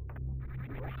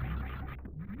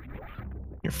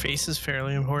 Your face is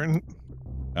fairly important.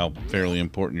 How fairly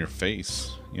important your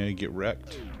face? Yeah, you get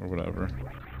wrecked or whatever.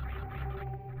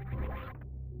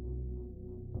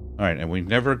 All right, and we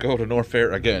never go to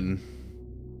Norfair again.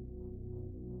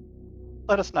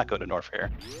 Let us not go to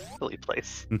Norfair. Silly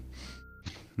place.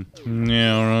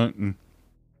 Yeah, all right.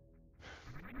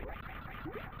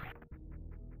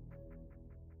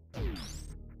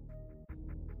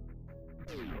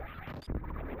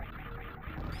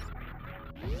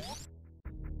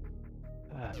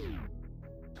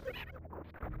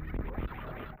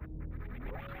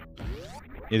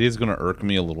 It is going to irk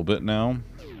me a little bit now.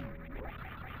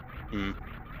 Hmm.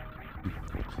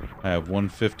 I have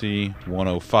 150,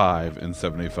 105, and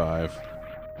 75.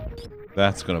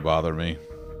 That's going to bother me.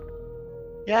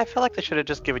 Yeah, I feel like they should have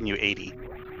just given you 80.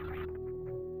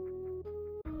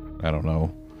 I don't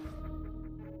know.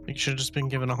 You should have just been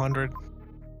given 100.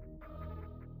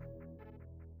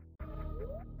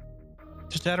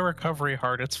 Just add a recovery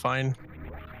heart. It's fine.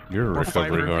 You're a Or 5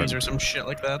 recovery rupees hard. or some shit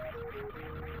like that.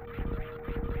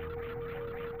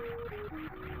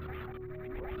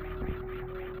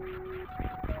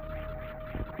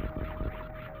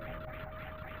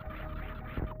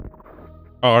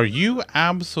 Are you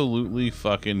absolutely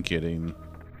fucking kidding?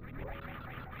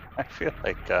 I feel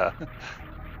like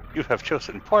you have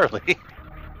chosen poorly.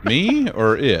 Me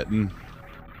or it?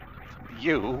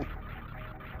 You.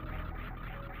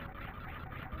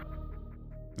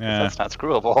 Yeah. That's not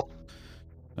screwable.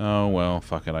 Oh, well,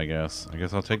 fuck it, I guess. I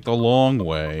guess I'll take the long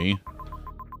way.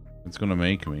 It's gonna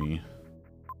make me.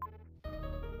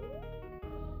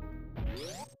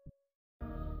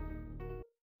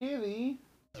 Kitty?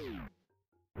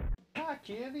 Hi,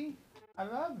 Kitty. I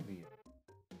love you.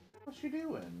 What you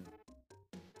doing?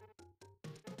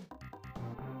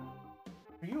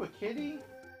 Are you a kitty?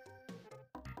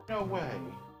 No way.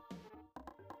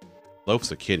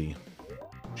 Loaf's a kitty.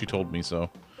 She told me so.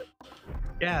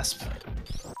 Gasp.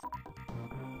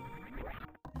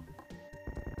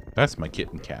 That's my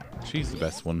kitten cat. She's the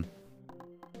best one.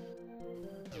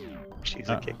 She's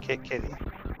a kitty.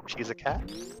 She's a cat.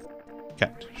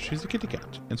 Cat. She's a kitty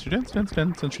cat. And she dance, dance,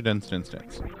 dance, and she dance, dance,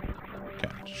 dance.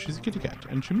 Cat. She's a kitty cat.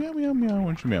 And she meow, meow, meow,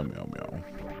 and she meow, meow, meow.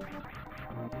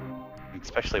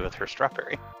 Especially with her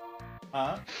strawberry.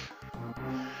 Huh?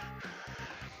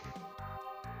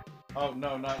 Oh,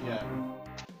 no, not yet.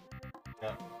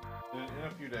 Yeah. In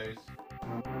a few days.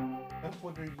 That's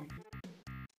what are you...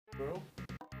 Girl?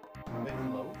 Best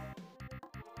loaf?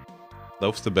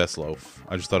 Loaf's the best loaf.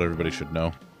 I just thought everybody should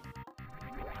know.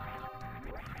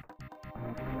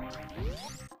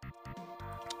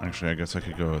 Actually, I guess I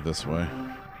could go this way.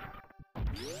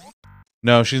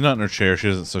 No, she's not in her chair. She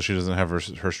doesn't. So she doesn't have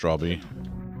her strawberry.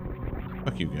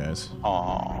 Fuck you guys.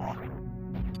 Aww.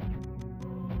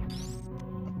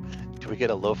 Do we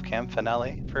get a loaf cam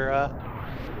finale for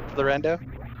the rando?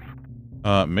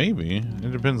 Maybe.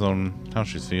 It depends on how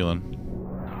she's feeling.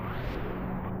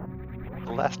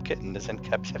 The last kitten is in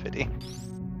captivity.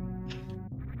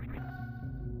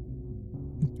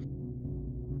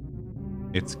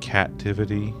 It's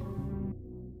captivity.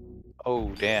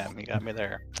 Oh damn, you got me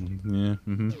there. Yeah.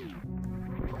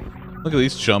 Look at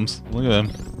these chumps. Look at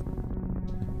them.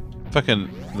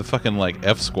 The fucking like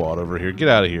F squad over here. Get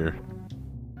out of here.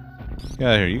 Get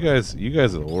out of here. You guys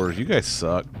are the worst. You guys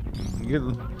suck.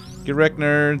 Get wrecked,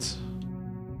 nerds.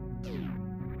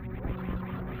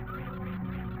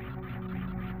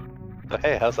 So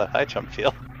hey, how's that high jump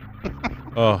feel?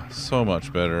 Oh, so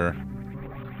much better.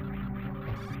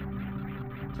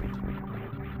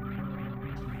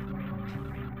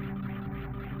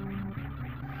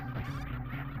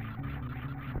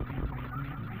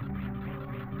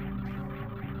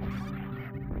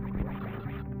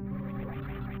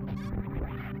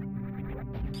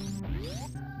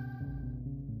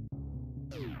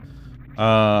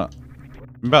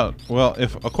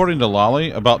 If according to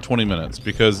Lolly, about 20 minutes,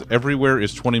 because everywhere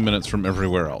is 20 minutes from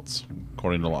everywhere else,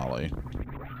 according to Lolly.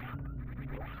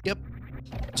 Yep.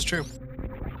 It's true.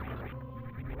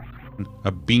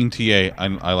 A bean TA,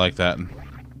 I like that.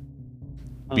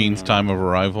 Bean's time of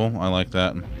arrival, I like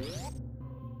that.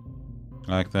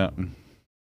 I like that.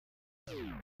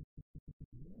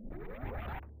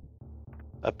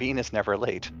 A bean is never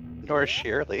late, nor is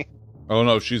she early. Oh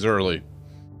no, she's early.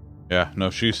 Yeah, no,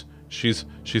 she's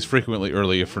frequently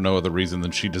early if for no other reason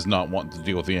than she does not want to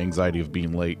deal with the anxiety of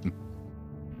being late.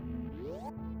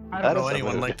 I That don't know is a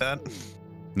anyone mood. like that.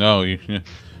 No,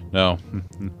 no,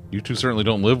 you two certainly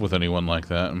don't live with anyone like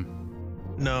that.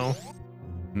 No.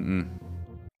 Mm-mm.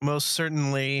 Most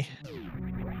certainly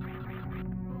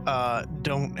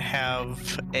don't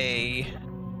have a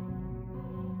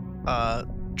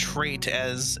trait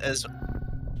as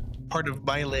part of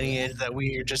my lineage that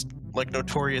we are just like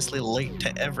notoriously late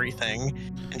to everything,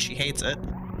 and she hates it.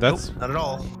 That's Nope, not at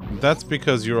all. That's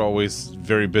because you're always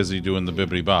very busy doing the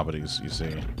bibbity bobbities, you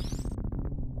see.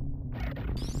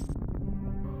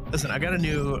 Listen, I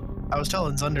was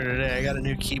telling Zunder today, I got a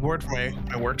new keyboard for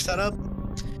my work setup,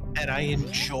 and I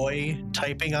enjoy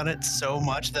typing on it so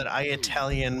much that I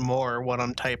Italian more when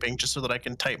I'm typing, just so that I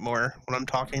can type more when I'm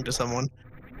talking to someone.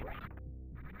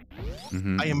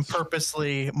 I am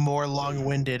purposely more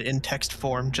long-winded in text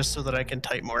form just so that I can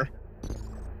type more.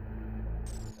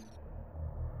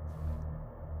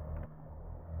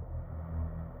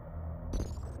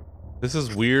 This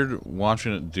is weird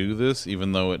watching it do this,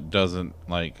 even though it doesn't,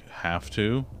 like, have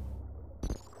to.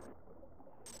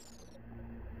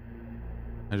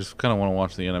 I just kind of want to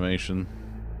watch the animation.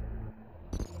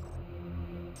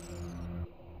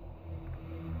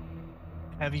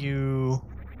 Have you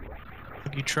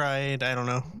tried, I don't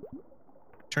know,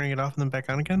 turning it off and then back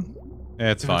on again?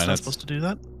 Yeah, it's If fine. It's not supposed to do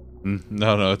that?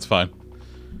 No, it's fine.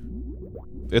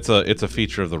 It's a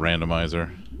feature of the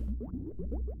randomizer.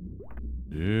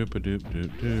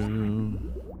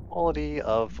 Quality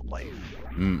of life.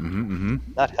 Mm-hmm.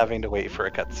 Not having to wait for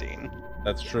a cutscene.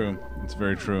 That's true. It's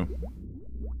very true.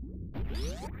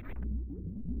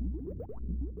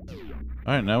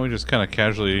 Alright, now we just kind of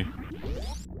casually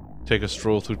take a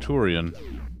stroll through Turian.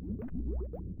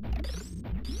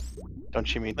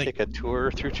 Don't you mean take a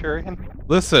tour through Turian?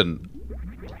 Listen,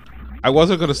 I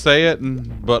wasn't going to say it,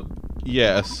 but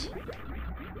yes.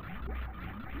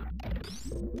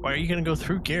 Why are you gonna go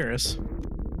through Garrus?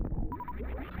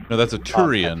 No, that's a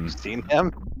Turian. Have you seen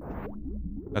him?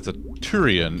 That's a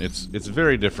Turian. It's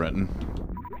very different.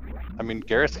 I mean,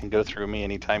 Garrus can go through me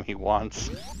anytime he wants.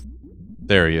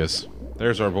 There he is.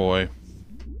 There's our boy.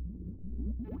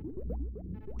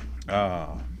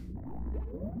 Ah.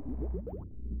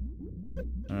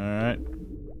 Alright.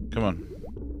 Come on.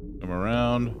 Come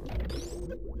around.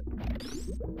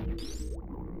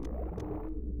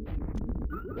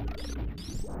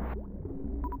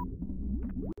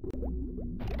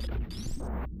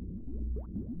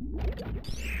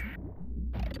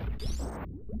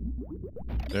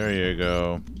 There you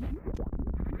go.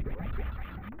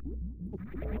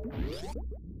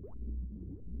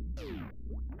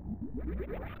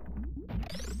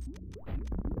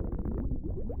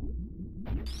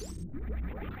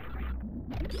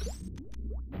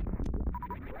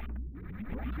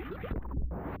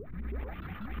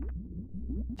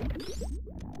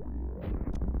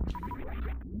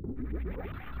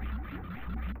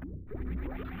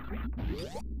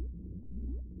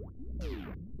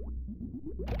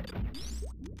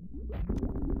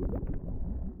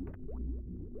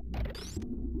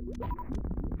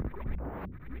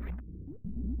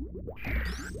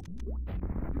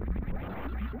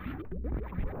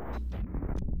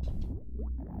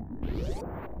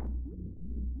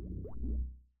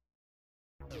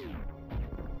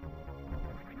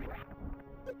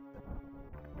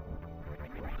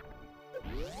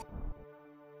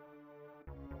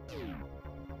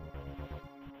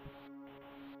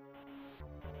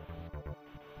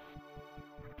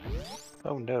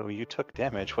 Oh no, you took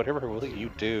damage. Whatever will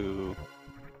you do?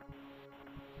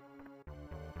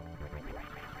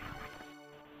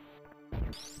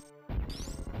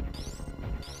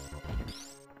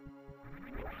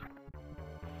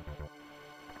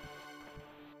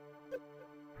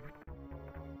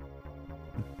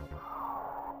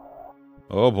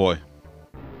 Oh boy.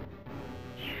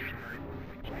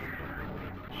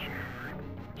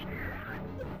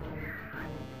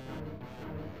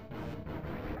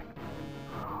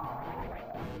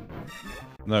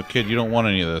 No, kid, you don't want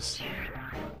any of this.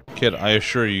 Kid, I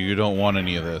assure you, you don't want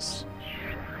any of this.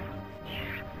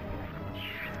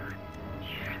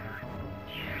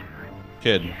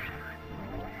 Kid.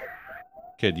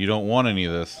 Kid, you don't want any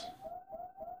of this.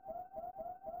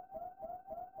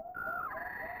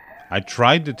 I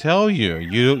tried to tell you.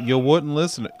 You wouldn't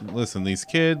listen. Listen, these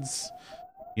kids,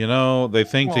 you know, they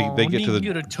think they get to the...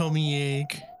 get a tummy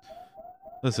ache.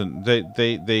 Listen,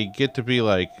 they get to be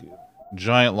like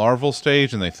giant larval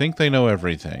stage and they think they know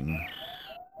everything.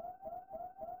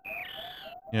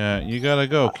 Yeah, you gotta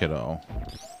go, kiddo.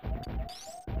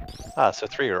 Ah, so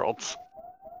 3-year-olds.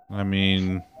 I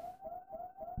mean,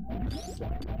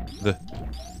 the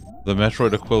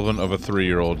Metroid equivalent of a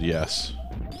 3-year-old, yes.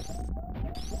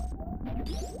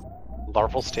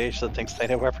 Larval stage that thinks they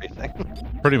know everything.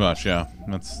 Pretty much, yeah.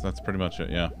 That's pretty much it,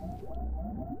 yeah.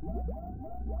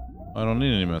 I don't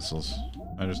need any missiles.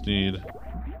 I just need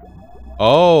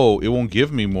Oh, it won't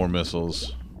give me more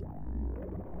missiles.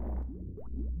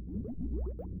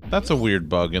 That's a weird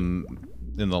bug in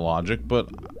the logic, but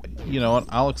you know what?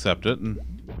 I'll accept it. And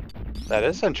That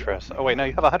is interesting. Oh wait, no,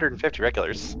 you have 150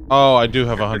 regulars. oh, I do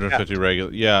have 150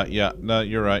 regular. Yeah, yeah. No,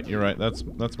 you're right. You're right. That's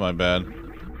my bad.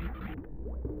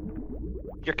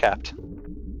 You're capped. Do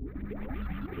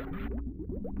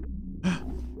I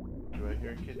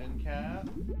hear a kitten cat?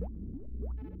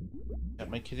 Yeah,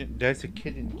 my kitten. That's a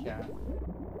kitten cat.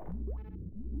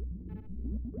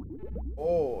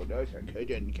 Oh, that's a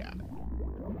kitten cat.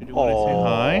 Do you want to say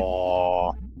hi?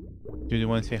 Do you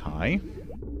want to say hi?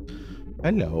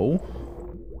 Hello.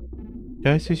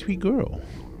 That's a sweet girl.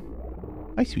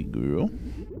 Hi, sweet girl.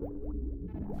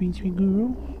 Sweet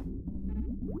girl.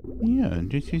 Yeah,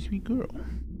 that's a sweet girl.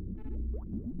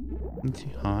 And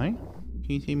say hi.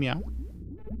 Can you say meow?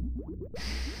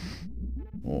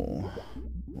 Oh.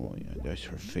 Oh, yeah, that's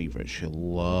her favorite. She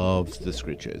loves the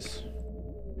scritches.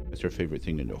 That's her favorite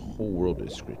thing in the whole world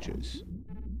is scritches.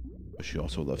 But she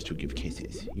also loves to give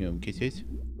kisses. You know, kisses?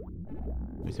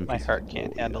 My heart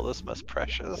can't handle this much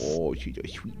precious. Oh, she's a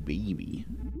sweet baby.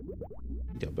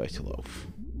 The best loaf.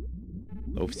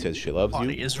 Loaf says she loves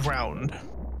Body you. is round.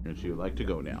 And she would like to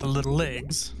go now. The little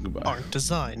legs Goodbye. aren't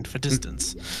designed for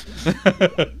distance.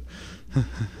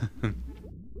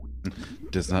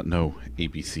 Does not know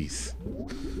ABCs.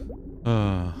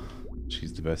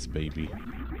 She's the best baby.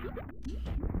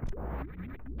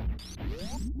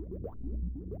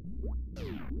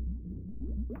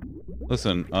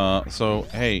 Listen, so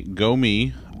hey, go me.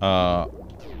 You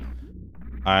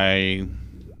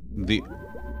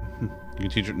can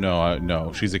teach her. No,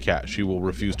 no, she's a cat. She will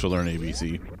refuse to learn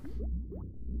ABC.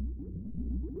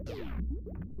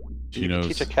 She knows.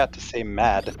 Teach a cat to say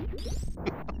mad.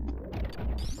 I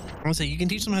want to say you can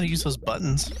teach them how to use those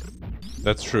buttons.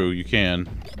 That's true. You can.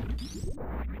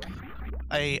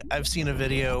 I've seen a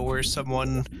video where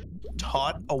someone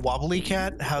taught a wobbly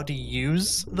cat how to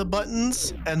use the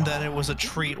buttons, and then it was a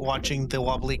treat watching the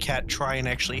wobbly cat try and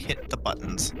actually hit the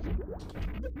buttons.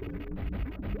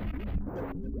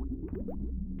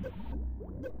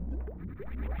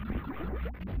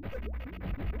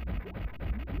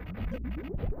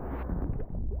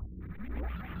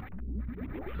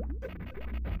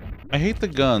 I hate the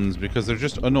guns because they're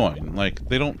just annoying. Like,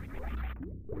 they don't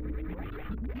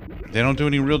do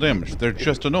any real damage. They're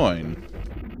just annoying.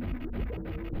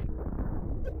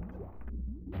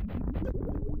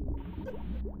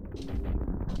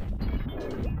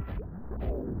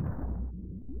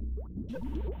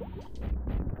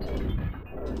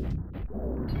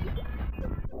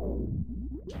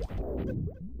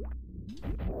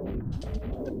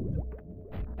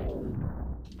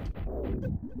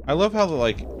 I love how,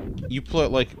 like, you play,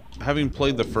 like, having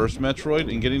played the first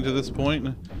Metroid and getting to this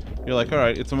point, you're like,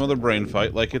 alright, it's another brain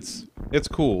fight, like, it's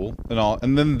cool and all,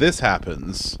 and then this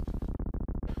happens.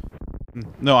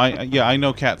 No, I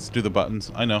know cats do the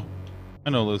buttons. I know,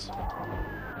 Liz.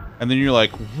 And then you're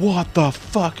like, what the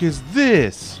fuck is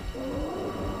this?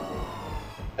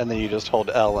 And then you just hold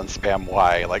L and spam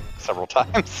Y, like, several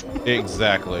times.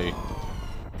 Exactly.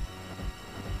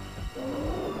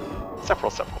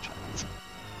 Several times.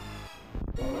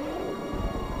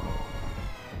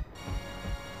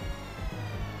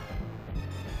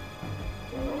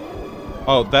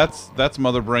 Oh, that's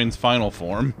Mother Brain's final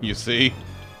form, you see?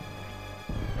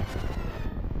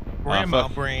 Grandma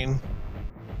brain.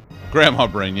 Grandma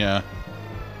Brain, yeah.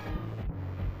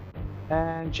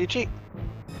 And GG.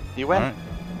 You win. Alright.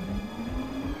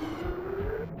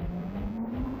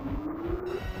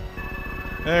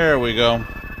 There we go.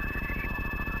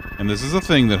 And this is a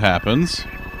thing that happens.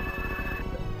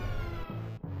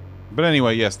 But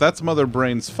anyway, yes, that's Mother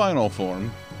Brain's final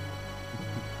form.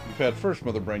 You've had first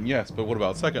Mother Brain, yes, but what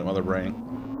about second Mother Brain?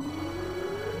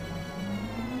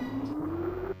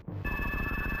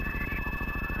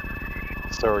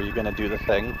 So are you gonna do the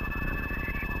thing?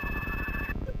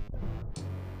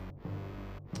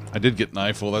 I did get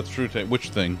Knifeful, that's true. Which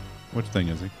thing? Which thing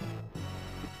is he?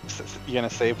 You gonna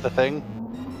save the thing?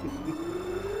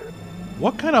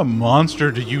 What kind of monster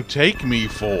do you take me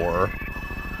for?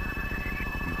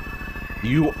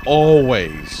 You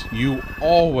always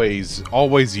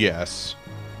yes.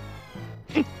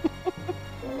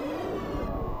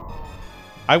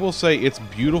 I will say it's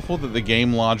beautiful that the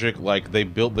game logic, like, they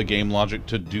built the game logic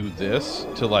to do this,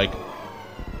 to, like,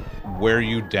 wear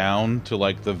you down to,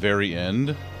 like, the very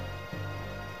end.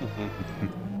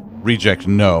 Reject,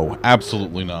 no.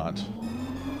 Absolutely not.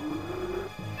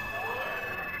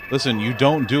 Listen, you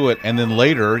don't do it, and then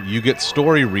later, you get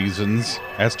story reasons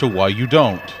as to why you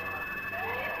don't.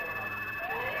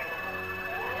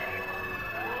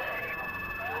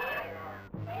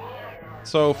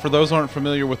 So, for those who aren't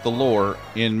familiar with the lore,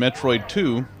 in Metroid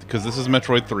 2, because this is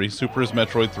Metroid 3, Super is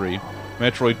Metroid 3,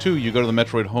 Metroid 2, you go to the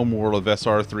Metroid homeworld of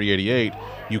SR388,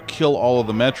 you kill all of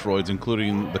the Metroids,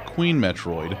 including the Queen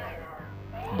Metroid,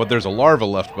 but there's a larva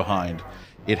left behind.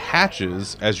 It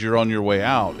hatches as you're on your way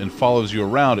out and follows you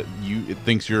around. It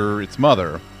thinks you're its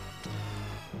mother.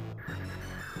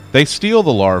 They steal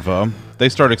the larva. They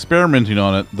start experimenting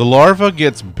on it. The larva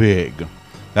gets big.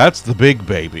 That's the big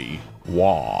baby.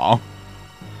 Wah.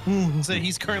 So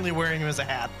he's currently wearing him as a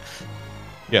hat.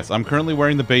 Yes, I'm currently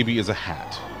wearing the baby as a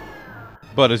hat.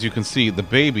 But as you can see, the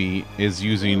baby is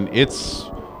using its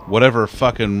whatever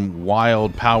fucking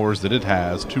wild powers that it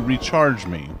has to recharge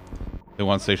me. They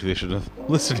want station. They should have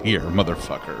listened here,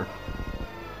 motherfucker.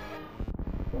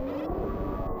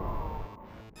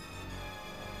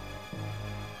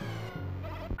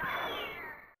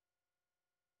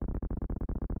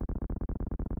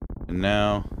 And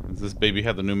now, does this baby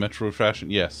have the new Metroid fashion?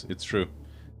 Yes, it's true.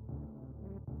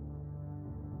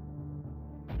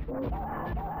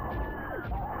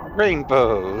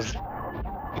 Rainbows.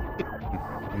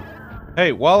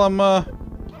 Hey, while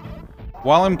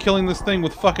I'm killing this thing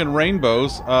with fucking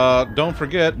rainbows, don't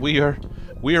forget we are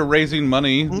raising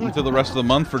money until the rest of the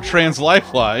month for Trans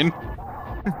Lifeline.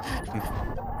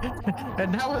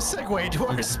 And now a segue to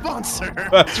our sponsor.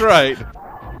 That's right.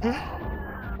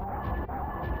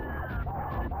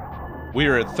 We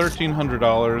are at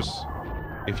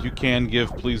 $1,300. If you can give,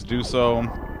 please do so.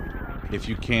 If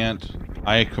you can't,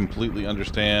 I completely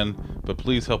understand, but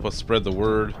please help us spread the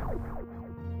word.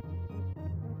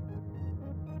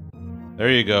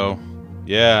 There you go.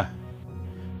 Yeah.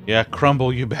 Yeah,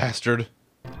 crumble, you bastard.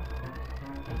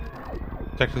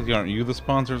 Technically, aren't you the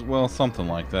sponsors? Well, something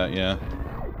like that, yeah.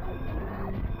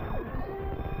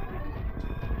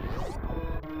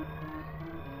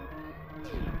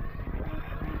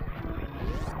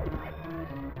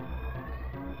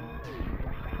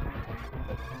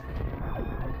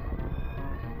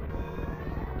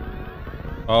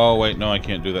 Oh, wait, no, I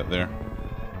can't do that there.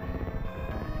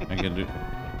 I can do...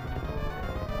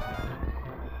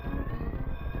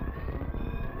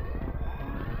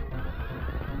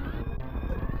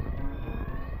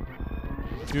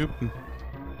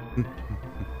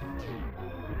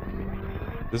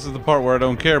 This is the part where I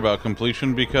don't care about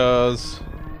completion because...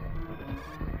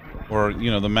 Or, you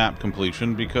know, the map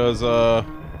completion because,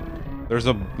 there's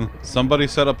somebody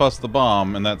set up us the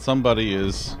bomb, and that somebody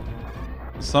is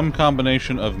some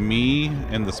combination of me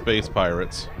and the space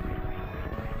pirates.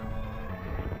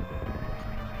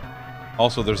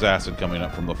 Also, there's acid coming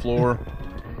up from the floor,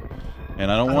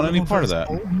 and I don't want any part of that.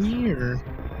 Old me or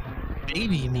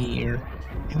baby me or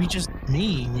maybe just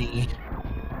me.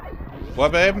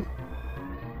 What, babe?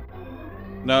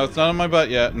 No, it's not on my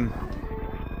butt yet.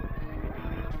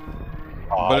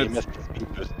 Aw, But you it's... missed the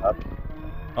speed boost up.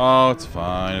 Oh, it's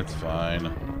fine, it's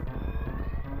fine.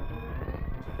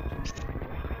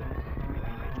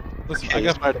 Listen, Okay, I you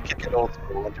got... started to kick it old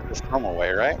school into this normal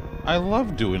way, right? I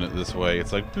love doing it this way.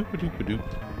 It's like doop-a-doop-a-doop.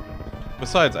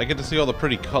 Besides, I get to see all the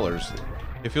pretty colors.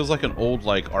 It feels like an old,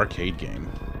 like, arcade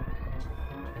game.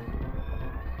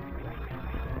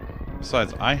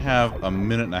 Besides, I have a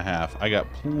minute and a half. I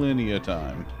got plenty of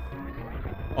time.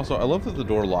 Also, I love that the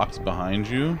door locks behind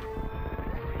you.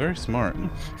 Very smart.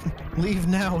 Leave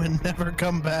now and never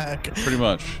come back. Pretty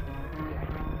much.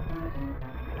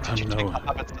 Did you take the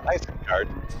Hobbit's Tyson card?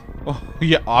 Oh,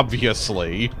 yeah,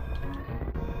 obviously.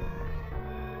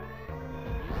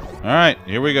 Alright,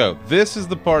 here we go. This is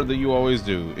the part that you always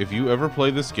do. If you ever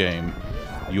play this game,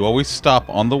 you always stop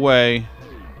on the way.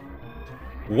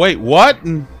 Wait, what?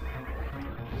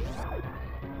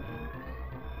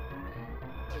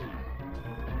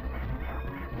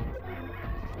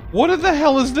 What the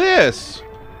hell is this?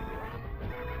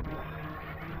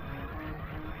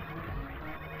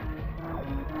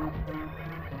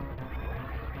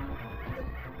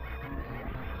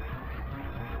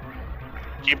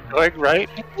 Keep going right.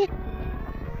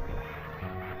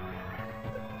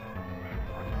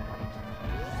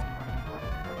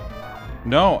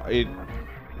 No, it...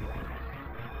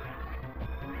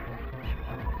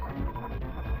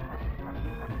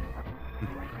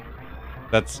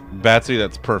 That's... Batsy,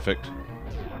 that's perfect.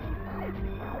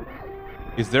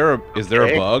 Is there a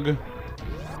Okay. bug?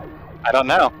 I don't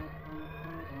know.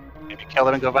 Maybe kill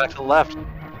it and go back to the left.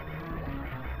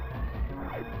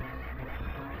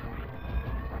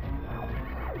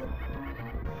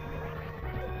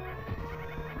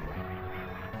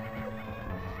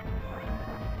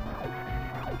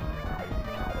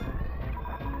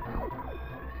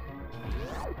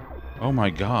 Oh my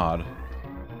god.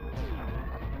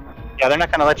 Yeah, they're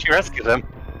not gonna let you rescue them.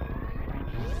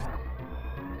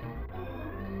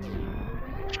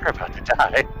 You're about to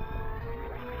die.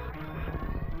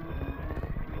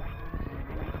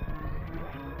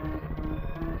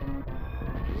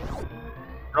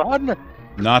 Run!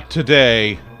 Not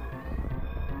today.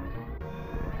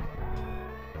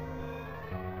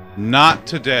 Not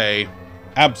today.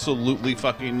 Absolutely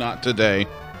fucking not today.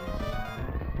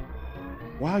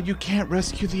 Wow, you can't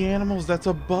rescue the animals. That's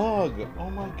a bug. Oh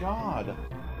my god.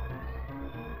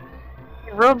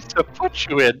 Rooms to put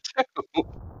you in, too.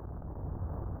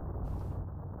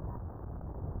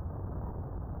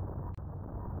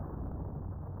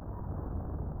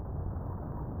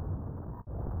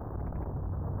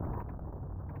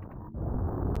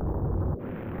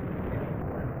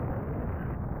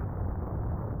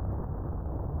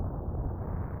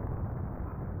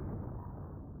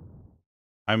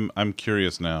 I'm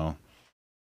curious now.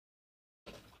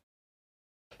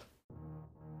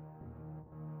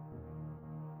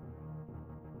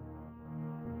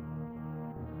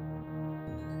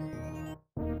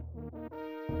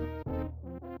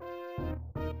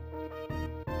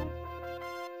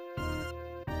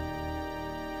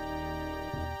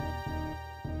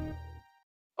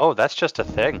 Oh, that's just a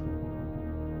thing.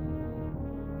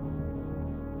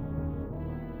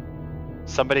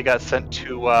 Somebody got sent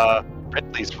to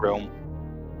Ridley's room.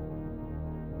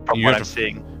 From You what have I'm to-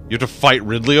 seeing. You have to fight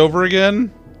Ridley over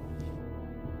again?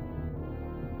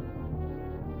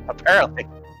 Apparently.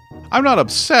 I'm not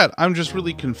upset. I'm just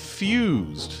really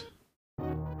confused.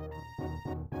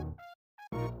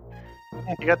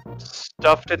 You got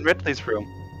stuffed in Ridley's room.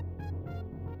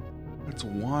 That's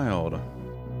wild.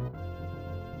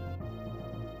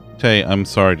 Tay, I'm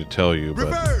sorry to tell you, but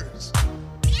Reverse!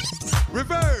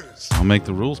 Reverse! I'll make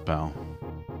the rules, pal.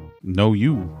 No,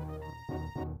 you.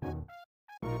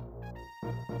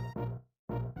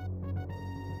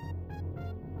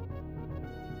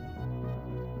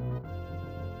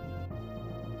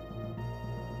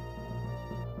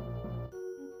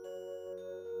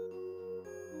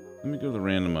 Let me go to the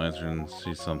randomizer and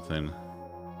see something.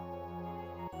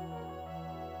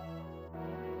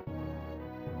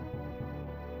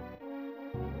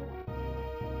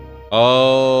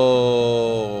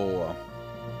 Oh.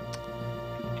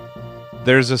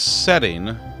 There's a setting.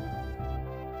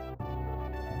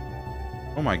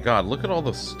 Oh my god, look at all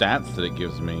the stats that it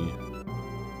gives me.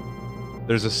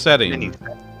 There's a setting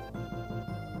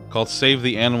called Save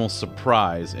the Animal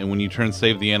Surprise, and when you turn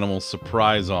Save the Animal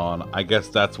Surprise on, I guess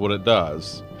that's what it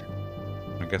does.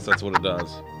 I guess that's what it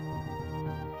does.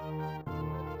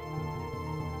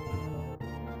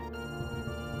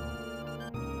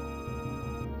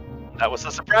 That was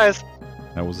a surprise.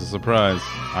 That was a surprise.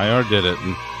 IR did it.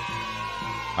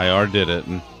 IR did it.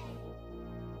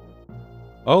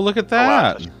 Oh, look at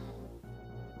that. wow.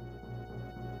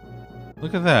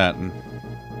 Look at that.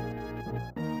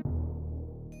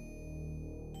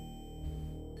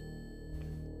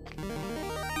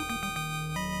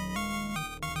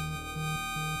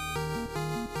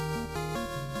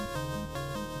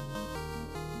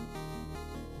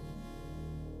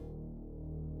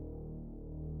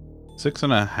 Six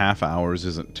and a half hours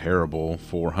isn't terrible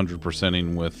for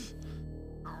 100%ing with,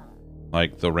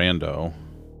 like, the rando.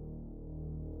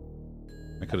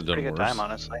 I could have done Pretty good worse. time,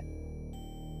 honestly.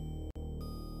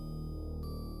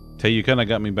 Tay, you kind of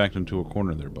got me backed into a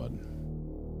corner there, bud.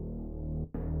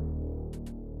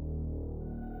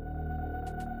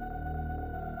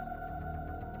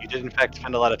 You did, in fact,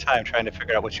 spend a lot of time trying to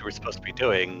figure out what you were supposed to be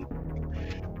doing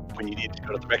when you needed to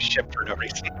go to the next ship for no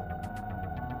reason.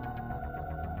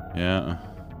 Yeah.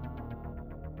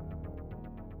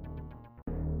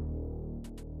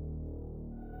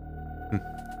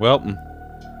 Well.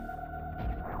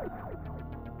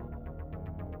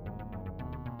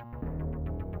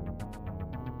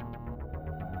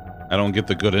 I don't get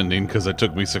the good ending because it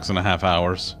took me 6.5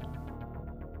 hours.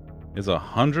 It's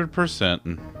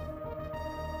 100%.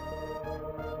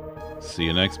 See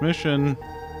you next mission.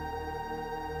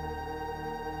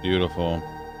 Beautiful.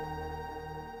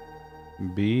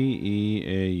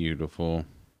 B-E-A-beautiful.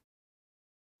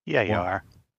 Yeah, you Well, are.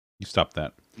 You stop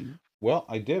that. Well,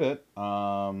 I did it.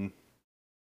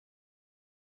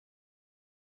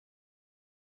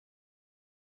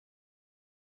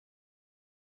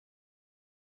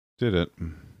 Did it.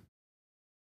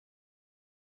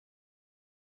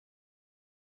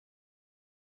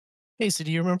 Hey, so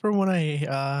do you remember when I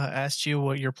asked you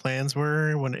what your plans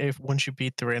were once you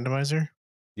beat the randomizer?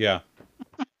 Yeah.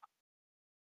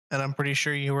 And I'm pretty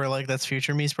sure you were like, "That's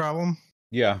future me's problem."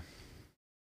 Yeah.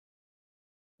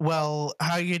 Well,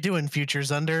 how you doing, future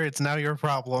Zunder? It's now your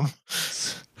problem.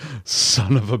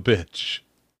 Son of a bitch.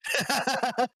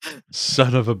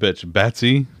 Son of a bitch.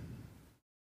 Batsy,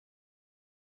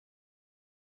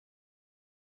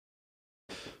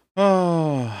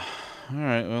 Oh,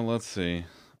 alright, well, let's see.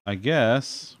 I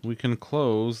guess we can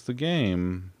close the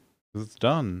game. 'Cause it's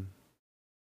done.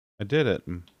 I did it.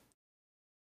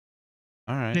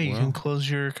 Alright, Yeah, you well, can close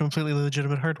your completely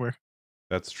legitimate hardware.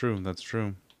 that's true, that's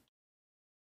true.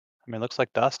 I mean, it looks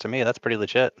like DOS to me. That's pretty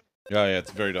legit. Yeah, yeah, it's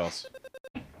very DOS.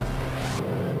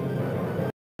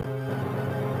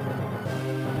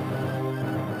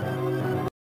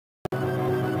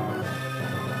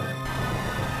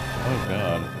 Oh,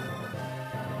 God.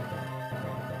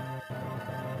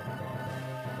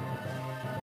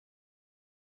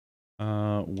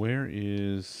 Where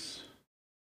is...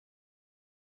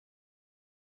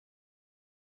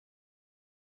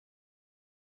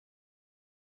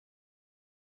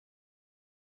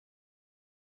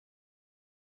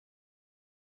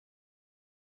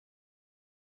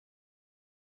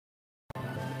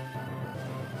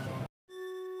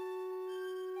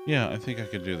 Yeah, I think I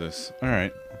could do this.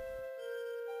 Alright.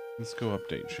 Let's go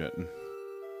update shit.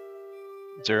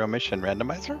 Zero mission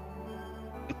randomizer?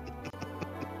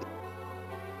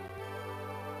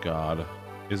 God.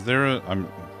 Is there a...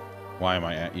 Why am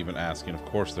I even asking? Of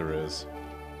course there is.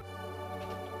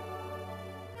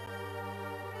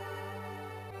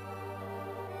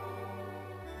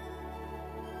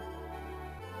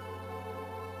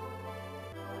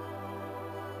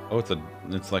 Oh,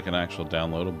 it's like an actual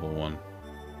downloadable one.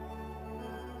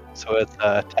 So it's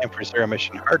time for zero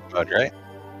mission hard mode, right?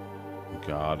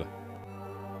 God.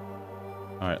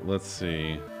 Alright, let's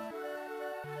see.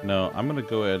 No, I'm gonna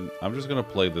go ahead. I'm just gonna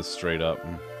play this straight up.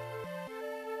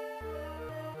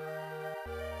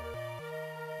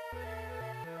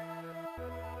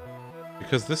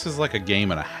 Because this is like a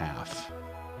game and a half.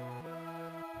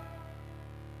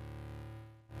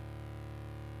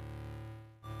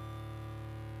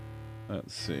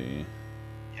 Let's see.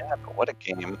 Yeah, but what a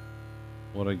game.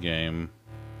 What a game.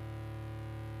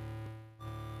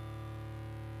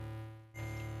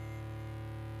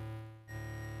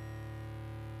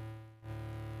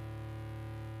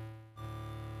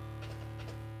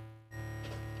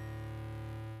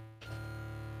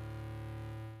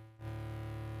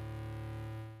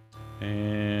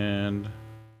 And...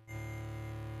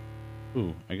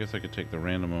 Ooh, I guess I could take the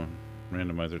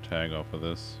randomizer tag off of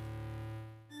this.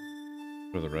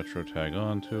 Put the retro tag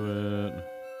onto it.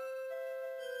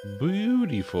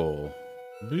 Beautiful.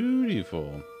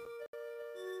 Beautiful.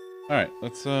 Alright,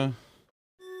 let's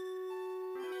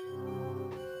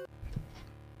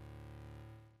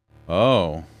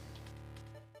Oh.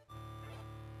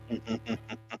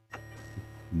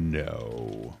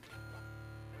 No.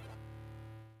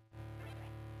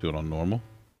 Do it on normal.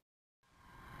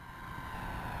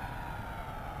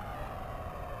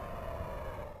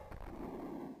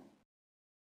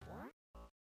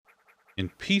 In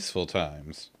peaceful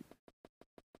times.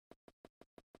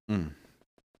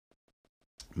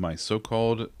 My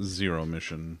so-called zero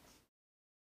mission.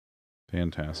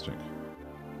 Fantastic.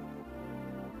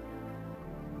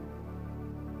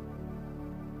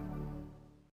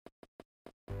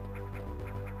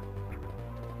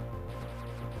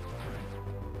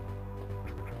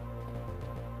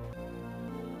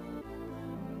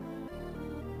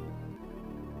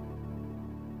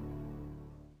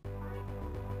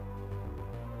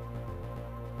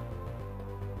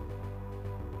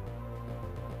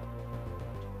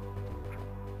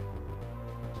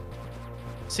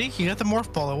 See, you got the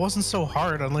morph ball. It wasn't so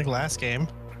hard, unlike last game.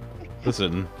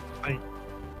 Listen, Could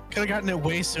have gotten it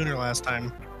way sooner last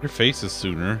time. your face is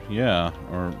sooner, yeah,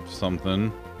 or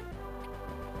something.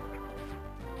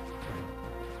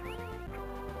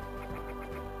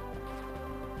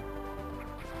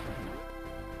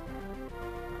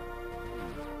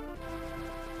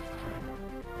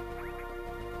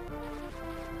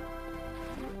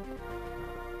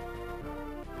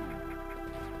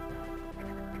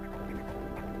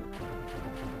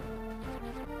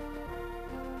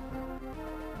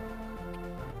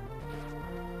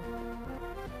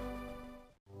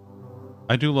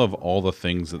 I do love all the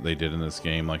things that they did in this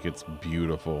game. Like, it's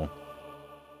beautiful.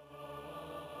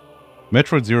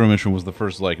 Metroid Zero Mission was the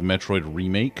first, like, Metroid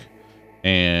remake,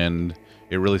 and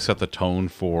it really set the tone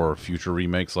for future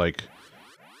remakes, like,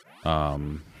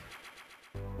 well,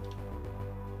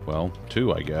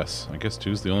 2, I guess. I guess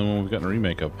 2's the only one we've gotten a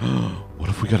remake of. What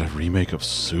if we got a remake of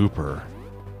Super?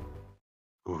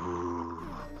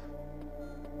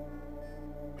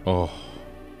 Oh.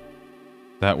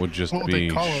 That would just What would be...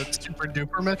 they call it? Super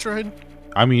Duper Metroid?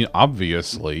 I mean,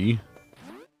 obviously.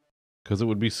 Because it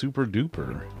would be Super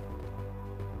Duper.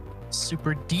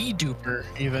 Super D-Duper,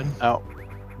 even. Now,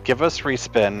 give us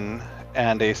respin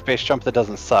and a space jump that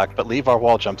doesn't suck, but leave our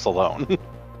wall jumps alone.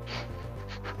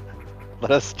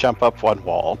 Let us jump up one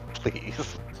wall,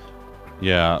 please.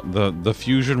 Yeah, the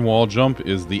fusion wall jump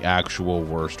is the actual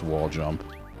worst wall jump.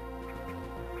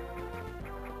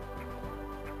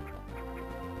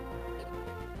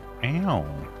 Ow.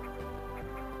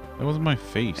 That was my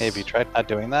face. Hey, have you tried not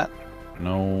doing that?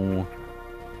 No.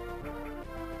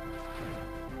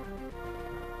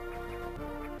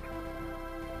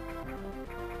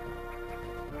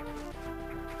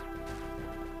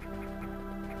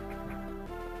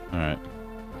 Alright.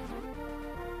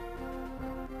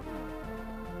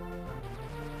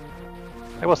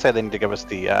 I will say they need to give us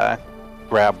the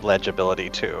grab ledge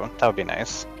ability too. That would be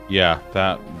nice. Yeah,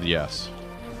 yes.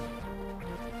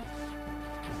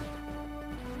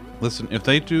 Listen, if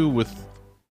they do with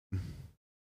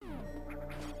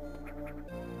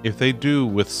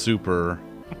Super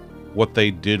what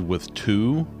they did with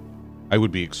 2, I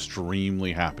would be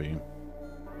extremely happy.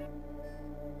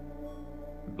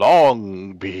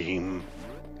 Long beam.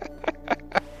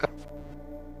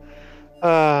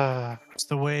 It's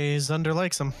the way Zunder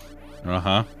likes them.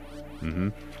 Uh-huh.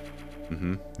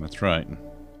 That's right.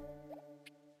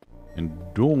 And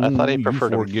don't I thought he you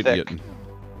preferred 'em forget thick. it.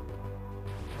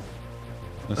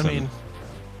 I Listen, mean,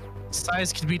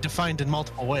 size can be defined in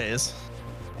multiple ways.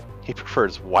 He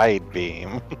prefers wide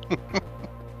beam.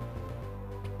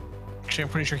 Actually, I'm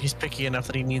pretty sure he's picky enough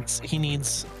that he needs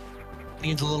a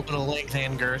little bit of length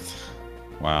and girth.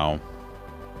 wow.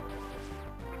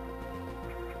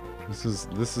 This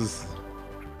is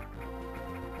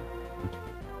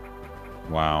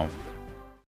wow.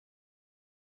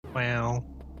 Wow.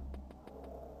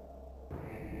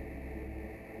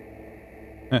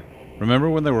 Remember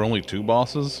when there were only 2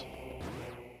 bosses?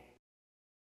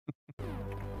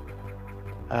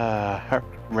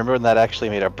 Remember when that actually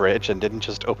made a bridge and didn't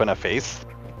just open a face?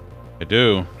 I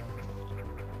do.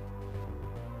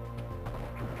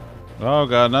 Oh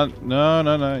god,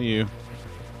 not you.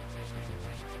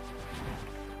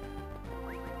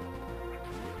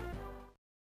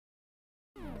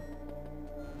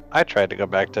 I tried to go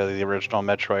back to the original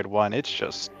Metroid 1. It's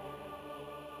just...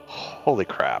 Holy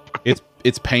crap.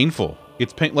 It's painful.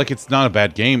 Like, it's not a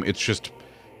bad game. It's just,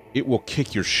 it will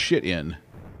kick your shit in.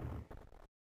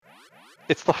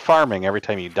 It's the farming every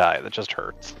time you die that just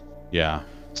hurts. Yeah.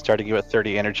 Starting you at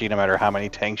 30 energy no matter how many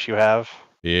tanks you have.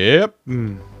 Yep.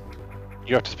 You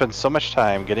have to spend so much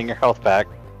time getting your health back,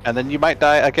 and then you might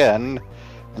die again,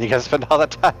 and you gotta spend all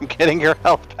that time getting your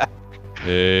health back.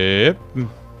 Yep.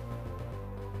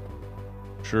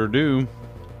 Sure do.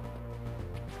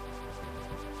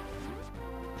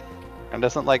 And it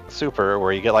isn't like Super,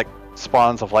 where you get like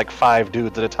spawns of like 5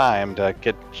 dudes at a time to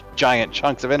get giant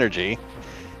chunks of energy.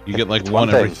 You get like It's one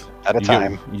thing every at a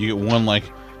time. You get one like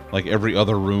every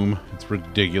other room. It's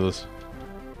ridiculous.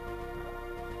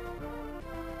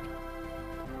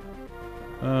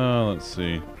 Let's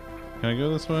see. Can I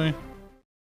go this way?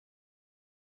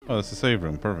 Oh, that's a save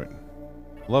room. Perfect.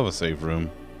 Love a save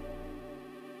room.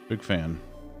 Big fan.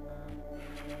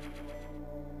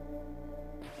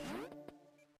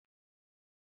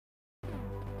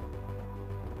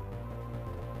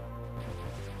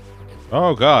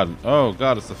 Oh god. Oh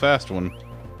god, it's the fast one.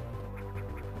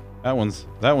 That one's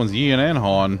Yin and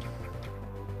Han.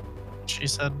 She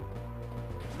said.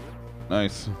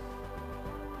 Nice.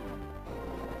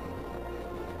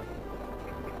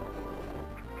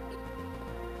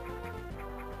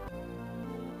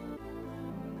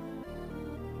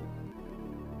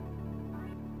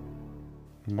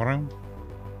 What?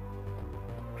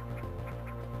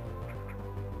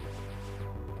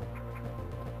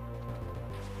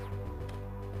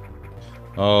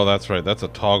 Oh, that's right. That's a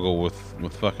toggle with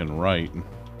fucking right.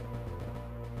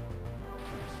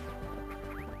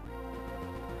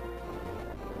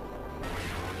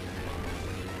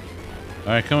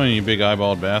 Alright, come on, you big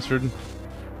eyeballed bastard.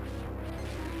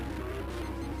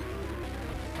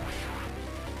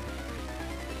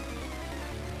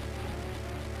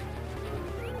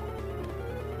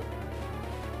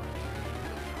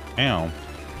 Ow.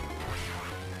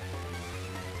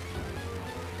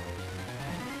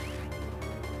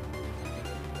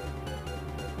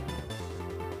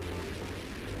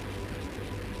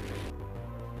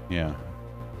 Yeah.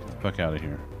 Get the fuck out of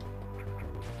here.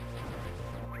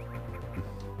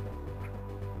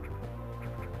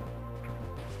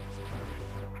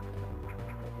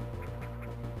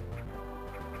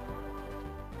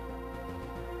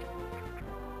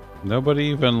 Nobody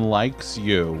even likes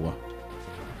you.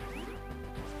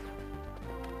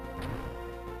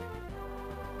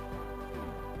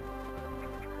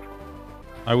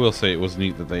 I will say it was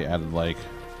neat that they added like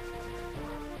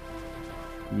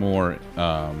more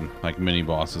like mini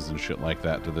bosses and shit like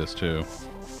that to this too.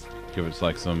 Give it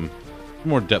like some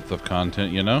more depth of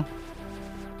content, you know?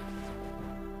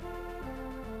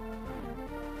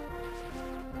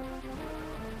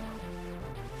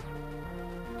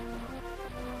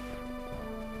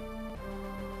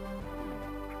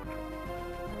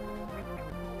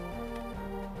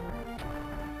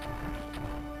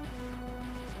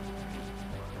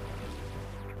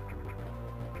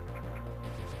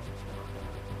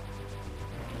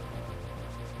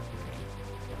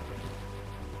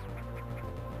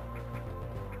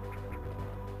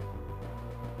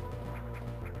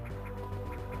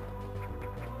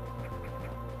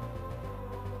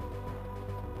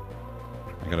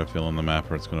 I got a feel on the map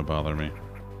where it's going to bother me.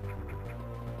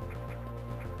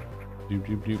 Doop,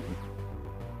 doop, doop.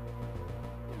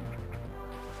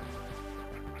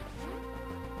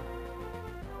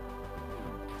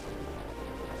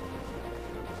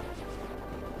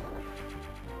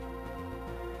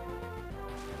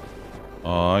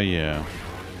 Oh, yeah.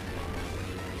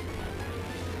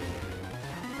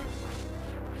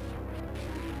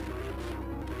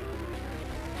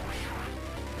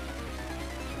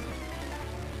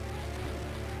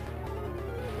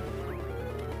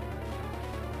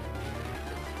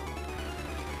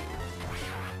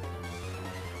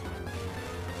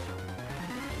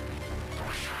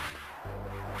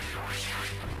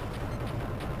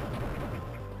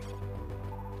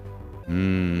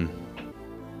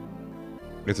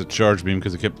 It's a charge beam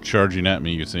because it kept charging at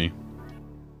me, you see.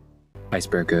 Ice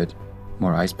bear good.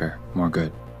 More ice bear, more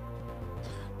good.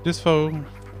 Disfo,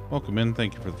 welcome in.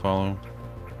 Thank you for the follow.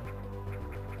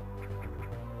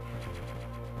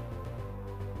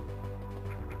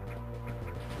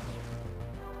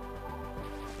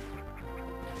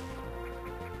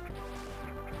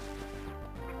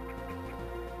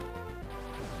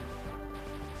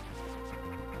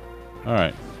 All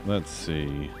right, let's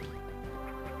see.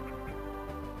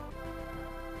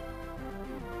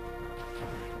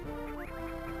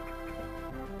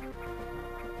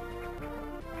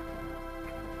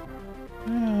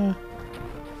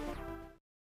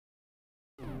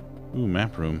 Ooh,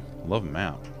 map room. Love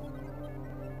map.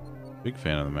 Big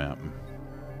fan of the map.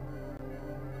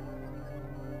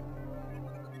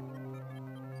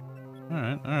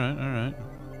 Alright, alright, alright.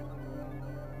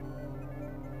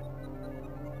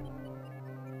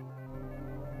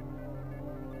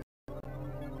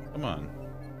 Come on.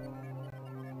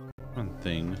 One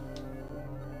thing.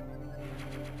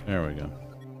 There we go.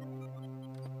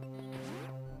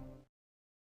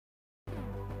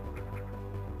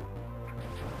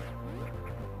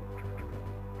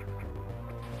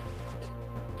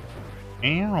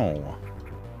 Ow.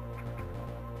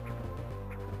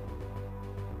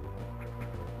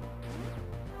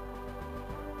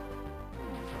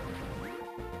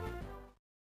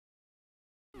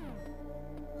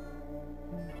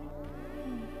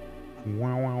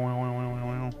 Wow, wow, wow, wow, wow,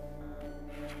 wow.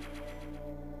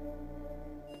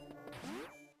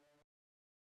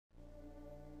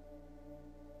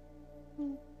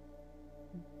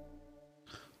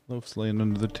 Loaf's laying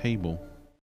under the table.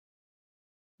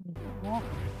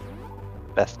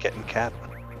 Best kitten cat.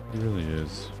 It really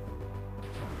is.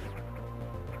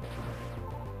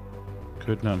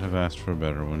 Could not have asked for a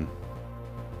better one.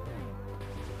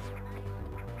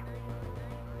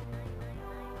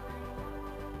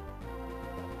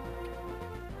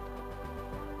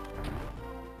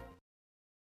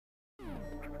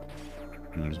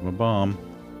 There's my bomb.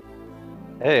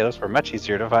 Hey, those were much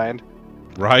easier to find.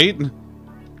 Right?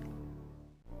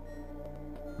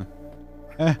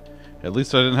 At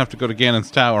least I didn't have to go to Ganon's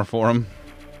tower for him.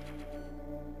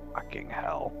 Fucking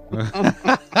hell.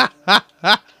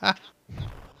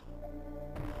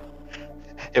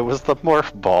 It was the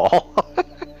morph ball.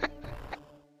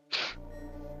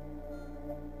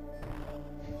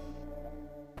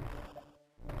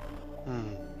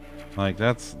 Like,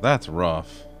 that's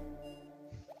rough.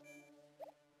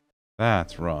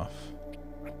 That's rough.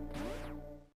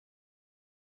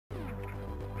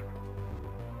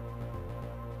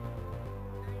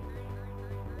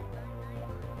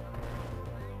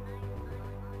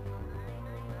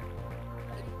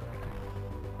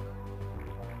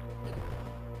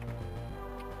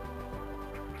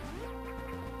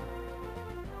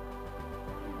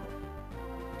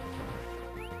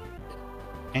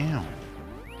 Ow.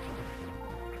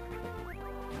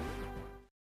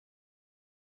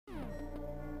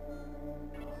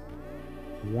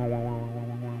 Wow, wow, wow, wow,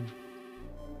 wow, wow.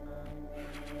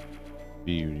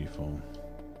 Beautiful.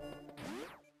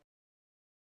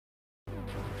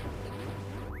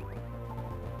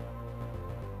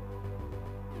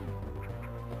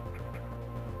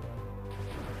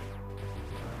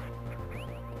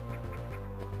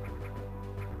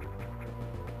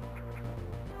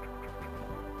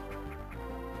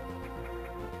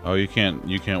 Oh, you can't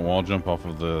wall jump off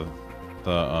of the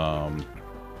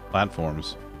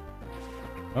platforms.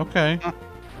 Okay.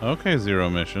 Okay, Zero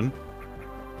Mission.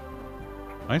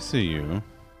 I see you.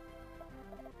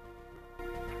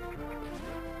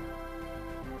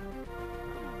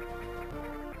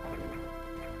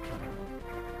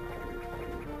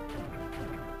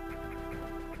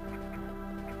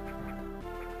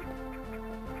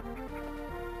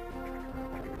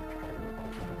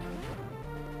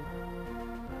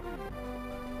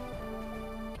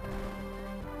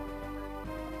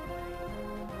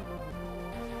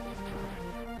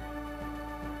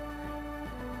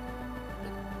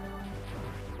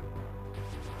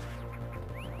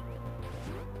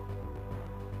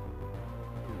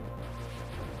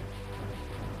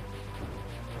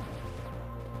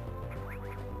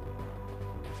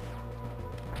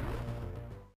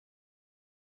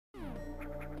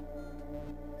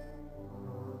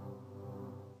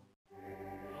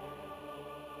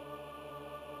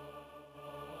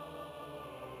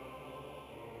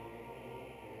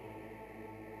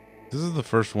 This is the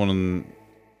first one,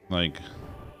 like,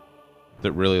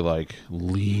 that really, like,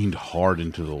 leaned hard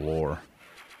into the lore.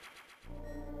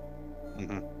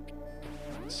 Mm-hmm.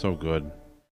 So good.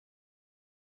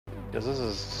 Because this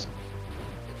is...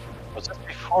 Was this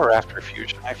before or after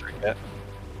Fusion? I forget.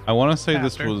 I want to say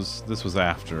After. this was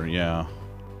after, yeah.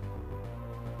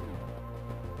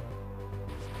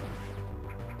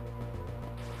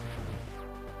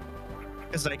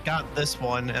 Because I got this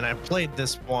one and I played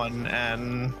this one,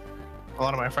 and a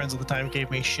lot of my friends at the time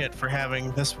gave me shit for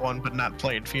having this one but not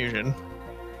played Fusion.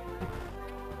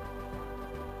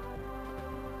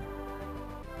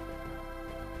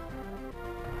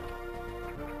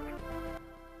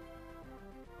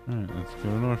 Alright, let's go to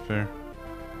North Fair.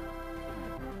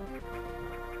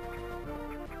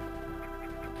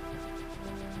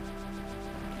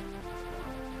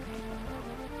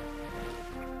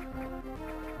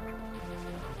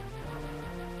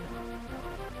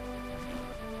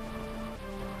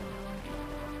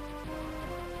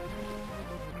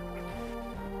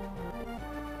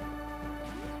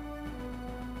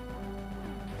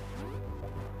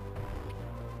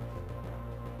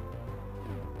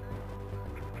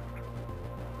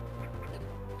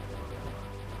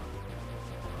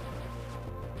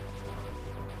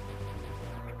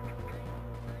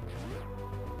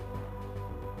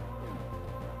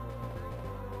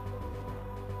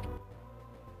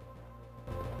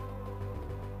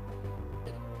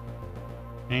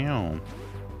 Ow.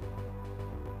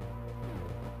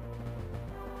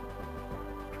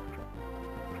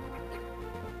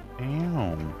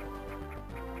 Ow.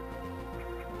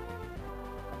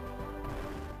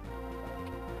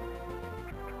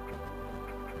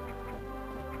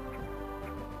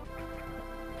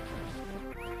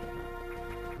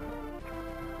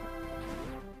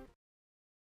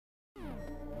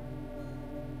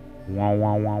 Wah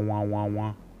wah wah wah wah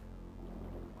wah.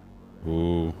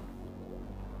 Ooh.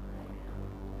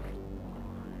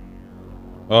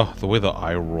 Oh, the way the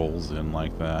eye rolls in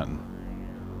like that.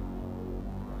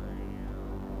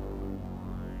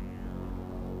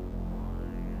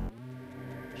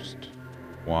 Just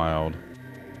wild.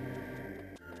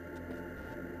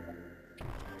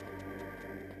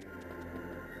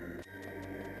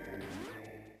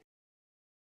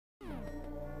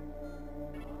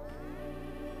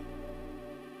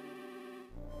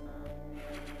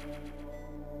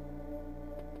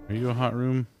 Are you a hot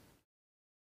room?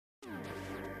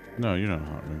 No, you're not a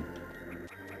hot room.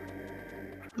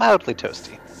 Mildly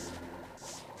toasty.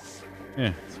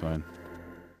 Yeah, it's fine.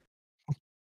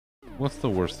 What's the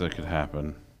worst that could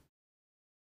happen?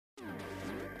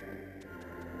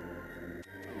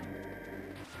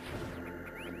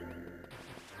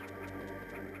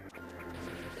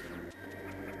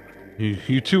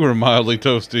 You two are mildly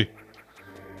toasty.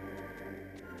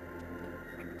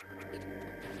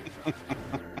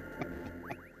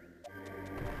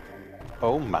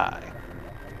 Oh my.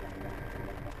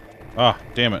 Ah,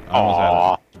 damn it. I almost had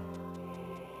Aw. it.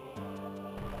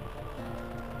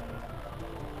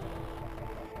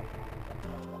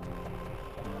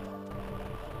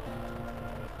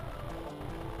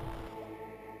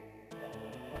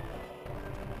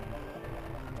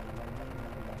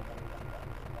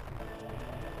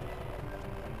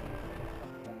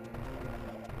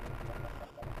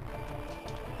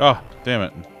 Oh, damn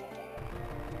it.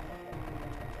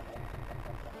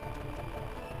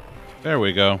 There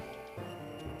we go.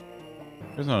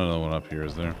 There's not another one up here,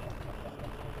 is there?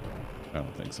 I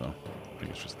don't think so. I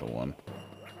think it's just the one.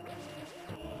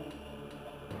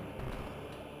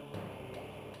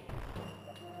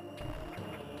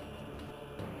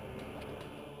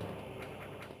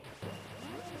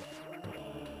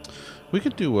 We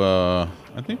could do, I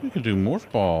think we could do Morph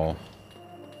Ball.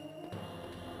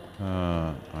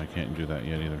 I can't do that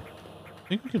yet either. I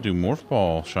think we could do Morph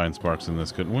Ball Shine Sparks in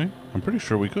this, couldn't we? I'm pretty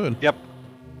sure we could. Yep.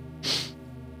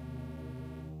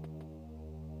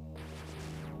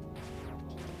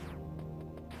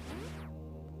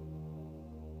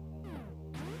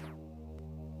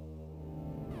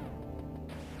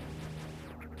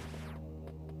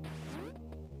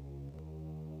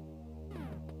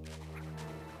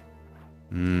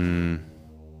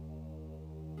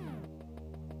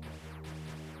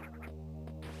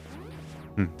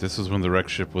 This is when the wreck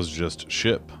ship was just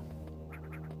ship.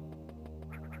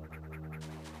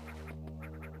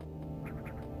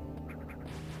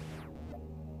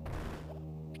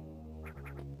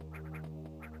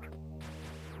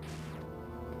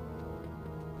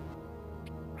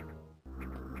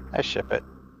 I ship it.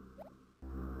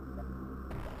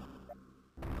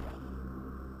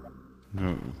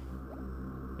 No.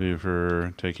 Thank you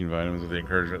for taking vitamins with the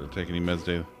encouragement to take any meds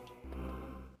daily.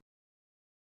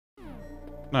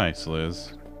 Nice,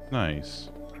 Liz. Nice.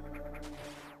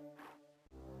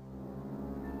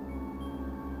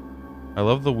 I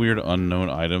love the weird unknown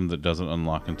item that doesn't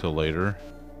unlock until later.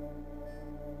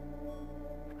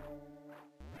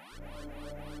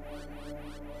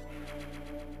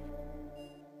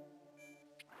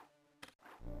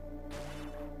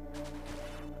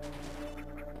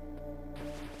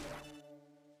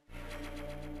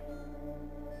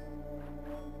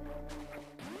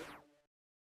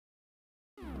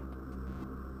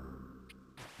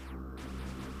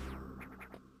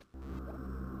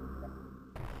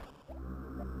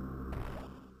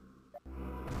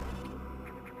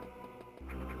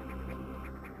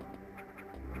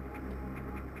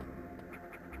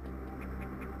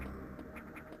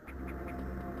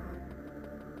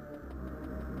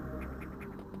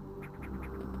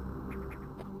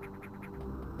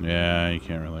 Yeah, you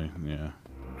can't really, yeah.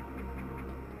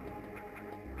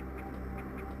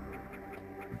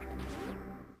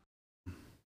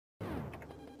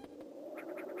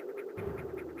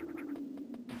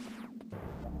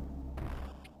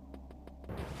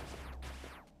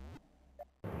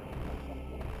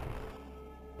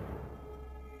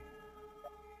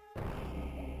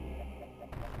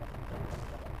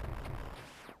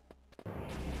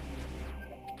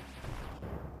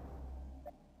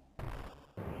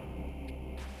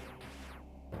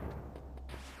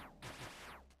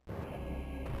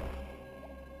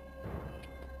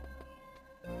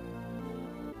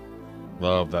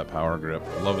 Love that power grip.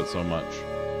 Love it so much.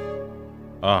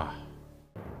 Ah.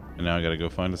 And now I gotta go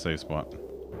find a safe spot.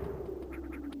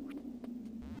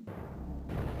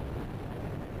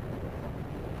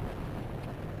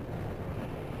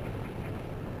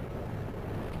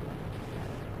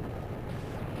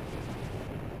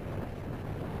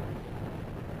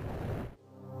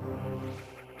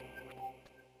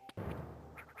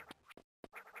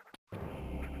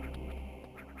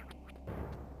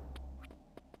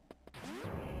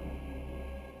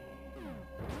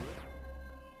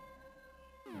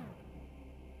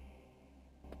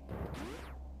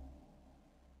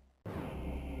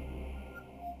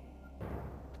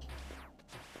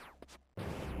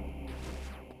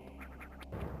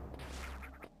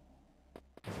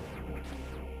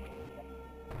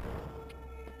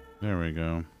 There we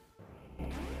go.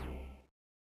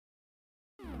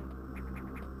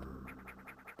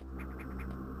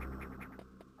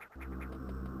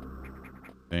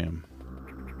 Damn.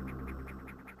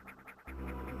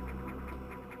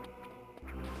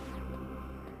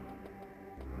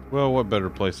 Well, what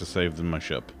better place to save than my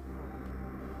ship?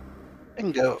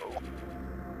 Bingo.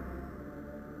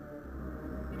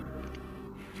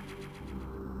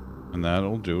 And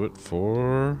that'll do it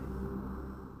for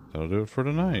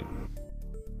tonight.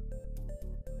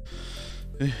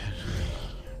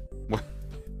 Well,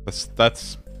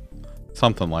 that's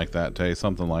something like that, Tay.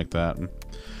 Something like that.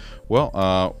 Well,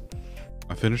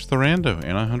 I finished the rando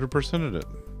and I 100%ed it.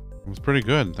 It was pretty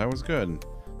good. That was good.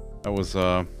 That was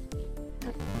Yeah,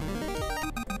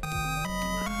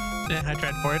 I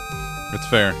tried for it. It's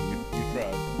fair. You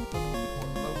tried.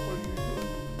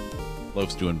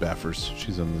 Loaf's doing baffers.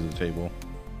 She's under the table.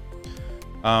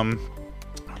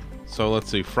 So let's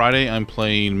see. Friday, I'm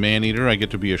playing Maneater. I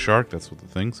get to be a shark. That's what the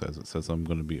thing says. It says I'm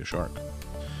going to be a shark.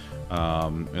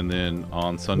 And then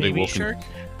on Sunday, Maybe shark.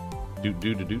 Then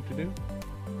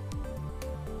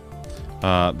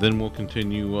we'll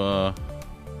continue. I'll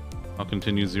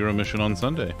continue Zero Mission on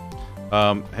Sunday.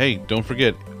 Hey, don't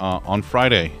forget on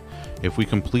Friday, if we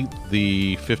complete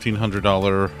the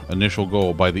 $1,500 initial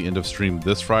goal by the end of stream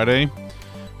this Friday,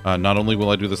 Not only will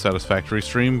I do the Satisfactory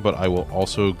stream, but I will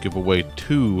also give away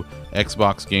 2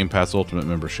 Xbox Game Pass Ultimate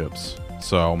memberships.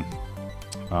 So,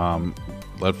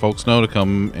 let folks know to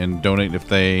come and donate if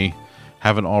they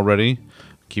haven't already.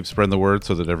 Keep spreading the word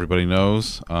so that everybody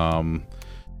knows.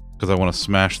 Because I want to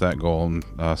smash that goal and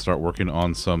start working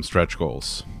on some stretch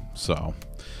goals. So,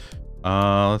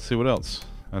 let's see what else.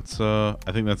 That's I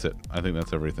think that's it. I think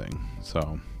that's everything.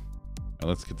 So,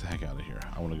 let's get the heck out of here.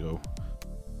 I want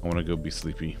to go be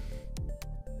sleepy.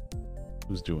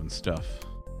 Who's doing stuff?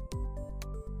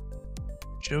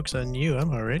 Joke's on you.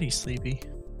 I'm already sleepy.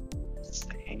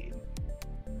 Same.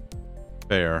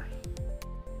 Fair.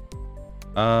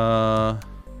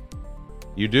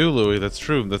 You do, Louie. That's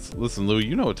true. Listen, Louie.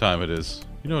 You know what time it is.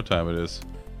 You know what time it is.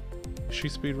 Is she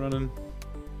speed running?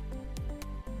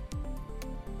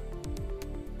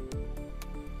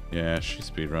 Yeah, she's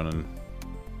speed running.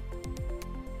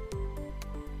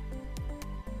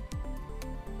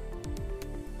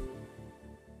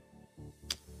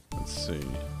 Let's see.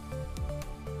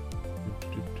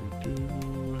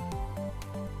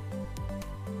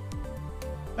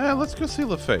 Let's go see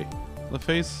LaFay.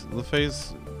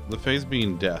 LaFay's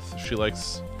being death. She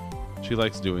likes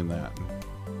doing that.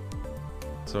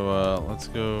 So let's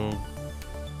go.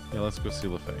 Yeah, let's go see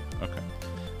LaFay. Okay.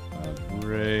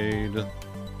 Raid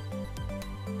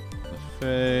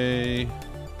LaFay.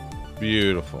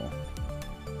 Beautiful.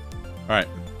 All right,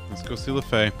 let's go see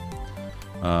LaFay.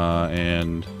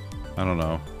 And I don't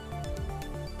know.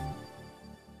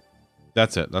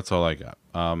 That's it. That's all I got.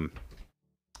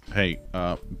 Hey,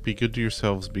 be good to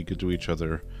yourselves. Be good to each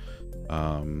other.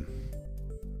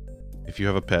 If you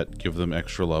have a pet, give them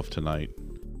extra love tonight.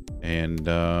 And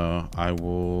I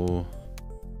will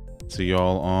see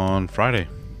y'all on Friday.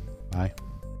 Bye.